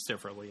reacts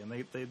differently, and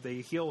they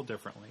heal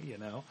differently.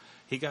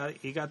 He got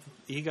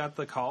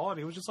the call, and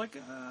he was just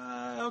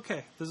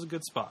okay, this is a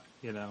good spot.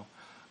 It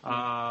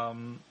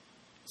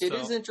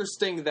is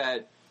interesting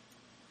that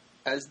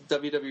as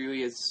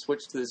WWE has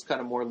switched to this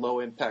kind of more low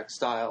impact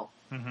style,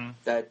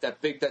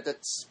 that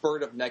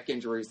spurt of neck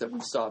injuries that we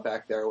saw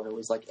back there when it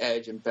was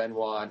Edge and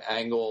Benoit and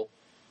Angle.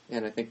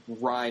 And I think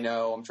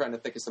Rhino, I'm trying to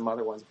think of some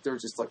other ones. There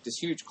was just this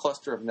huge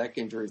cluster of neck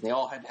injuries, and they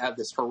all had to have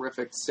this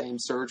horrific same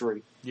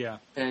surgery. Yeah.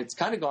 And it's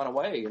kind of gone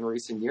away in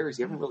recent years.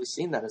 You haven't really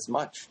seen that as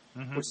much,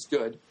 which is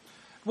good.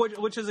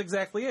 Which is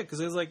exactly it,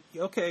 because it's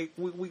okay,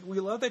 we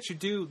love that you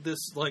do this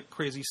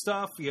crazy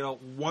stuff,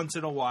 once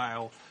in a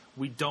while.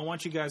 We don't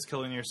want you guys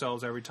killing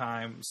yourselves every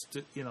time,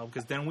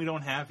 because then we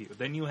don't have you.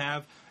 Then you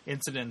have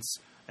incidents.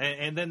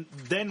 And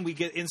then we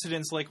get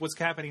incidents like what's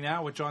happening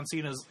now with John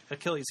Cena's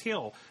Achilles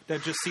heel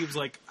that just seems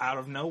out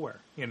of nowhere.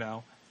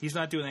 He's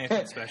not doing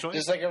anything special.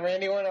 Just like a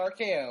Randy Orton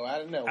RKO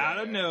out of nowhere. Out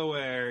of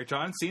nowhere,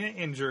 John Cena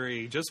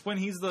injury. Just when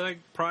he's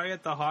probably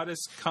at the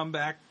hottest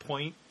comeback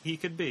point he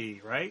could be,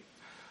 right?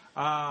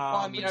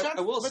 I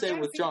will say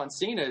with John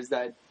Cena is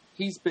that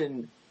he's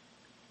been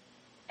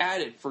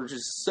at it for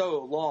just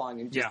so long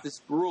and just this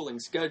grueling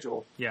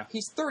schedule. Yeah,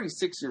 he's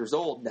 36 years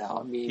old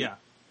now.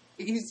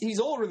 He's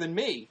older than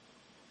me.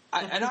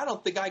 And I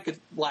don't think I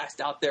could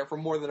last out there for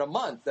more than a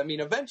month.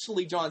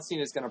 Eventually John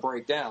Cena's going to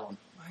break down.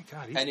 My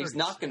God, he's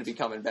not going to be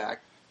coming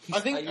back. I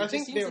think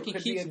he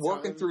keeps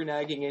working through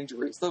nagging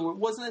injuries. So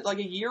wasn't it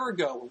a year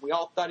ago when we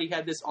all thought he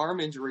had this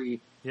arm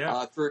injury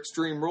through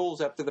Extreme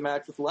Rules after the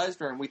match with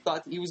Lesnar, and we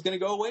thought that he was going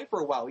to go away for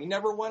a while. He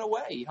never went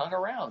away. He hung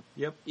around.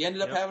 Yep. He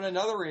ended up having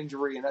another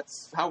injury, and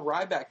that's how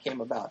Ryback came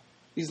about.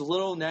 These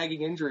little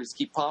nagging injuries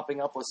keep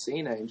popping up with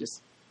Cena, and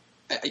just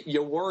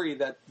you worry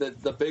that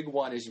the big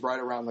one is right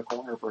around the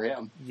corner for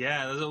him.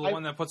 Yeah, this is the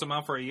one that puts him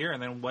out for a year,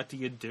 and then what do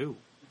you do?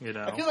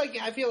 I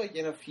feel like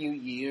in a few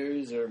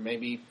years, or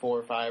maybe 4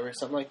 or 5 or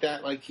something like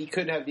that, he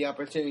could have the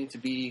opportunity to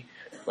be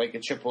like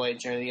a Triple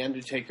H or the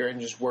Undertaker and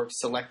just work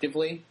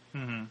selectively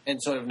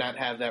and sort of not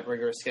have that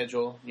rigorous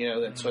schedule,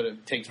 that sort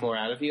of takes more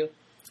out of you.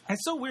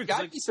 It's so weird.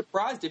 I'd be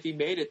surprised if he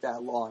made it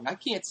that long. I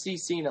can't see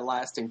Cena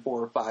lasting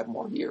 4 or 5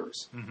 more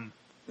years.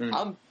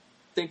 I'm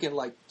thinking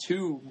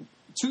 2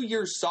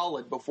 years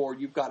solid before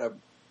you've got to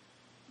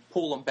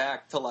pull him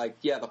back to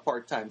the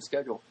part-time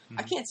schedule.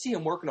 I can't see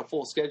him working a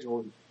full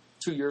schedule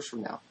 2 years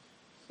from now.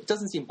 It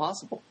doesn't seem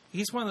possible.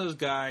 He's one of those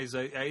guys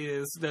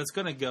that's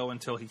going to go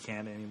until he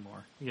can't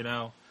anymore. You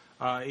know,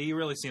 he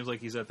really seems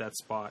like he's at that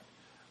spot.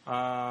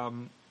 I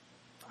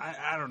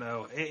don't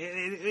know.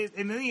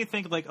 And then you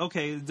think, like,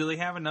 okay, do they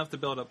have enough to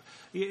build up?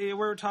 We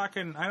were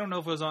talking, I don't know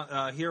if it was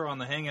on here on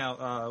the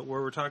Hangout,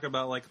 where we're talking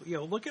about, like, you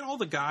know, look at all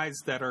the guys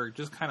that are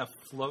just kind of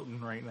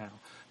floating right now.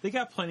 They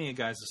got plenty of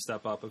guys to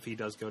step up if he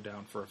does go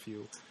down for a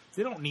few.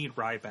 They don't need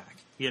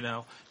Ryback, you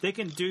know. They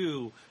can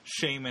do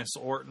Sheamus,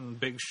 Orton,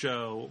 Big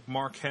Show,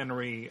 Mark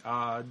Henry,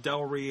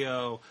 Del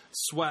Rio,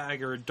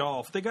 Swagger,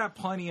 Dolph. They got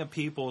plenty of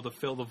people to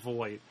fill the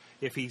void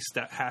if he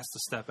has to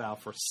step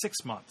out for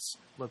 6 months,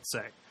 let's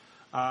say.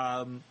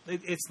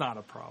 It's not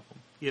a problem,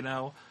 you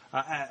know,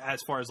 as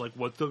far as, like,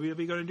 what WWE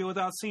going to do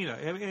without Cena.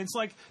 I mean, it's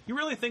like, you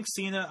really think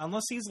Cena,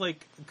 unless he's,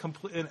 like,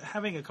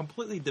 having a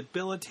completely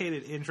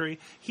debilitated injury,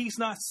 he's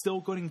not still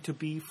going to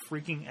be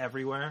freaking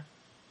everywhere?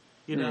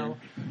 You know,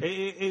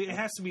 it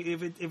has to be,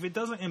 if it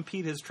doesn't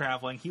impede his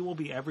traveling, he will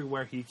be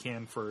everywhere he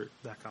can for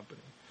that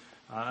company.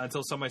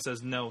 Until somebody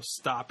says, no,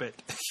 stop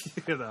it,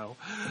 you know.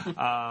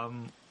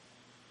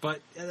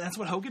 But that's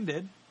what Hogan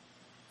did.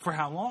 For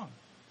how long,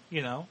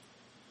 you know?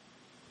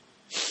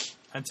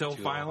 Until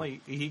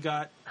finally he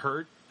got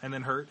hurt, and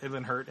then hurt, and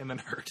then hurt, and then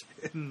hurt.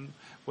 And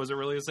was it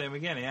really the same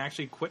again? He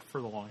actually quit for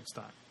the longest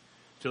time.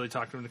 Until they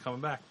talked him into coming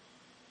back.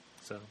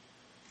 So,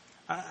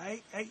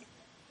 I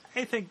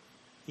think,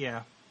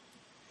 yeah.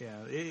 Yeah,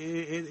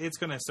 it's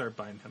going to start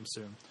biting him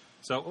soon.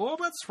 So, what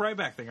about this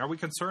Ryback thing? Are we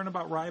concerned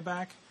about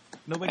Ryback?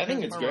 Nobody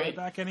cares about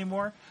Ryback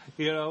anymore?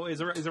 You know, is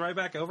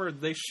Ryback over?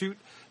 Did they shoot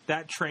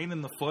that train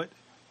in the foot?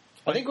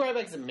 I think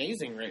Ryback's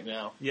amazing right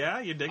now. Yeah,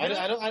 you dig it?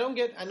 I don't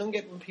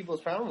get what people's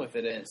problem with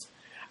it is.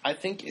 I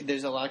think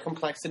there's a lot of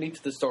complexity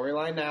to the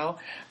storyline now,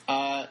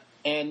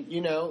 and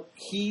you know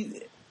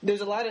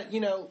there's a lot of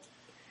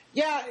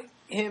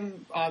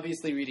him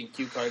obviously reading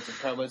cue cards and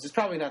promos is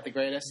probably not the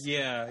greatest.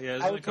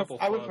 Yeah. I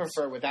would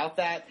prefer without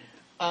that,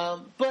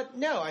 but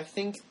no, I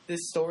think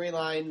this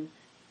storyline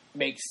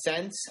makes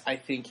sense. I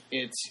think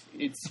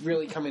it's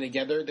really coming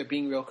together. They're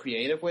being real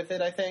creative with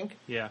it, I think.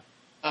 Yeah.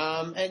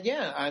 And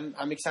yeah,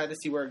 I'm excited to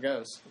see where it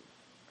goes.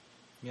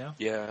 Yeah.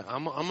 Yeah,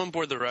 I'm on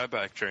board the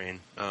Ryback train.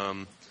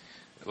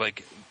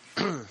 Like,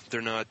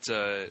 they're not.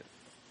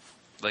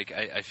 Like,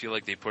 I feel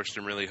like they pushed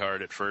him really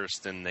hard at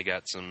first, and they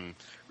got some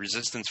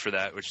resistance for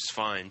that, which is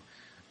fine.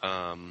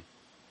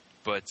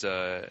 But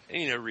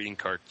you know, reading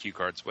cue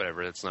cards,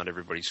 whatever, that's not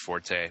everybody's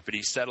forte. But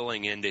he's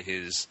settling into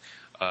his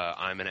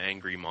I'm an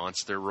angry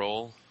monster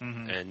role,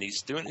 and he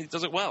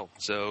does it well.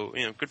 So,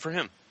 you know, good for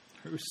him.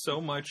 There was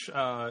so much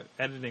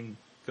editing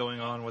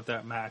going on with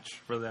that match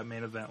for that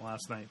main event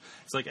last night.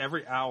 It's like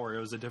every hour it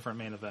was a different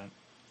main event.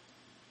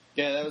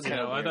 Yeah, that was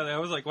kind of weird. I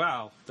was like,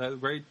 wow, that's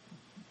great.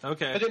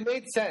 Okay, but it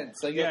made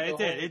sense. Like, yeah,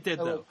 it did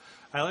though.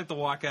 I like the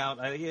walkout.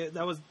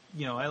 That was,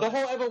 you know, the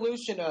whole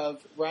evolution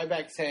of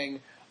Ryback saying,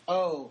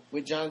 "Oh,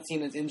 with John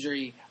Cena's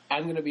injury,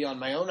 I'm going to be on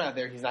my own out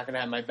there. He's not going to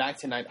have my back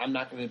tonight. I'm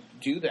not going to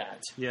do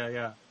that."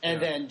 Yeah. And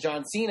then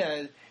John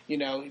Cena, you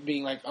know,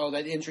 being like, "Oh,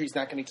 that injury's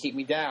not going to keep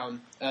me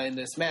down in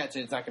this match,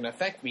 and it's not going to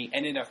affect me,"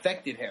 and it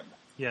affected him.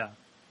 Yeah.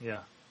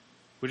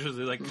 Which is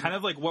like kind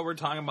of like what we're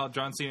talking about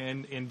John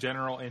Cena in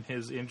general in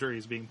his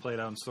injuries being played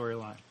out in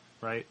storyline,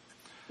 right?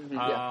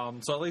 Yeah.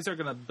 So at least they're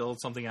going to build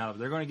something out of it.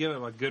 They're going to give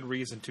him a good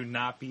reason to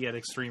not be at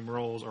Extreme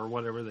Rules or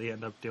whatever they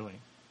end up doing,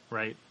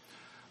 right?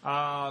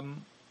 Yeah.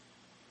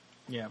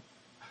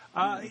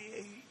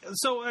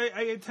 So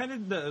I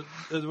attended the.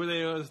 Were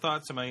there other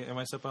thoughts? Am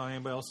I stepping on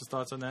anybody else's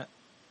thoughts on that?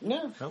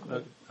 No. Nope.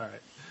 Okay. All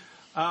right.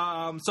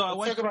 So I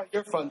went. Talk about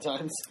your fun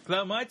times.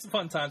 My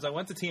fun times. I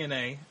went to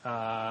TNA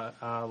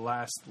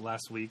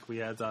last week. We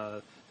had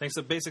thanks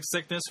to Basic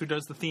Sickness, who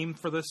does the theme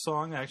for this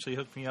song, actually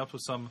hooked me up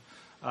with some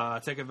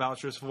ticket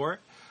vouchers for it.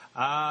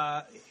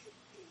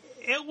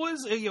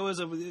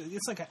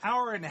 It's like an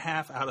hour and a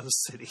half out of the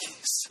city,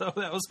 so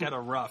that was kind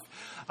of rough.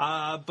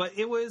 But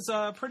it was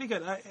pretty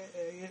good.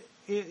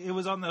 It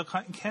was on the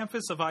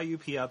campus of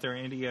IUP out there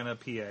in Indiana,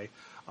 PA.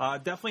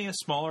 Definitely a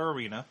smaller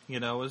arena. You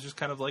know, it was just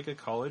kind of like a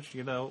college,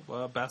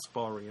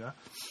 basketball arena.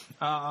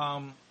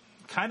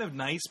 Kind of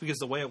nice because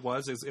the way it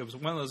was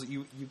one of those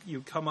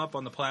you come up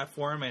on the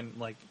platform and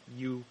like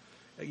you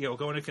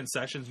go into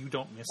concessions. You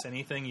don't miss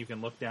anything. You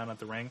can look down at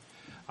the ring.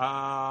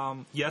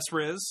 Yes,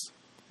 Riz.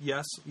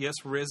 Yes,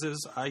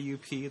 Riz's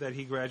IUP that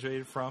he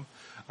graduated from.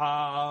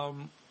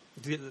 And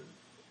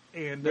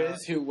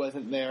Riz, who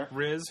wasn't there.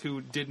 Riz, who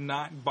did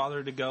not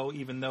bother to go,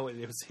 even though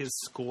it was his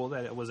school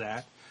that it was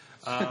at,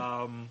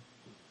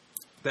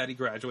 that he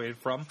graduated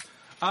from.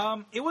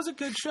 It was a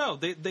good show.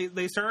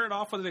 They started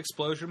off with an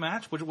explosion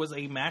match, which was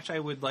a match I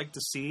would like to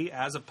see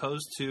as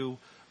opposed to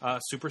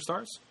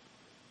Superstars.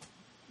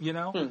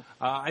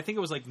 I think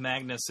it was like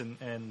Magnus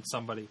and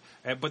somebody.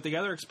 But the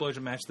other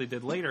explosion match they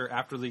did later,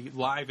 after the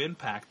live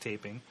Impact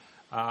taping,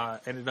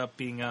 ended up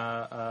being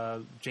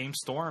James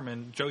Storm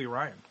and Joey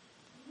Ryan.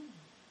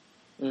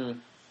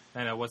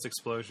 And what's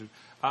Explosion?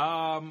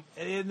 And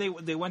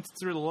they went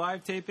through the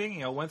live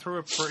taping. Went through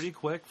it pretty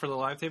quick for the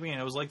live taping,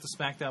 and it was like the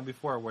SmackDown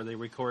before, where they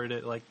recorded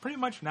it like pretty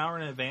much an hour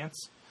in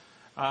advance.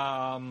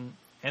 And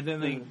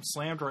then they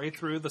slammed right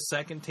through the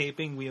second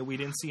taping. We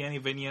didn't see any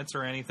vignettes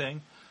or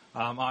anything.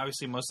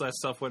 Obviously, most of that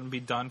stuff wouldn't be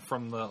done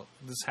from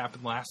this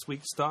happened last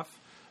week stuff,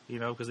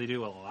 because they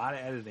do a lot of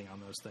editing on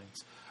those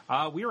things.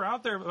 We were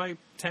out there by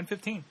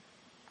 10:15,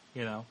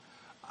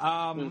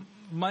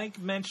 Mike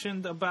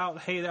mentioned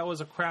about, hey, that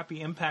was a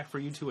crappy Impact for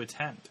you to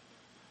attend.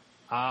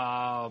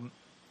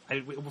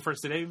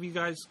 First, did any of you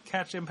guys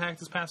catch Impact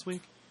this past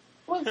week?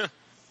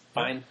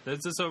 Fine. Is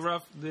this a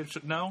rough?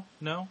 No.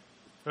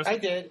 I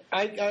did.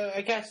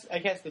 I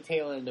catch the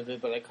tail end of it,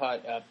 but I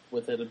caught up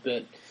with it a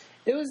bit.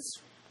 It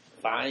was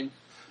fine.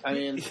 I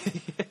mean,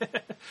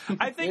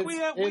 I think we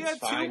had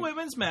two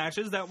women's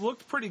matches that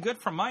looked pretty good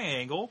from my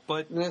angle,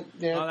 but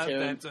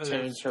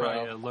that's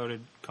probably a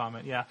loaded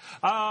comment. Yeah,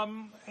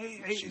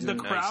 She's the a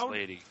crowd, nice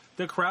lady.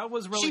 The crowd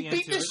was really she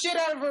beat into the shit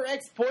out of her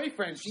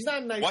ex-boyfriend. She's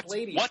not a nice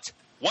lady. What?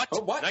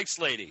 Oh, what? Nice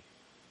lady.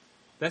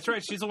 That's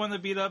right. She's the one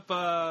that beat up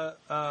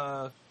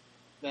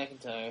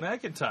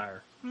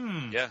McIntyre.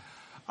 Yeah.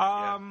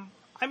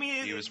 I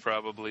mean, he was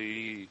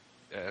probably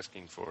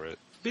asking for it.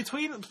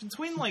 Between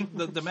like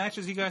the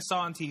matches you guys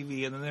saw on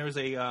TV, and then there was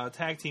a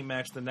tag team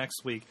match the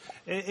next week.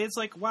 It's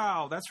like,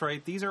 wow, that's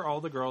right. These are all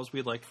the girls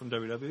we liked from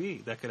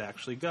WWE that could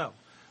actually go,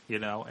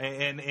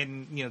 And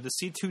to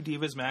see two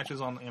Divas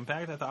matches on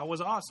Impact, I thought was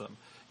awesome.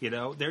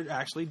 They're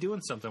actually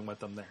doing something with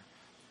them there.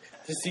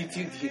 To see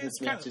two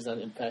Divas matches on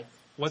Impact.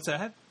 What's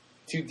that?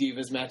 Two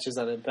Divas matches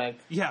on Impact.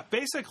 Yeah,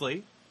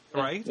 basically.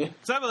 Right?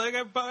 Because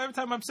every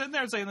time I'm sitting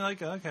there saying, like,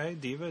 okay,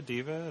 diva.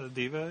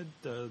 The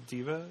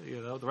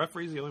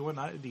referee's the only one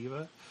not a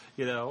diva.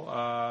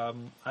 I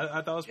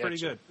thought it was pretty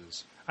good.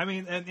 I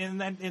mean, and in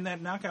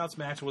that knockouts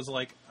match was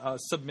like a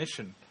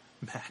submission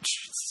match.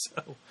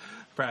 So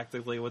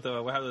practically with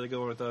how they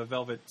go with the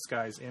Velvet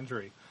Sky's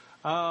injury,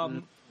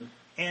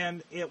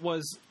 and it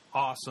was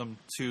awesome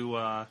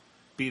to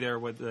be there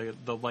with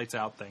the lights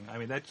out thing. I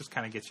mean, that just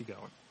kind of gets you going.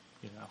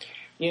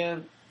 Yeah.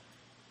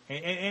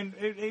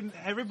 And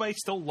everybody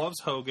still loves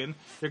Hogan.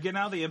 They're getting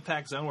out of the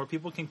Impact Zone where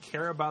people can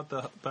care about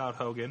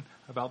Hogan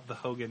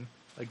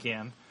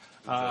again.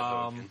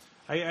 I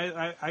went.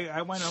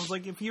 I was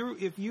like, if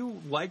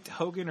you liked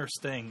Hogan or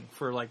Sting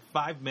for like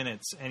 5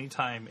 minutes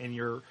anytime in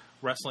your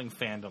wrestling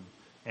fandom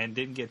and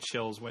didn't get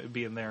chills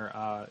being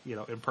there,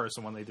 in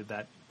person when they did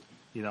that,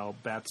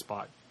 bad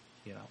spot,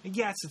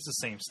 yes, it's the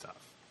same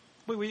stuff.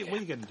 What are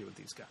you going to do with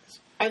these guys?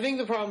 I think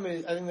the problem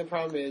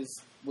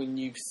is when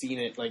you've seen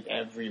it like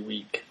every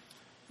week.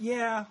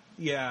 Yeah,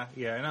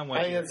 and I'm with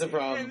I think that's the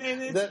problem.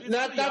 And it's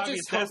not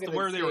just Hogan and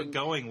where they were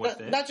going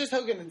with it. Not just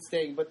Hogan and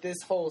Sting, but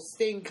this whole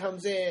Sting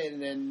comes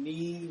in and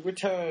he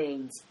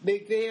returns.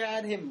 They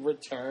had him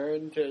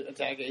return to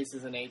Attack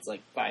Aces and Eights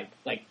like five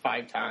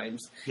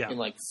times in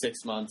like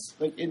 6 months.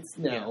 Like it's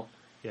no,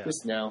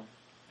 just no.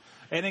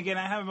 And again,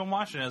 I haven't been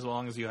watching it as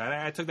long as you had.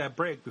 I took that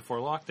break before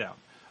lockdown,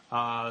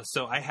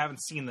 so I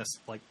haven't seen this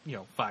 5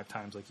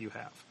 times like you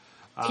have.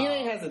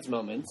 TNA has its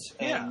moments,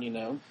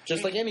 and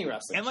just like any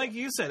wrestling. And like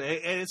you said,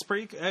 it's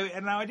pretty.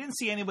 And now I didn't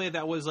see anybody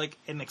that was like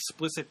an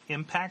explicit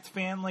Impact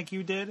fan like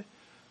you did.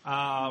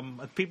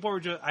 People were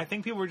just. I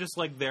think people were just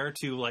like there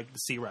to like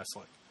see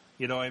wrestling.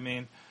 You know what I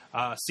mean?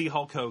 See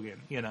Hulk Hogan.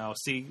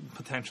 See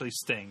potentially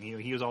Sting.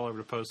 He was all over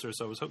the poster,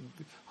 so I was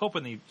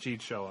hoping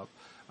he'd show up.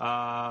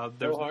 No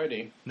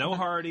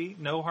Hardy,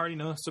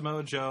 no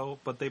Samoa Joe,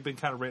 but they've been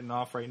kind of written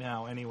off right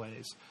now,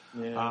 anyways.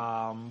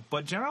 Yeah.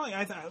 But generally,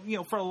 I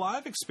for a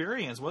live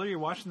experience, whether you're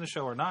watching the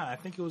show or not, I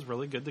think it was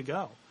really good to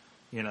go.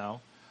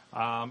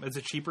 It's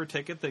a cheaper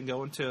ticket than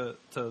going to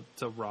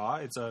Raw.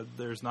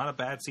 There's not a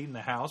bad seat in the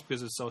house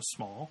because it's so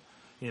small.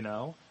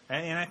 And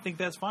I think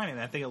that's fine,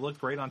 and I think it looked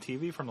great on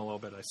TV from the little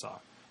bit I saw.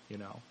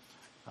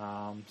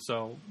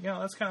 So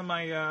that's kind of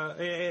my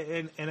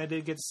and I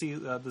did get to see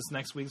this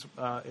next week's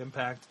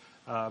Impact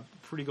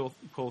pretty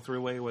cool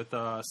three-way with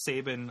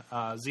Sabin,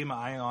 Zema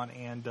Ion,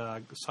 and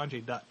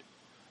Sanjay Dutt.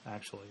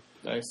 Actually,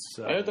 nice.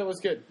 So, I heard that was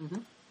good.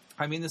 Mm-hmm.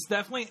 I mean,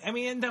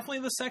 definitely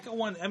the second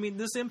one. I mean,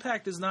 this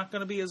Impact is not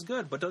going to be as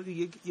good. But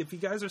if you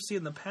guys are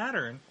seeing the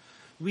pattern,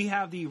 we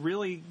have the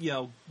really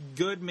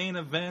good main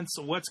events,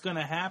 what's going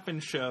to happen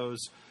shows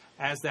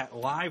as that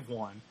live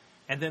one.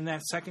 And then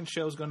that second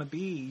show is going to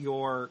be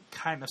your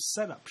kind of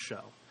setup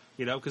show,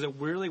 because it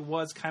really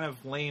was kind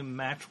of lame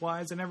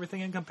match-wise and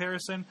everything in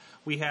comparison.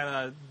 We had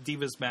a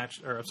Divas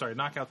match,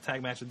 knockout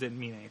tag match that didn't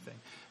mean anything.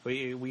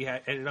 We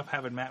ended up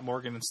having Matt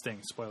Morgan and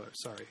Sting.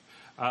 Spoilers, sorry.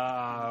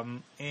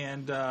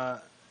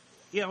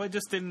 It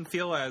just didn't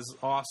feel as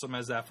awesome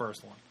as that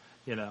first one,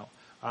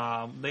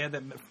 They had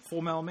that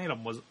Full Metal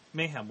Mayhem was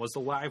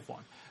the live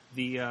one.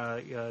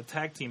 The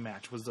tag team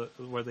match was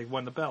where they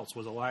won the belts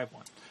was a live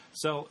one.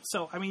 So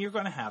I mean, you're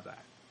going to have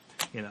that,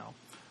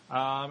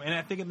 and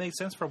I think it makes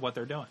sense for what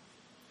they're doing,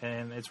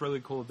 and it's really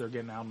cool that they're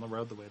getting out on the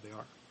road the way they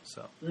are.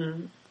 So,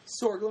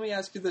 Sorg, let me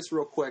ask you this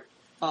real quick: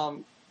 are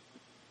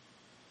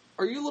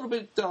are you a little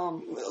bit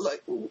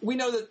like we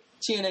know that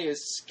TNA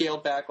has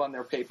scaled back on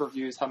their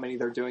pay-per-views, how many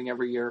they're doing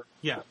every year.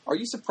 Yeah. Are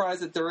you surprised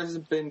that there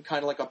hasn't been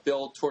kind of like a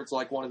build towards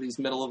like one of these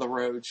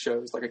middle-of-the-road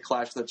shows, like a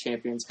Clash of the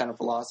Champions kind of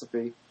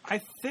philosophy? I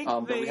think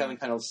but we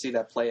haven't kind of see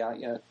that play out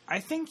yet. I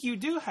think you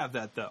do have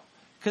that, though.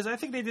 Because I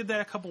think they did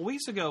that a couple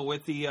weeks ago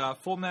with the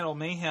Full Metal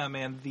Mayhem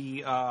and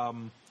the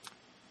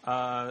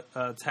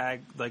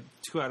tag, like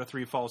 2 out of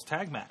 3 Falls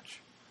tag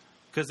match.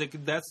 Because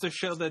that's the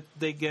show that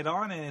they get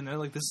on, and they're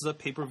like, this is a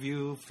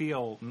pay-per-view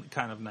feel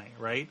kind of night,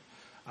 right?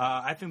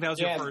 I think that was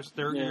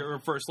your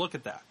first look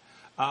at that.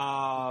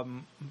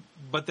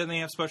 But then they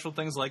have special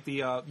things like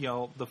the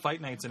the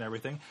fight nights and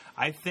everything.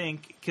 I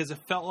think because it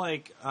felt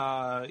like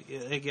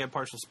again,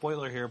 partial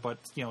spoiler here, but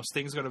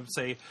Sting's going to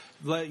say,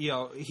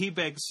 he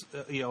begs,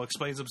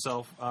 explains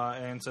himself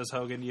and says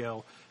Hogan,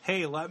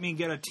 hey, let me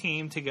get a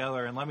team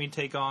together and let me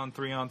take on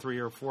 3-on-3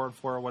 or 4-on-4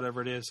 or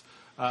whatever it is,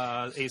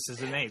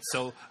 aces and eights.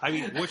 So I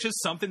mean, which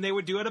is something they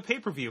would do at a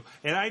pay-per-view,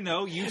 and I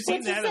know you've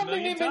seen that a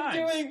million times. Which is something they've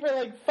been doing for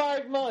like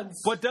 5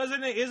 months. But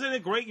isn't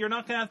it great? You're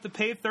not going to have to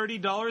pay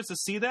 $30 to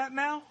see that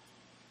now.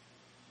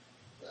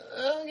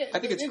 I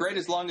think it's great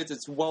as long as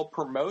it's well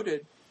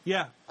promoted.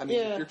 Yeah, I mean,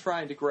 if you're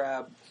trying to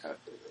grab.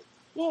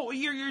 Well,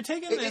 you're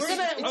taking this.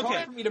 It's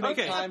hard for me to make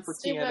time for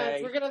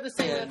TNA. We're going to have the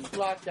same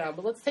lockdown,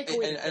 but let's take a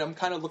week. And I'm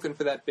kind of looking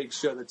for that big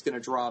show that's going to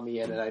draw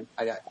me in, and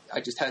I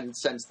just hadn't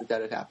sensed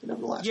that had happened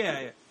over the last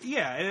year.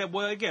 Yeah. And,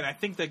 well, again, I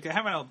think that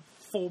having a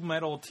Full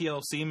Metal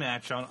TLC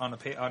match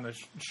on a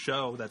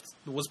show that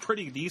was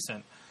pretty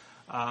decent,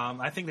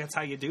 I think that's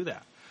how you do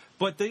that.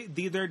 But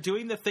they're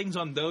doing the things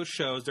on those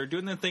shows. They're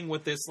doing the thing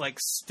with this like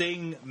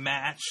Sting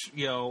match,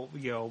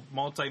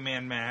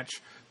 multi-man match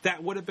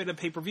that would have been a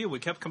pay-per-view. We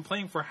kept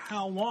complaining for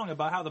how long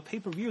about how the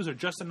pay-per-views are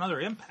just another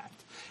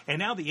Impact, and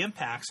now the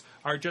Impacts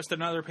are just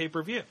another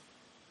pay-per-view.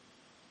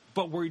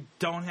 But we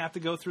don't have to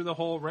go through the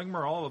whole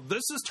rigmarole of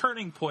this is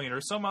Turning Point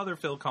or some other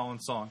Phil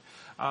Collins song,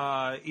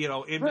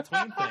 in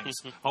between things.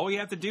 All we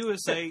have to do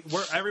is say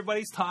where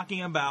everybody's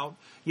talking about,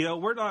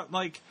 we're not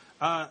like,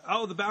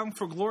 the Bound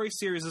for Glory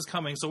series is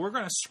coming, so we're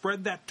going to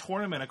spread that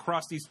tournament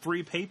across these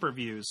 3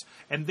 pay-per-views,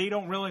 and they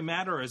don't really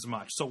matter as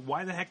much. So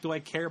why the heck do I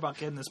care about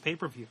getting this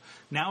pay-per-view?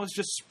 Now it's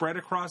just spread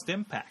across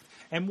Impact.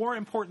 And more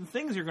important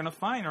things you're going to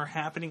find are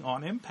happening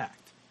on Impact.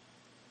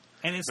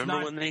 And it's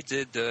Remember when they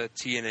did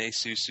TNA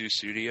Susu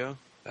Studio?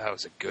 That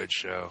was a good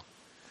show.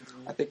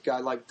 I think I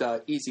liked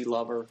Easy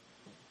Lover.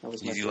 That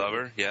was Easy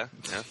Lover, yeah.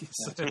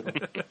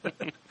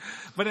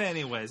 But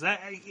anyways,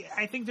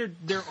 I think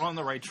they're on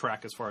the right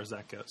track as far as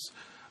that goes.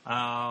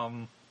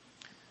 Can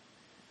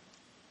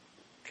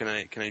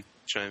I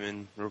chime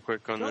in real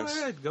quick on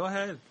this? Go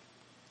ahead.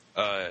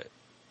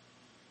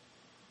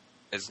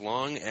 As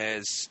long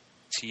as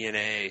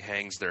TNA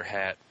hangs their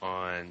hat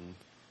on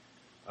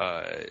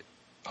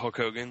Hulk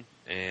Hogan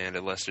and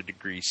a lesser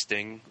degree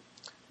Sting,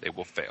 they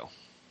will fail.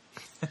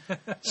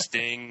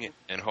 Sting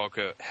and Hulk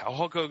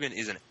Hogan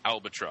is an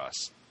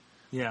albatross.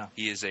 Yeah.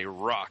 He is a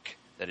rock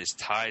that is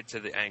tied to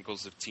the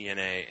ankles of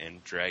TNA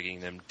and dragging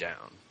them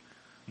down.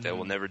 They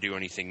will never do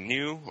anything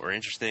new or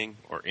interesting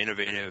or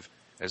innovative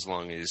as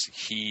long as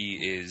he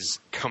is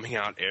coming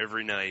out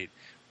every night,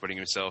 putting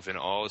himself in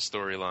all the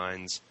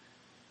storylines.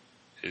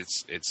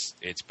 It's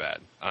bad.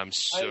 I'm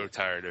so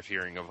tired of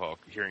hearing about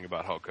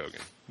Hulk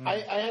Hogan. I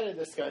had a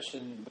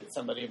discussion with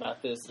somebody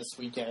about this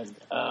weekend.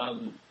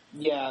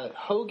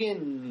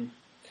 Hogan,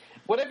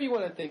 whatever you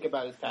want to think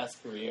about his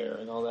past career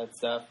and all that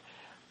stuff,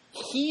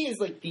 he is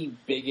like the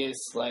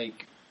biggest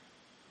like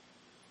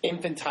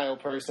infantile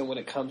person when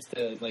it comes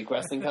to like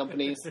wrestling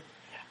companies.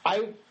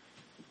 I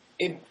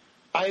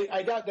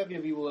doubt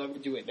WWE will ever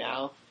do it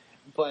now,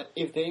 but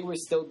if they were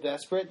still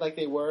desperate like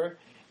they were,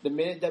 the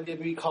minute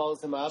WWE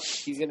calls him up,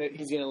 he's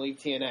gonna leave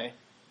TNA,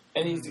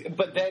 and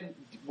but then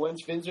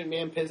once Vince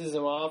McMahon pisses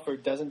him off or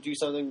doesn't do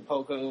something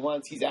Hulk Hogan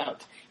wants, he's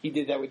out. He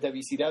did that with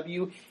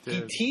WCW.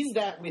 He teased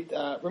that with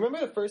remember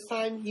the first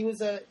time he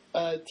was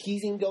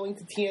teasing going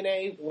to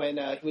TNA when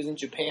he was in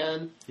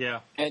Japan. Yeah,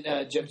 and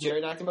Jeff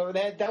Jarrett knocked him over the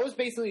head. That was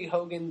basically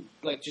Hogan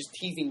like just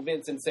teasing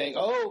Vince and saying,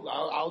 "Oh,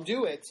 I'll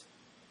do it,"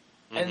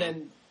 and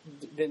then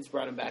Vince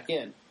brought him back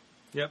in.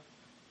 Yep.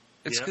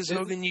 It's because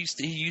Hogan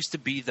used to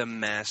be the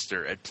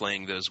master at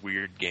playing those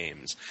weird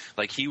games.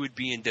 Like, he would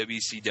be in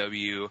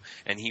WCW,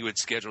 and he would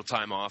schedule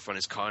time off on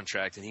his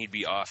contract, and he'd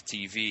be off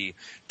TV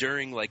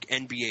during, like,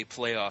 NBA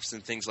playoffs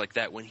and things like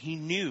that when he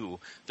knew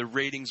the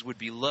ratings would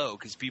be low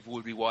because people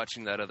would be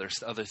watching that other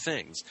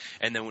things.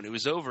 And then when it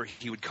was over,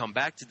 he would come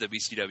back to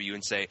WCW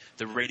and say,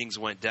 the ratings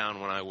went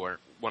down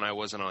when I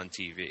wasn't on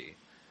TV.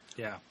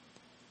 Yeah.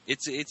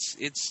 It's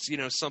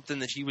something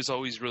that he was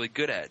always really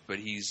good at, but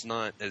he's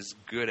not as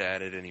good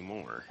at it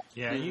anymore.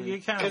 Yeah, you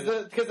kind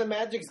of because the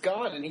magic's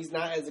gone and he's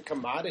not as a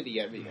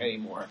commodity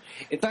anymore.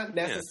 It's not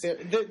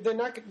necessary. Yeah. They're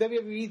not.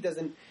 WWE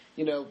doesn't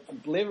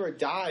live or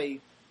die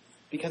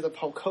because of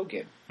Hulk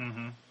Hogan.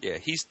 Mm-hmm. Yeah,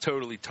 he's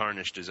totally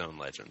tarnished his own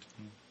legend.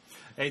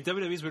 Hey,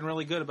 WWE's been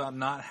really good about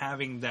not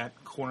having that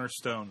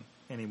cornerstone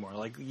anymore.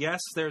 Like, yes,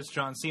 there's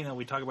John Cena.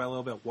 We talk about a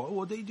little bit. What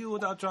would they do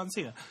without John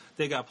Cena?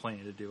 They got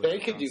plenty to do. They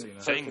without could John do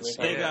Cena. things.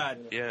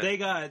 They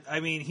got. I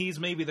mean, he's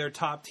maybe their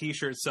top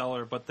T-shirt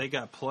seller, but they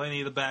got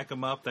plenty to back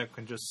him up that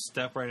can just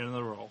step right into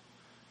the role.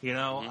 You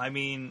know, I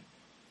mean,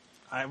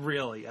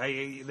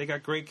 they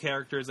got great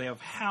characters. They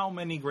have how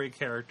many great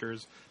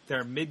characters that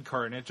are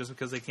mid-card in it just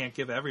because they can't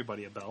give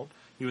everybody a belt,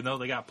 even though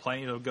they got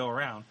plenty to go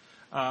around.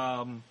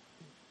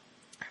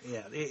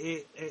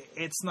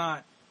 It's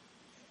not.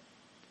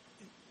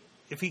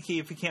 If he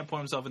can't put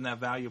himself in that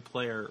value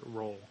player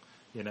role,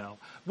 you know.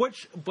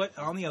 But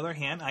on the other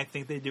hand, I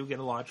think they do get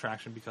a lot of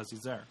traction because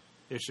he's there.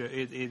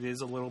 It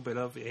is a little bit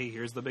of, hey,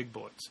 here's the big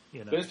boys.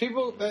 You know, there's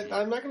people that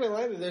I'm not going to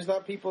lie to. There's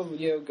not people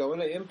going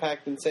to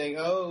Impact and saying,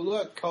 "Oh,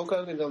 look, Hulk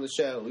Hogan's on the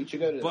show. We should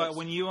go to." But this.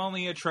 when you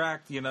only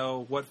attract,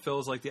 what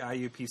feels like the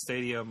IUP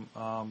Stadium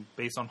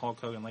based on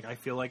Hulk Hogan, like I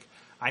feel like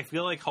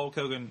Hulk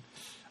Hogan.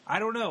 I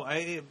don't know.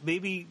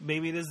 Maybe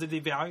it is the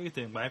devalue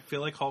thing, but I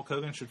feel like Hulk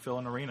Hogan should fill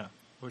an arena.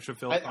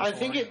 I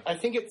think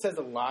it says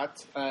a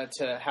lot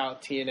to how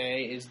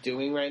TNA is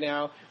doing right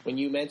now. When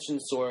you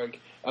mentioned Sorg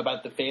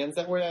about the fans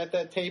that were at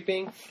that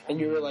taping, and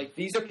you were like,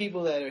 "These are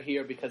people that are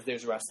here because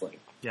there's wrestling."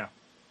 Yeah,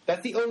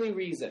 that's the only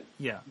reason.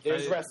 Yeah,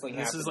 there's wrestling.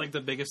 This is like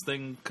the biggest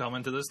thing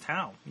coming to this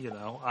town.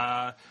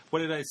 What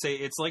did I say?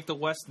 It's like the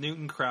West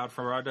Newton crowd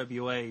from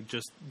RWA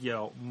just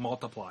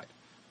multiplied.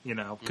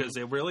 Because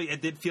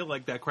it did feel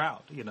like that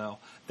crowd.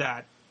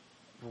 That.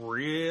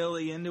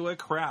 Really into a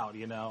crowd,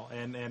 and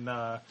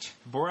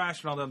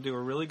Borash and all them do a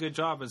really good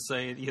job of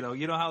saying, you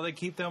know how they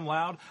keep them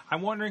loud.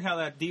 I'm wondering how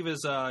that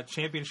Divas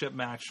championship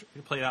match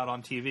played out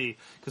on TV,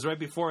 because right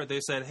before it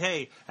they said,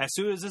 hey, as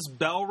soon as this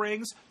bell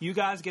rings, you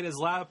guys get as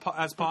loud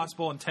as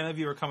possible, and 10 of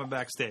you are coming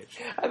backstage.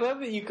 I love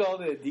that you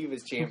called it a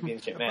Divas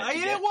championship match.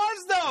 It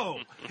was though.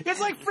 It's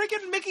like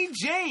freaking Mickey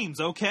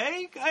James,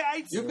 okay?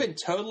 You've been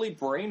totally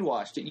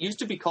brainwashed. It used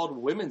to be called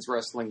women's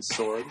wrestling,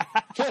 Sword.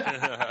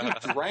 You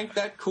drank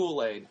that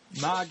Kool-Aid.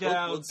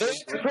 Knockouts.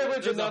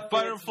 There's a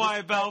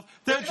butterfly belt.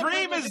 The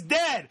dream is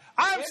dead.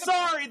 I'm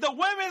sorry. The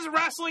women's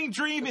wrestling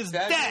dream is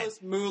dead.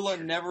 Moolah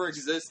never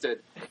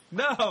existed.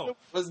 No. There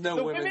was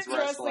no women's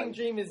wrestling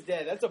dream is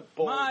dead. That's a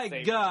bold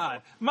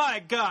statement.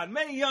 My God.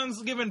 Mae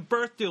Young's giving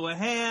birth to a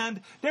hand.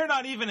 They're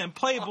not even in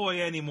Playboy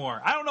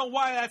anymore. I don't know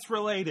why that's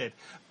related.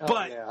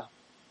 But yeah.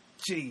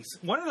 Jeez,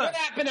 what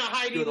happened to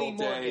Heidi Lee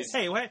Morgan?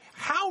 Hey,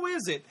 how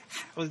is it?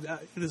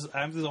 This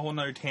is a whole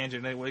nother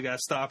tangent. We got to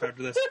stop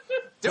after this.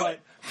 But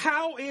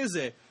how is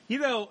it?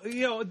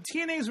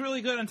 TNA is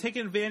really good on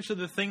taking advantage of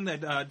the thing that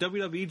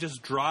WWE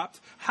just dropped.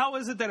 How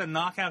is it that a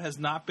knockout has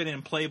not been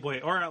in Playboy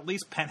or at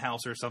least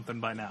Penthouse or something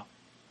by now?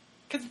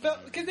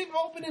 Because they've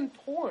all been in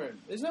porn.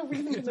 There's no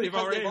reason to they've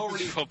already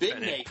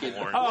been naked.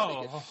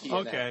 Oh,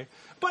 okay.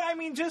 But I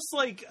mean, just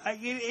like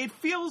it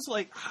feels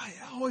like I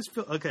always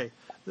feel okay.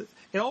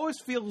 It always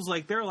feels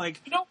like they're like,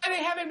 you know why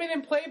they haven't been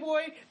in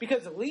Playboy?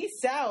 Because Lee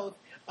South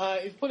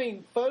is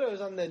putting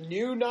photos on the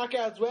new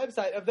Knockouts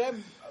website of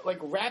them like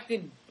wrapped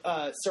in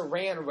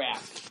saran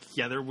wrap.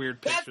 Yeah, they're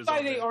weird pictures. That's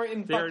why they aren't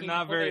in. They're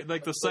not very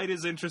like the site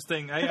is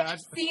interesting. I've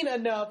seen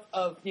enough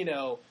of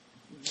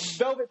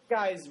Velvet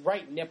Sky's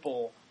right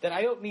nipple that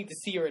I don't need to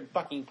see her in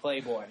fucking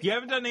Playboy. You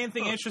haven't done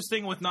anything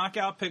interesting with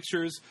knockout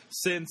pictures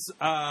since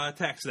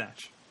Tax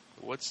Snatch.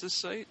 What's this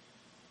site?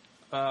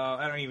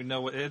 I don't even know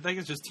what. I think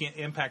it's just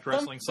Impact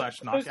Wrestling /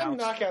 Knockouts. There's some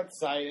knockout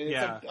site, and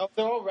it's like,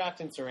 they're all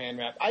wrapped in saran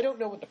wrap. I don't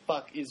know what the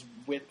fuck is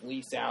with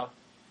Lee South.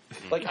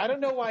 Like, I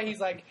don't know why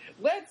he's like,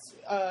 let's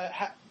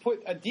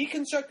put a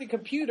deconstructed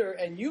computer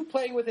and you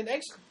playing with an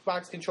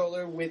Xbox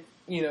controller with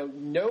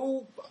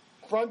no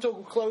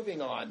frontal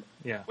clothing on.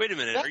 Yeah. Wait a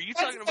minute. Are you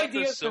talking about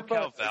those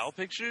SoCal Val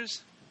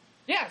pictures?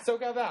 Yeah,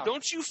 SoCal Val.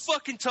 Don't you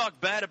fucking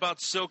talk bad about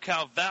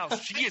SoCal Val.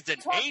 She is an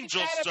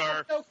angel,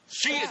 sir.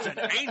 She is an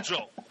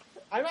angel.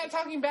 I'm not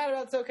talking bad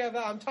about SoCal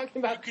Val. I'm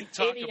talking about you can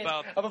talk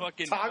about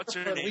fucking what's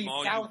her name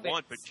all you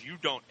want, but you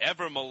don't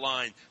ever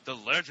malign the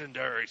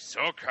legendary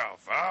SoCal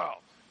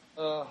Val.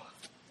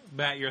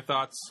 Matt, your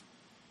thoughts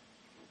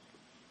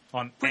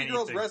on Pretty anything?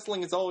 Girls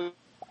Wrestling is always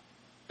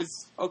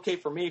okay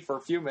for me for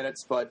a few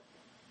minutes, but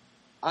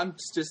I'm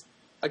just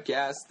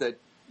aghast that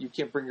you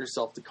can't bring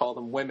yourself to call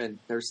them women.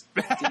 They're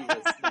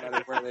divas, no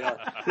matter where they are.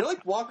 You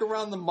like walk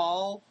around the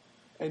mall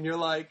and you're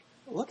like,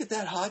 look at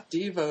that hot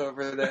diva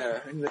over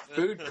there in the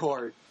food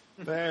court.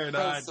 They're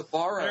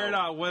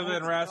not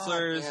women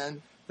wrestlers.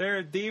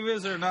 They're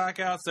divas or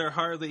knockouts. They're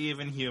hardly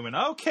even human.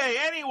 Okay,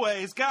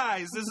 anyways,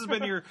 guys, this has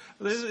been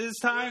this is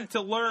time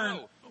to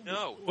learn.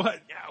 No. What?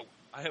 No.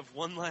 I have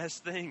one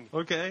last thing.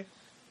 Okay.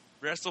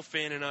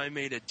 WrestleFan and I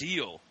made a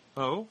deal.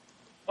 Oh?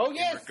 Oh,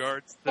 yes. In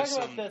regards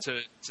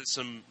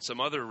to some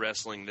other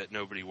wrestling that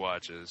nobody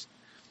watches.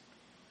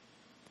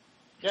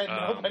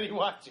 Yeah, nobody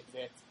watches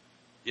it.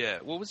 Yeah,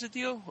 what was the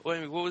deal?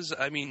 I'm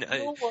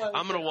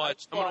gonna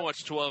watch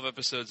 12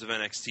 episodes of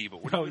NXT,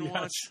 but what are you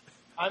gonna watch?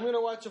 I'm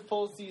gonna watch a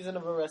full season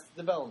of Arrested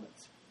Development.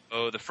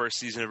 Oh, the first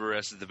season of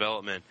Arrested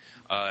Development,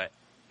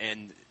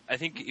 and I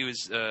think it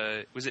was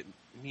it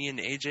me and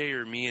AJ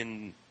or me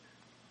and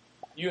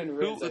you and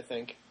Riz? I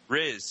think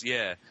Riz,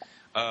 yeah.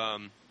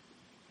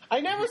 I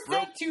never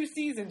said 2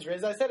 seasons,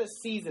 Riz. I said a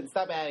season.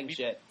 Stop adding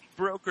shit.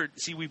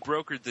 We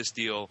brokered this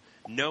deal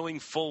knowing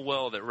full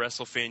well that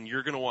WrestleFan,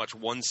 you're going to watch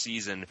one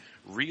season,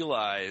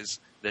 realize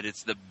that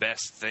it's the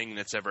best thing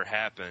that's ever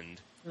happened,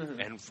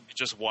 and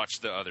just watch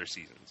the other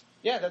seasons.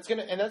 Yeah, that's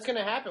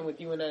gonna happen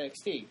with you in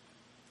NXT.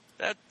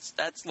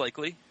 That's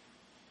likely.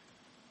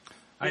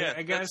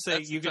 I gotta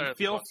say, you can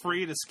feel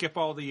free to skip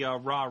all the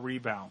Raw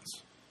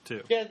rebounds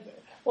too. Yeah,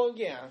 well,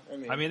 yeah.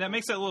 I mean, that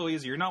makes it a little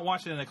easier. You're not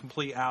watching in a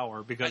complete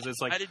hour because it's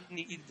like I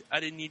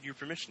didn't need your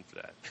permission for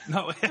that.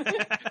 No,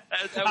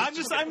 I'm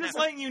just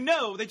letting you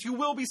know that you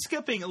will be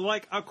skipping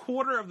like a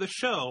quarter of the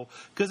show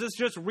because it's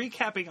just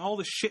recapping all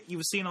the shit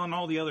you've seen on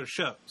all the other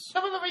shows.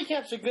 Some of the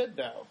recaps are good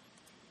though.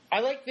 I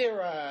like their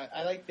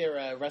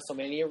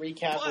WrestleMania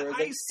recap. But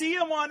I see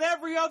them on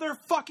every other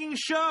fucking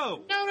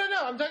show. No.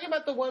 I'm talking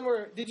about the one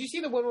where. Did you see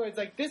the one where it's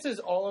like this is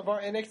all of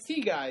our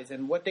NXT guys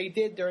and what they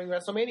did during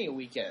WrestleMania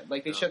weekend?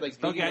 Like they showed like.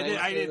 Okay,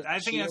 I did. I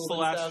think that's the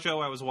last show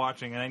I was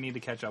watching, and I need to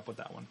catch up with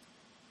that one.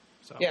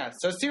 So. Yeah.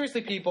 So seriously,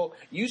 people,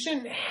 you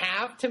shouldn't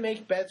have to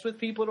make bets with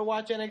people to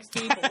watch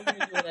NXT, but we're going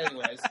to do it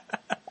anyways.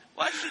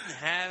 Well, I shouldn't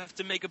have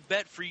to make a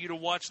bet for you to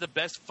watch the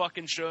best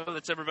fucking show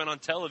that's ever been on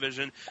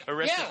television,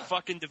 Arrested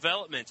fucking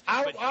Development.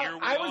 I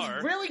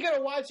was really going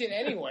to watch it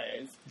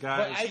anyways,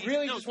 guys, but I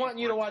really just want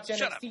you to watch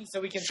NXT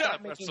so we can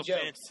stop making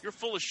jokes. You're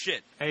full of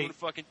shit. Hey. You want to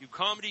fucking do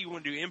comedy, you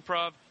want to do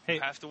improv, you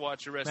have to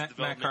watch Arrested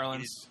Development. Matt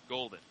Carlins,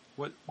 golden.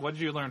 What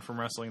did you learn from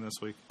wrestling this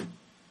week?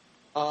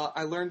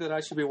 I learned that I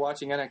should be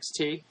watching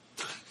NXT.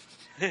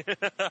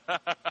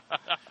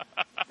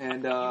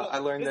 And I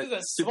learned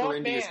that Super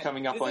Indie is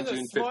coming up on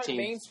June 15th.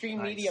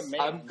 Mainstream media man.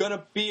 I'm going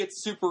to be at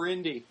Super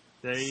Indie.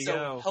 There you so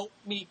go. Help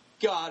me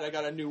God, I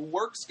got a new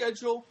work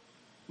schedule.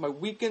 My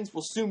weekends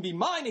will soon be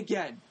mine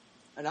again.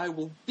 And I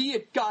will be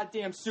at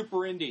goddamn Super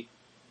Indie.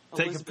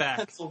 Take Elizabeth, it back.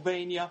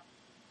 Pennsylvania.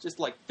 Just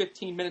like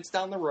 15 minutes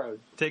down the road.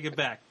 Take it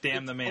back.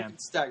 Damn the man.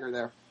 Stagger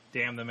there.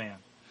 Damn the man.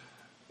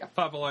 Yeah.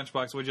 Papa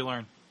Lunchbox, what'd you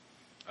learn?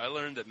 I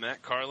learned that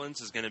Matt Carlins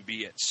is going to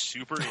be at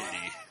Super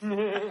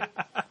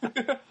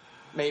Indie.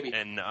 Maybe.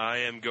 And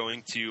I am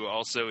going to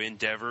also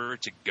endeavor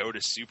to go to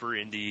Super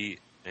Indie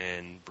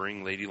and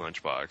bring Lady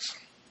Lunchbox.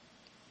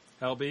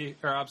 LB,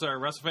 or I'm sorry,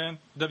 WrestleFan,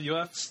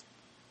 WF?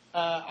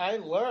 I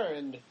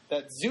learned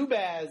that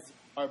Zubaz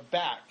are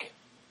back.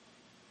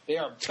 They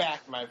are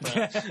back, my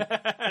friend.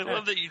 I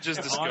love that you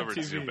just discovered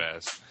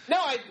Zubaz.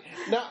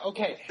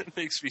 Okay. It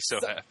makes me so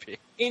happy.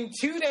 In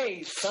 2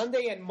 days,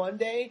 Sunday and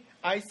Monday,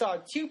 I saw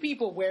 2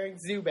 people wearing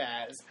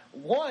Zubaz.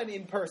 One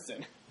in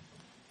person.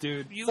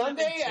 Dude.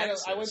 Sunday,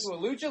 I went to a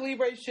Lucha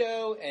Libre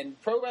show, and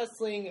Pro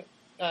Wrestling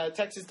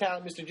Texas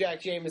talent Mr.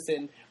 Jack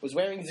Jameson was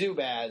wearing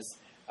Zubaz.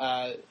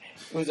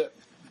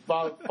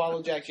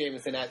 Follow Jack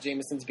Jameson at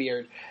Jameson's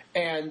Beard.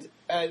 And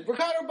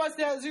Ricardo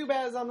busted out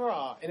Zubaz on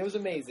Raw, and it was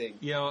amazing.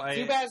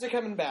 Zubaz are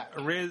coming back.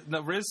 Riz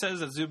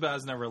says that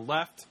Zubaz never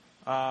left.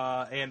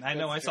 And I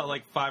know I saw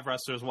like 5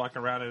 wrestlers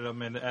walking around at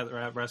him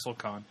at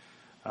WrestleCon.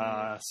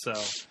 So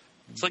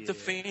it's like the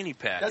fanny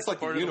pack. That's like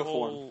the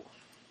uniform.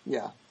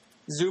 Yeah.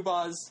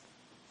 Zubaz,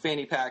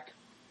 fanny pack.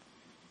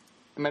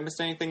 Am I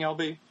missing anything,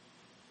 LB?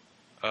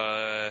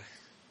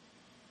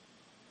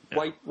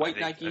 White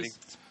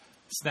Nikes.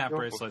 Snap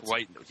bracelets.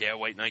 White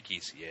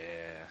Nikes.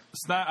 Yeah.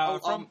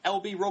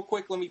 LB, real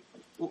quick,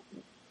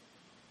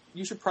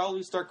 you should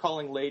probably start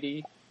calling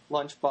Lady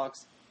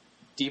Lunchbox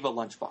Diva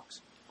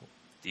Lunchbox.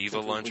 Diva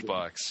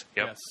Lunchbox.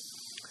 Yep. Yes.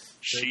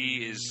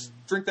 She is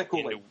drink that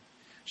Kool-Aid.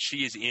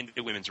 She is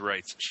into women's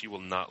rights. She will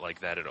not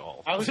like that at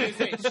all. I was going to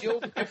say, she'll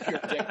rip your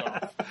dick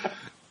off.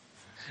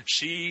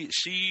 She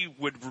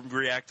would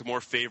react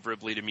more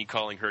favorably to me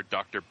calling her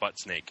Dr.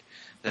 Buttsnake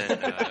than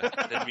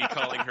me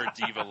calling her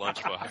Diva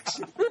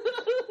Lunchbox.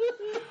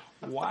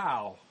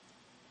 Wow.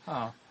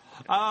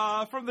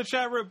 Huh. From the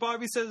chat room,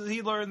 Bobby says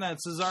he learned that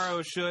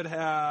Cesaro should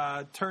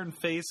turn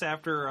face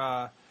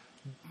after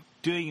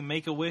doing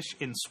Make-A-Wish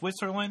in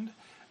Switzerland.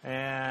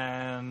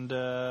 And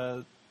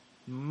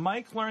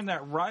Mike learned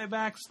that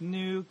Ryback's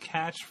new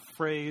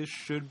catchphrase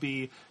should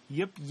be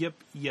yip,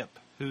 yip, yip.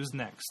 Who's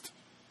next?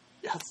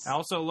 Yes. I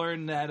also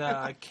learned that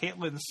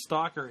Caitlyn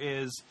Stalker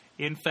is,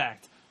 in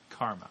fact,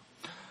 Karma.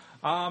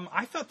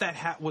 I thought that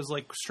hat was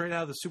like straight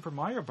out of the Super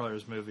Mario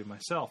Brothers movie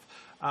myself.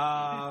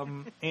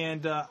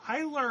 And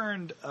I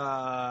learned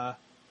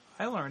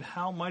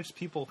how much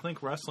people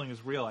think wrestling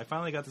is real. I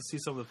finally got to see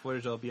some of the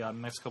footage that'll be out in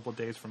the next couple of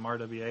days from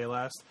RWA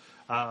last,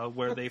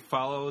 where they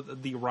follow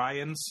the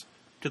Ryans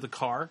to the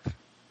car.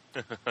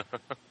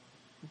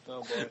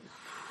 Oh, boy.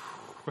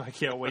 I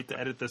can't wait to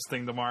edit this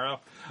thing tomorrow.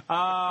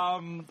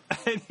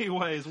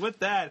 Anyways, with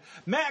that,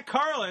 Matt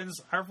Carlins,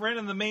 our friend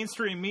in the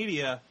mainstream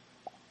media.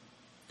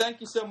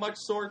 Thank you so much,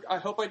 Sorg. I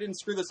hope I didn't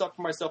screw this up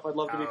for myself. I'd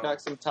love to be back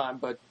sometime,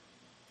 but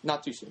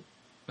not too soon.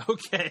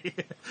 Okay.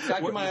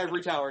 Back to my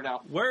ivory tower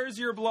now. Where's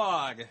your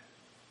blog?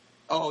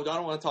 Oh, I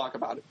don't want to talk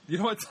about it. You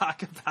don't want to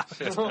talk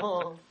about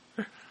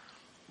it?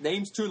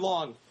 Name's too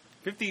long.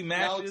 50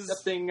 matches.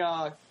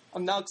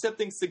 I'm now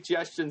accepting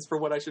suggestions for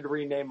what I should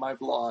rename my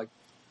blog.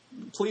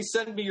 Please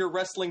send me your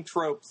wrestling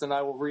tropes, and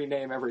I will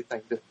rename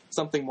everything to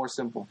something more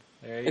simple.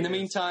 In the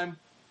meantime,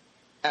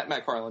 at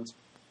Matt Carlins.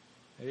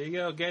 There you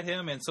go. Get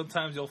him, and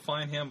sometimes you'll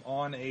find him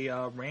on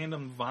a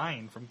random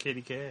Vine from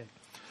Kitty K.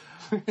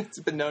 It's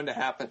been known to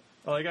happen.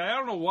 Like, I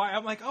don't know why.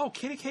 I'm like, oh,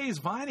 Kitty K is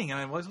vining. And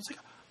I was like,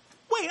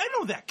 wait, I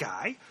know that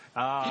guy.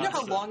 Do you know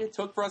how long it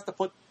took for us to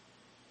put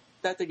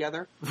that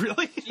together?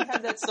 Really? She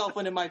had that cell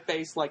phone in my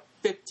face like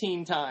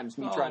 15 times,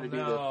 me trying to do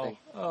this thing.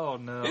 Oh,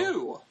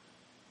 no.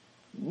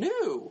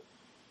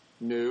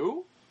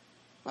 New.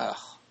 Ugh.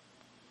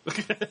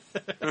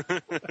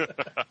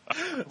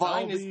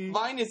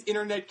 Vine is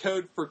internet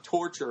code for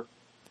torture.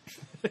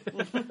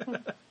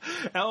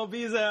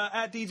 LB's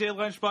at DJ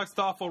Lunchbox,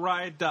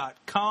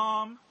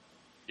 ThoughtfulRiot.com.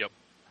 Yep,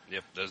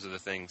 those are the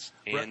things.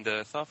 And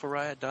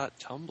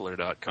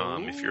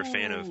thoughtfulriot.tumblr.com if you're a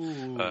fan of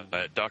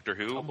Doctor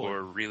Who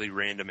or really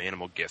random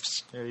animal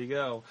gifts. There you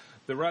go.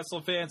 The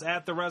WrestleFans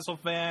at the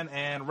WrestleFan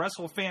and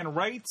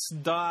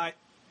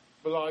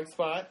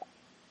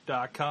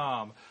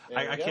WrestleFanRights.blogspot.com.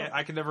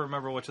 I can never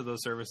remember which of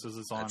those services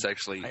it's on. It's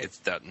actually it's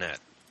 .net.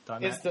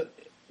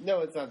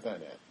 No, it's not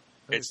 .net.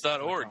 It's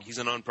 .org. He's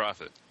a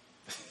nonprofit.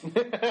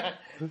 And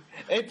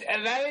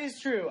that is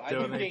true. I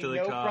do Donate make to the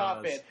no cause.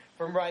 profit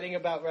from writing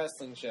about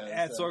wrestling shows.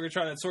 At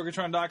Sorgatron at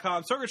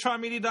Sorgatron.com,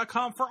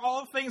 SorgatronMedia.com for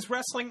all things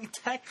wrestling,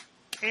 tech,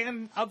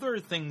 and other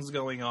things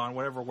going on,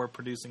 whatever we're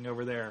producing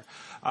over there.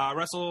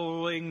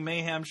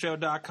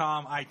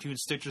 WrestlingMayhemShow.com, iTunes,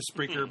 Stitcher,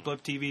 Spreaker,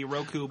 Blip TV,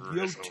 Roku,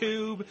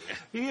 YouTube.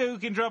 You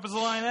can drop us a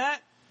line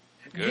at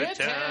Good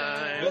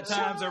times. Good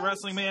times at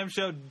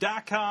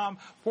WrestlingMayhemShow.com,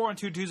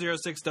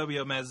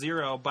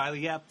 412-206-WMS0. Buy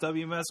the app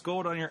WMS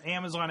Gold on your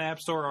Amazon App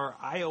Store or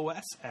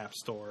iOS App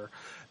Store.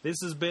 This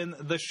has been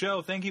the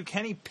show. Thank you,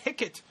 Kenny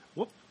Pickett.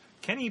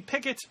 Kenny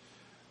Pickett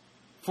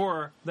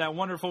for that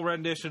wonderful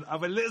rendition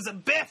of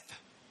Elizabeth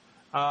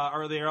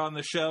earlier on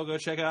the show. Go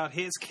check out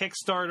his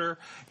Kickstarter.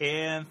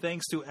 And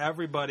thanks to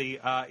everybody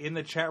in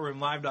the chat room,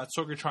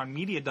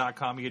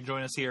 live.sorgatronmedia.com. You can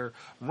join us here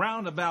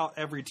roundabout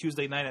every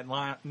Tuesday night at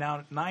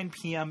 9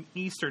 p.m.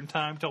 Eastern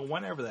Time till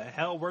whenever the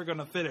hell we're going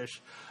to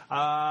finish.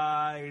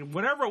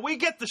 Whenever we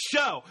get the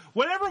show,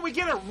 whenever we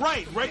get it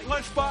right,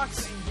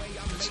 Lunchbox?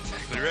 That's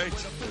exactly right.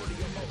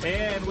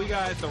 And we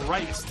got the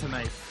rights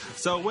tonight.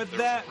 So with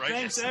that,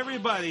 thanks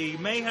everybody.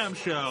 Mayhem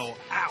Show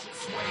out.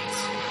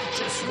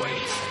 Just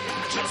wait.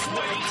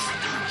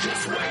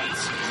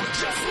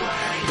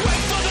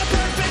 Wait for the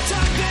perfect